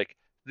 is like,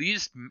 the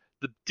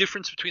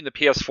difference between the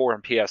PS4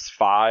 and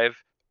PS5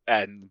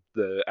 and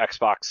the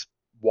Xbox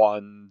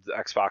One, the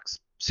Xbox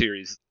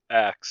Series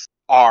X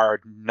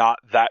are not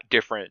that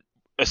different,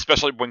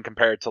 especially when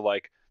compared to,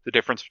 like, the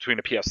difference between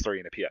a PS3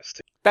 and a PS2.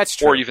 That's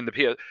true. Or even the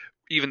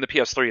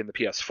PS3 and the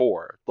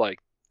PS4. Like,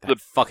 the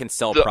fucking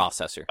cell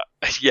processor.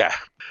 Yeah.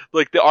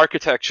 Like, the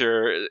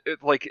architecture,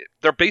 like,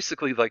 they're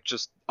basically, like,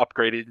 just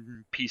upgraded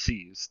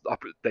PCs.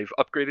 They've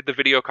upgraded the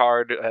video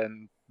card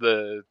and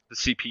the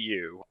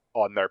CPU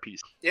on their PC.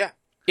 Yeah.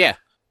 Yeah.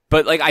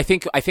 But, like, I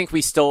think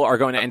we still are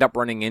going to end up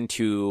running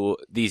into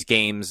these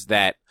games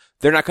that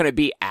they're not going to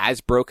be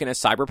as broken as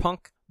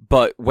Cyberpunk,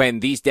 but when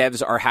these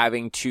devs are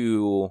having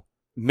to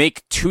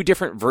make 2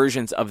 different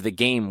versions of the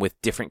game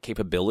with different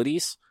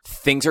capabilities,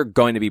 things are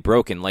going to be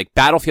broken. Like,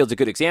 Battlefield's a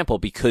good example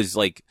because,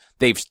 like,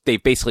 they've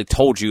basically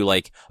told you,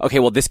 like, okay,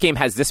 well, this game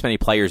has this many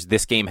players,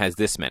 this game has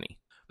this many.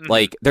 Mm-hmm.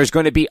 Like, there's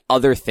going to be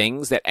other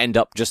things that end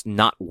up just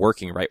not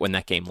working right when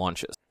that game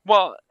launches.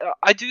 Well,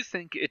 I do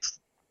think it's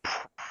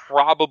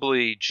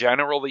probably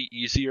generally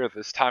easier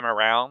this time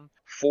around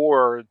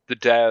for the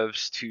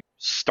devs to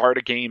start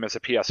a game as a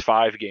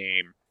PS5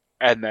 game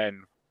and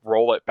then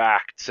roll it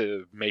back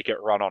to make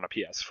it run on a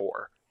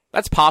PS4.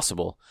 That's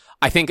possible.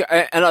 I think,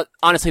 and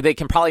honestly, they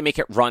can probably make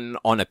it run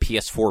on a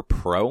PS4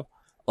 Pro.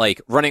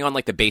 Like, running on,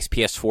 like, the base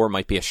PS4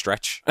 might be a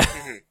stretch.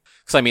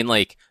 Because, I mean,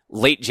 like,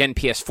 late-gen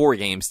PS4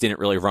 games didn't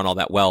really run all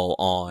that well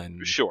on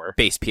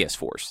base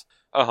PS4s.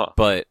 Uh-huh.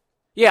 But,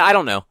 yeah, I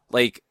don't know.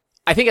 Like,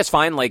 I think it's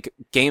fine. Like,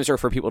 games are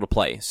for people to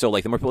play. So,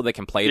 like, the more people that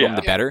can play them,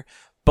 the Yeah. better.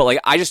 But, like,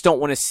 I just don't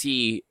want to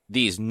see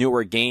these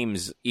newer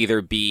games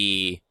either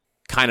be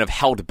kind of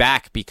held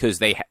back because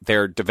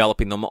they're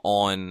developing them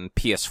on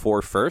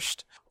PS4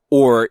 first,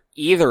 or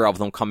either of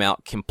them come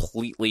out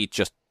completely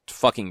just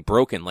fucking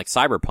broken, like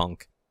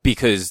Cyberpunk,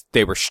 because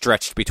they were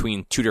stretched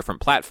between two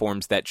different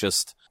platforms that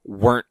just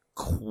weren't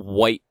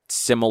quite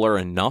similar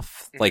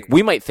enough. Like,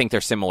 we might think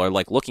they're similar,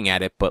 like, looking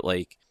at it, but,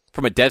 like,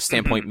 from a dev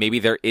standpoint, maybe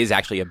there is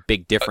actually a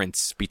big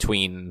difference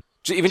between,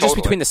 just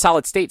between the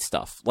solid state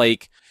stuff.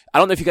 Like, I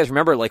don't know if you guys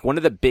remember, like, one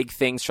of the big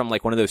things from,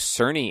 like, one of those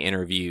Cerny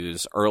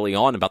interviews early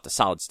on about the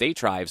solid state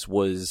drives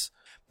was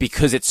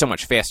because it's so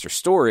much faster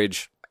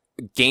storage,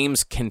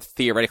 games can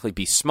theoretically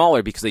be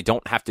smaller because they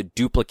don't have to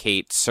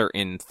duplicate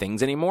certain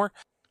things anymore.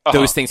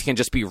 Those things can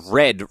just be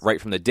read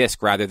right from the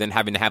disk rather than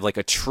having to have, like,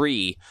 a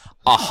tree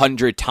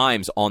 100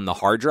 times on the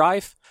hard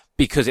drive,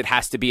 because it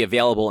has to be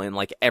available in,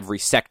 like, every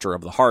sector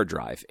of the hard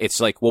drive. It's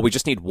like, well, we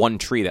just need one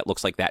tree that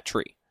looks like that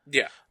tree.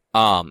 Yeah.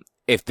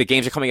 If the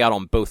games are coming out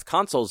on both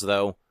consoles,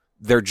 though,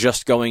 they're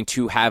just going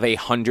to have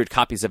 100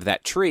 copies of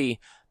that tree.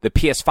 The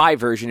PS5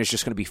 version is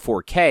just going to be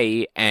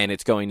 4K, and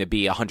it's going to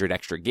be 100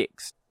 extra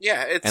gigs.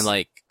 Yeah, it's... And,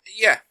 like...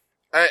 Yeah.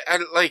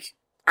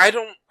 I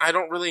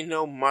don't really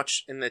know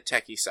much in the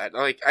techie side.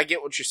 Like, I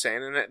get what you're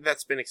saying, and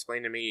that's been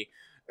explained to me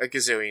a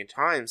gazillion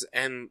times,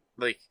 and,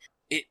 like,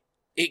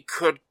 it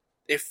could...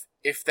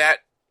 If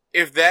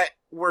that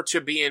were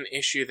to be an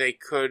issue, they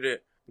could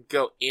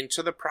go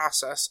into the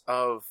process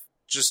of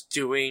just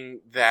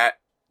doing that,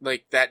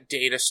 like, that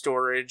data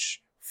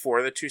storage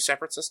for the two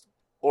separate systems,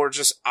 or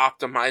just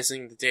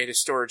optimizing the data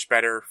storage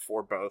better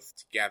for both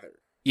together.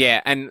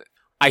 Yeah, and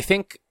I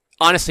think,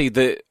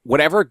 honestly,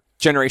 whatever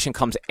generation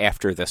comes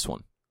after this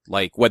one,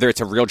 like, whether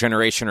it's a real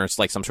generation or it's,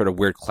 like, some sort of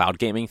weird cloud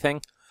gaming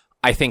thing,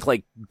 I think,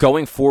 like,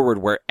 going forward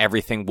where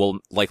everything will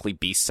likely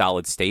be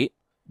solid state,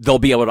 they'll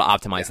be able to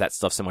optimize that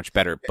stuff so much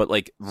better. But,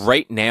 like,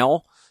 right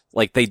now,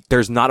 like,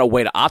 there's not a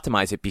way to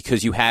optimize it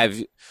because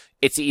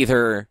it's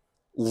either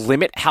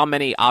limit how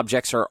many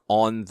objects are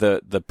on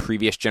the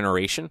previous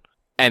generation,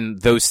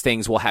 and those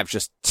things will have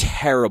just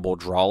terrible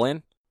draw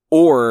in,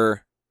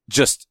 or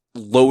just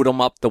load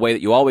them up the way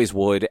that you always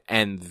would,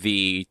 and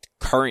the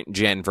current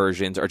gen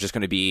versions are just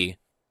going to be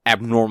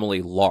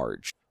abnormally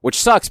large. Which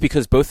sucks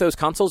because both those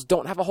consoles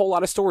don't have a whole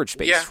lot of storage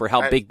space for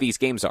how big these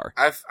games are.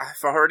 I've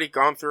already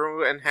gone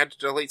through and had to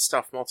delete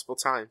stuff multiple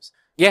times.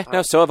 Yeah,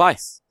 no, so have I.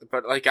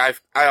 But, like, I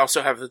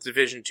also have the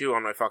Division 2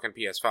 on my fucking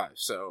PS5,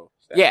 so...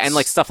 Yeah, and,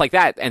 like, stuff like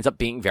that ends up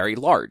being very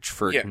large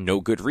for no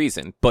good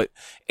reason. But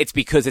it's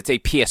because it's a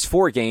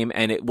PS4 game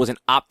and it wasn't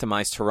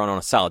optimized to run on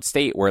a solid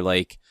state where,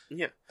 like,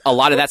 a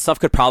lot of that stuff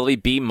could probably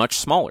be much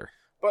smaller.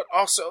 But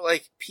also,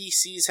 like,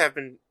 PCs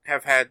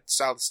have had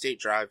solid state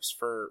drives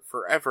for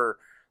forever.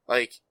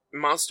 Like,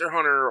 Monster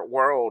Hunter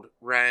World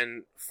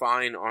ran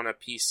fine on a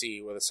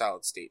PC with a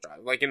solid state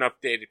drive. Like, an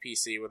updated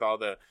PC with all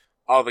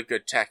the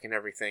good tech and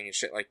everything and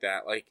shit like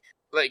that. Like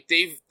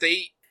they've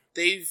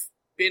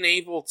been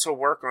able to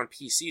work on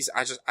PCs.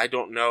 I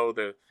don't know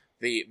the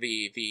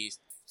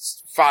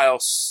file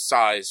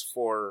size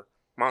for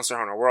Monster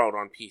Hunter World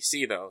on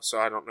PC though, so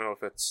I don't know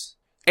if it's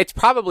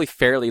probably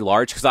fairly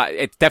large because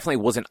it definitely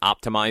wasn't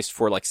optimized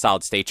for, like,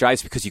 solid state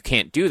drives, because you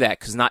can't do that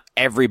because not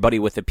everybody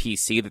with a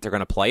PC that they're going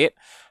to play it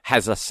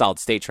has a solid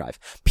state drive.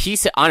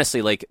 PC,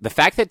 honestly, like, the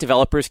fact that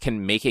developers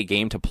can make a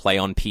game to play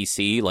on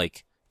PC,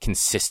 like,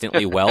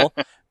 consistently well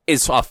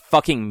is a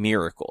fucking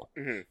miracle.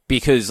 Mm-hmm.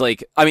 Because,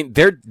 like, I mean,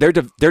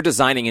 they're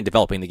designing and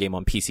developing the game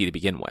on PC to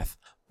begin with,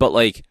 but,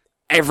 like,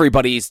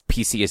 everybody's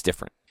PC is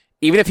different.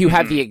 Even if you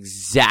have the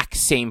exact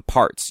same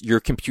parts, your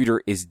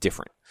computer is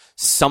different.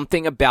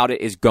 Something about it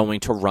is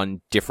going to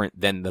run different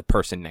than the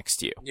person next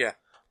to you. Yeah.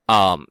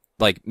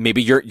 Like,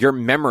 maybe your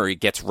memory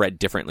gets read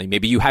differently.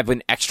 Maybe you have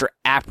an extra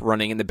app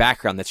running in the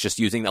background that's just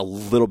using a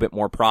little bit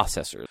more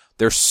processor.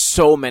 There's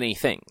so many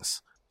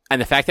things.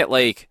 And the fact that,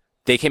 like,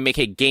 they can make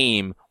a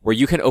game where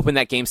you can open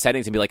that game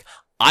settings and be like,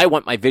 I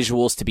want my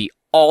visuals to be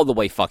all the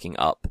way fucking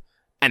up,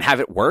 and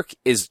have it work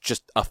is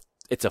just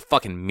it's a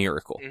fucking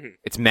miracle. Mm-hmm.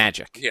 It's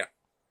magic. Yeah.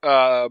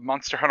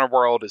 Monster Hunter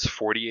World is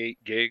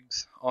 48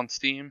 gigs on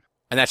Steam.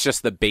 And that's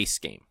just the base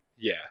game.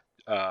 Yeah.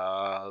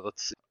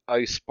 Let's see.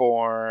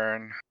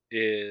 Iceborne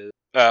is...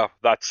 Oh,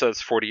 that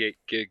says 48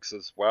 gigs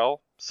as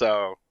well.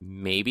 So...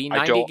 Maybe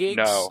 90 I don't gigs?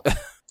 know.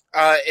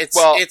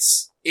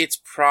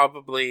 It's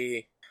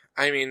probably...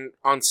 I mean,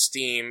 on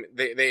Steam,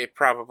 they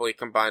probably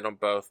combined them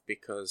both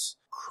because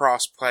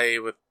cross-play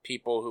with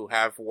people who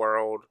have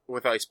World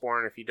with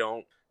Iceborne if you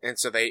don't. And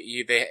so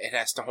it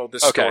has to hold the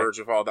storage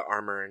of all the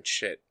armor and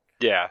shit.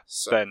 Yeah.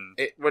 So then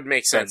it would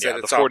make sense that the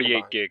it's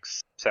 48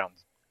 gigs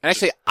sounds... And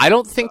actually, I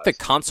don't think the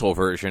console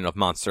version of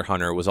Monster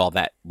Hunter was all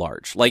that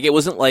large. Like, it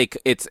wasn't like,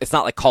 it's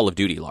not like Call of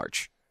Duty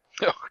large.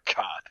 Oh,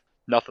 God.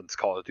 Nothing's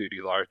Call of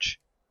Duty large.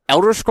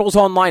 Elder Scrolls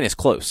Online is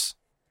close.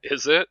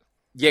 Is it?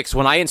 Yeah, because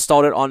when I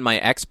installed it on my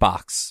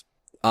Xbox,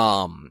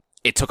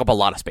 it took up a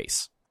lot of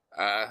space.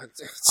 I'm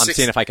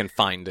seeing if I can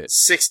find it.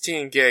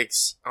 16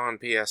 gigs on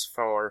PS4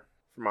 for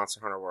for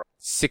Monster Hunter World.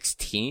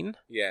 16?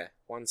 Yeah,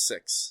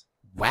 1.6.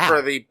 Wow.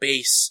 For the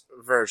base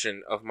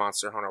version of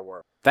Monster Hunter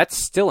World. That's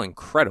still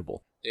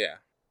incredible. Yeah.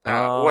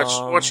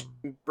 Which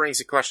brings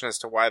the question as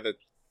to why the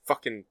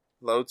fucking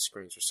load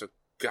screens are so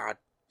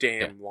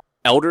goddamn long.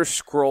 Elder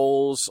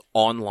Scrolls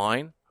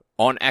Online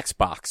on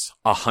Xbox,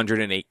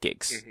 108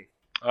 gigs.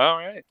 Mm-hmm. All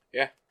right.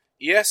 Yeah.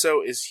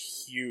 ESO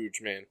is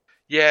huge, man.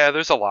 Yeah,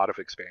 there's a lot of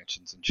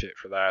expansions and shit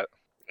for that.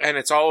 And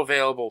it's all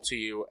available to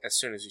you as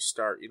soon as you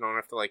start. You don't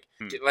have to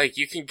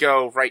you can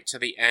go right to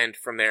the end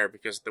from there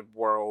because the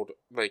world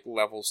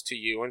levels to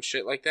you and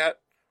shit like that.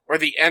 Or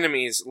the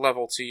enemies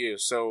level to you.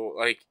 So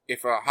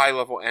if a high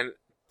level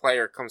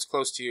player comes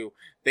close to you,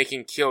 they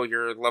can kill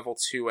your level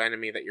 2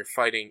 enemy that you're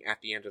fighting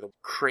at the end of the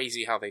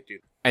crazy how they do.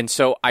 And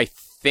so I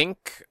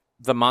think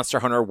the Monster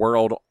Hunter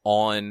World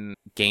on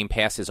Game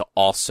Pass is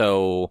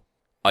also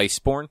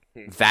Iceborne.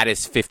 That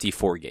is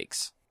 54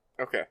 gigs.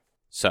 Okay.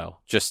 So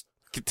just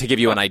to give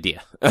you an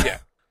idea. Yeah.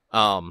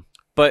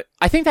 But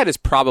I think that is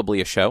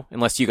probably a show,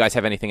 unless you guys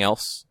have anything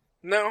else.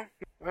 No,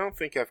 I don't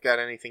think I've got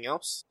anything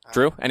else.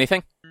 Drew,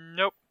 anything?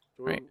 Nope.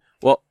 Right.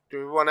 Well, do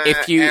we want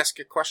to ask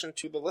a question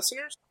to the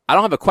listeners? I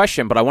don't have a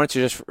question, but I wanted to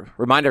just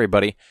remind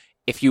everybody,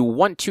 if you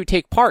want to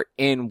take part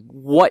in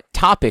what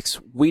topics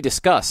we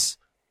discuss,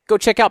 go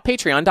check out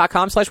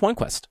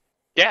patreon.com/OneQuest.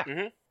 Yeah.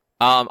 Mm-hmm.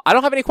 I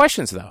don't have any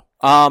questions though.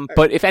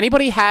 But if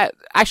anybody has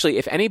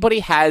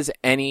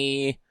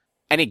any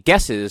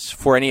guesses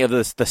for any of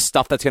the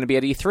stuff that's going to be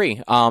at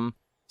E3,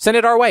 send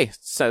it our way.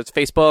 So it's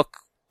Facebook,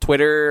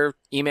 Twitter,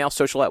 email,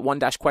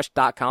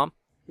 social@one-quest.com.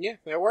 Yeah,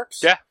 that works.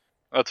 Yeah.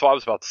 That's what I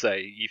was about to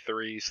say.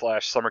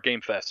 E3/Summer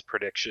Game Fest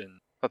prediction.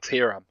 Let's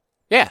hear them.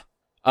 Yeah.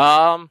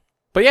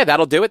 But yeah,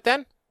 that'll do it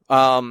then.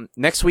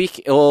 Next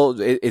week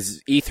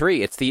is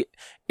E3.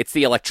 It's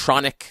the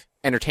Electronic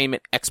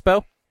Entertainment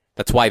Expo.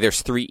 That's why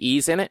there's 3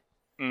 E's in it.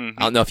 Mm-hmm.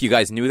 I don't know if you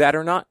guys knew that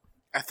or not.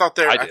 I thought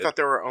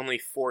there were only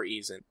 4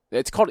 E's in.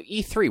 It's called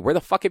E3. Where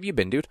the fuck have you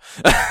been, dude?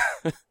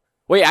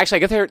 Wait, actually,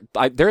 I guess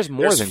there's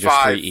more than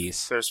just 3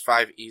 E's. There's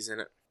 5 E's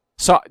in it.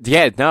 So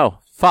yeah,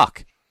 no,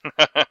 fuck.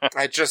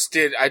 I just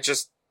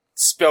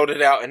spelled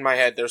it out in my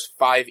head. There's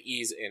 5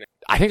 E's in it.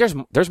 I think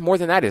there's more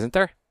than that, isn't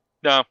there?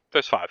 No,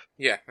 there's 5.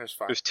 Yeah, there's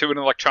 5. There's 2 in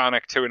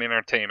electronic, 2 in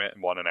entertainment,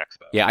 and 1 in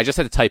expo. Yeah, I just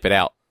had to type it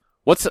out.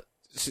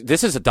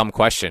 This is a dumb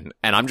question,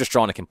 and I'm just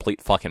drawing a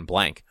complete fucking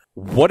blank.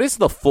 What is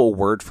the full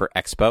word for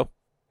expo?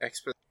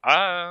 Expo.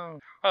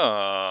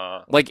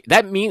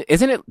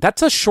 Isn't it?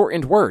 That's a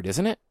shortened word,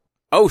 isn't it?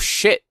 Oh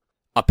shit.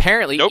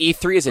 Apparently Nope.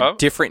 E3 is a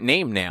different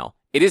name now.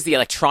 It is the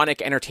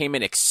Electronic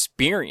Entertainment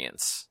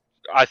Experience.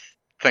 I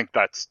think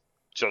that's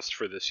just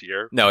for this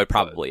year. No, it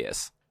probably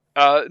is.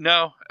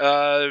 No.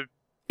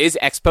 Is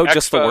expo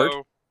just the word?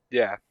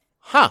 Yeah.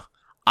 Huh.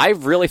 I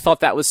really thought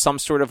that was some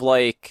sort of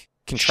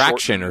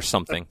contraction or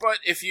something. But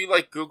if you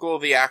Google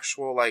the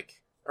actual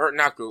or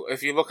not Google,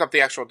 if you look up the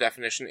actual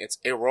definition, it's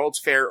a World's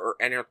Fair or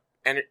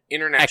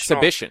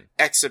international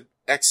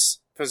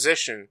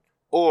exposition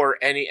or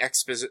any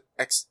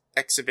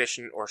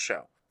exhibition or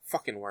show.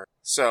 Fucking word.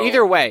 So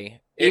either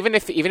way, even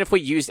if we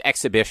used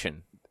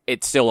exhibition,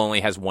 it still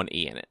only has 1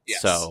 E in it.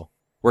 Yes. So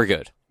we're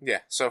good. Yeah.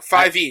 So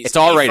 5 E's. It's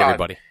all right, E5.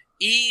 everybody.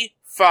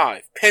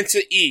 E5.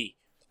 Penta E.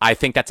 I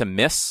think that's a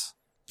miss.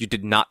 You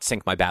did not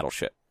sink my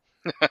battleship.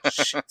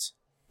 Shit.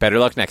 Better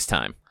luck next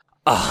time.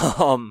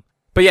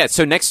 But yeah,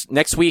 so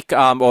next week,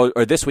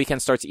 or this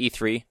weekend starts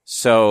E3.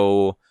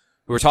 So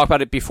we were talking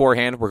about it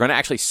beforehand. We're going to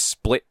actually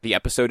split the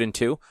episode in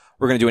 2.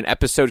 We're going to do an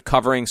episode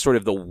covering sort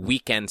of the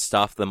weekend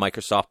stuff, the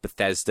Microsoft,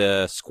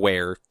 Bethesda,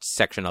 Square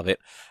section of it.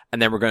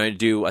 And then we're going to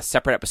do a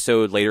separate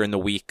episode later in the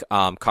week,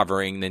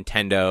 covering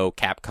Nintendo,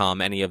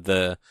 Capcom, any of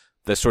the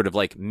sort of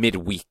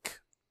midweek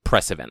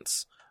press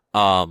events.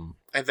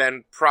 And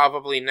then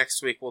probably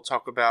next week we'll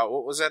talk about,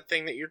 what was that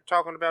thing that you're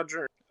talking about,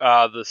 Drew?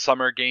 The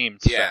Summer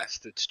Games Yeah.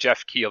 Fest. It's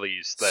Jeff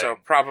Keighley's thing. So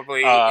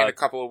probably in a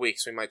couple of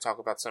weeks we might talk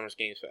about Summer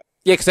Games Fest.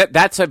 Yeah, because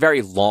that's a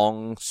very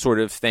long sort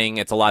of thing.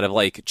 It's a lot of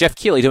Jeff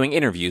Keighley doing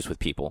interviews with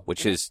people,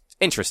 which is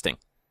interesting.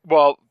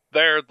 Well,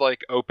 their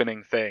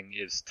opening thing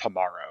is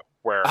tomorrow,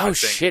 where I think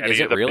shit, any is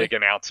of it the really? big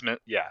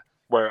announcement,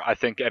 where I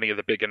think any of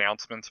the big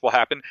announcements will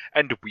happen,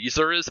 and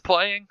Weezer is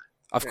playing.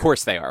 Of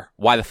course they are.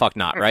 Why the fuck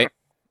not, right?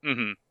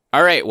 Mm-hmm.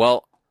 All right,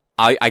 well,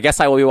 I guess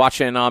I will be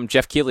watching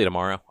Jeff Keighley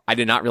tomorrow. I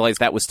did not realize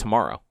that was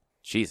tomorrow.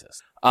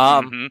 Jesus.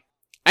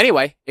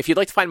 Anyway, if you'd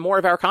like to find more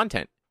of our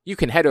content, you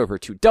can head over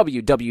to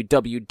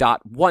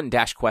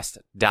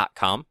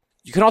www.one-quest.com.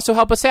 You can also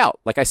help us out,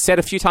 like I said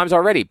a few times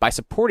already, by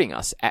supporting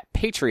us at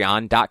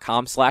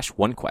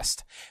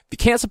patreon.com/OneQuest. If you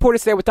can't support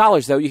us there with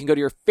dollars, though, you can go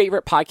to your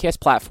favorite podcast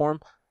platform,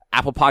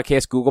 Apple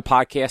Podcasts, Google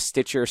Podcasts,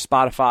 Stitcher,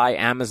 Spotify,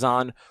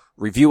 Amazon.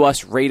 Review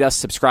us, rate us,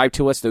 subscribe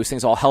to us. Those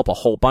things all help a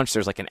whole bunch.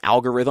 There's an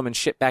algorithm and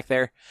shit back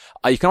there.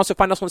 You can also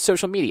find us on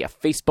social media,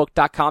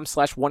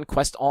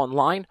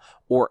 facebook.com/OneQuestOnline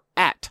or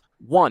at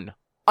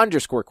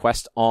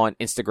 @1_quest on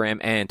Instagram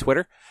and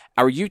Twitter.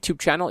 Our YouTube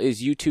channel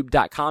is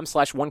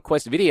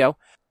youtube.com/OneQuestVideo.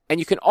 And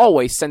you can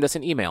always send us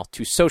an email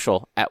to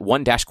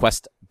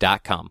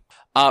social@one-quest.com.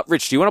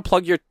 Rich, do you want to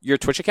plug your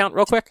Twitch account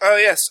real quick? Oh,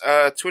 yes.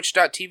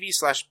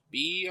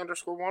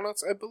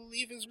 Twitch.tv/B_1_walnuts, I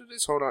believe is what it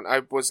is. Hold on.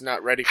 I was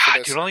not ready for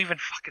this. You don't even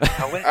fucking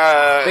know it?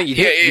 Wait, you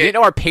didn't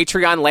know our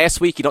Patreon last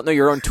week? You don't know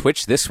your own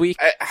Twitch this week?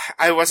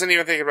 I wasn't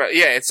even thinking about it.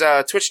 Yeah, it's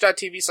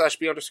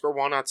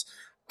twitch.tv/B_walnuts.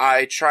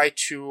 I try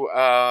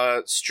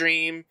to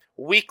stream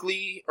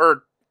weekly,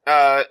 or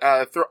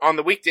on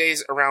the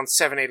weekdays around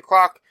 7, 8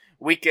 o'clock.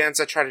 Weekends,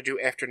 I try to do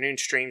afternoon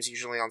streams,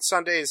 usually on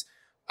Sundays.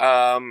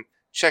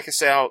 Check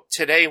us out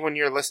today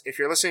if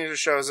you're listening to the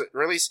show as it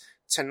release.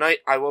 Tonight,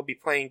 I will be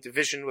playing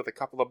Division with a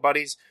couple of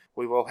buddies.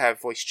 We will have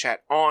voice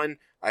chat on.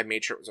 I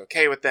made sure it was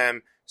okay with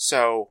them.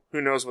 So,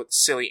 who knows what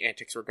silly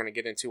antics we're going to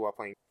get into while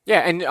playing. Yeah,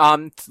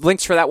 and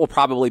links for that will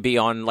probably be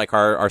on like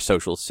our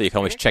socials, so you can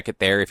always check it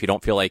there if you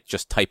don't feel like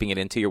just typing it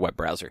into your web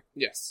browser.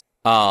 Yes.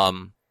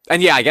 And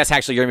yeah, I guess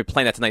actually you're going to be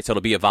playing that tonight, so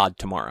it'll be a VOD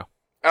tomorrow.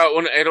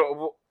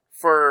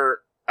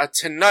 For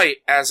tonight,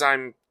 as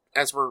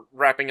we're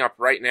wrapping up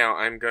right now,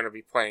 I'm going to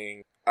be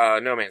playing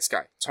No Man's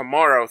Sky.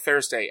 Tomorrow,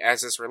 Thursday,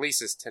 as this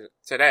releases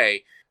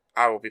today,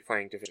 I will be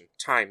playing Division.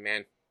 Time,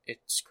 man.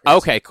 It's crazy.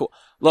 Okay, cool.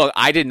 Look,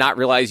 I did not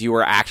realize you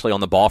were actually on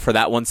the ball for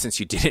that one since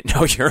you didn't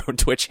know your own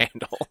Twitch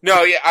handle.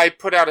 No, yeah, I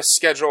put out a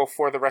schedule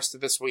for the rest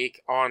of this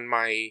week on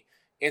my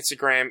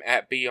Instagram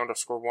at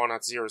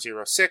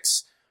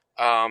B_walnuts006.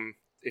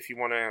 If you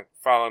want to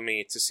follow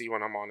me to see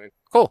when I'm on it.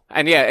 Cool.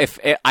 And yeah,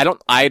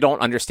 I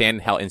don't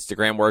understand how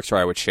Instagram works, or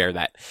I would share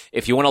that.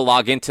 If you want to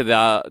log into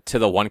the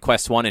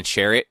OneQuest one and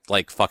share it,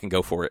 like fucking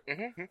go for it.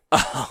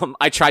 Mm-hmm.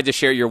 I tried to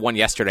share your one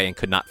yesterday and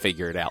could not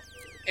figure it out.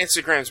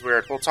 Instagram's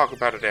weird. We'll talk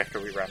about it after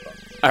we wrap up.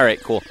 All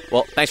right, cool.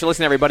 Well, thanks for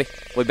listening, everybody.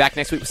 We'll be back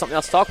next week with something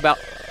else to talk about.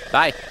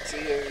 Bye.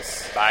 See you.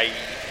 Bye.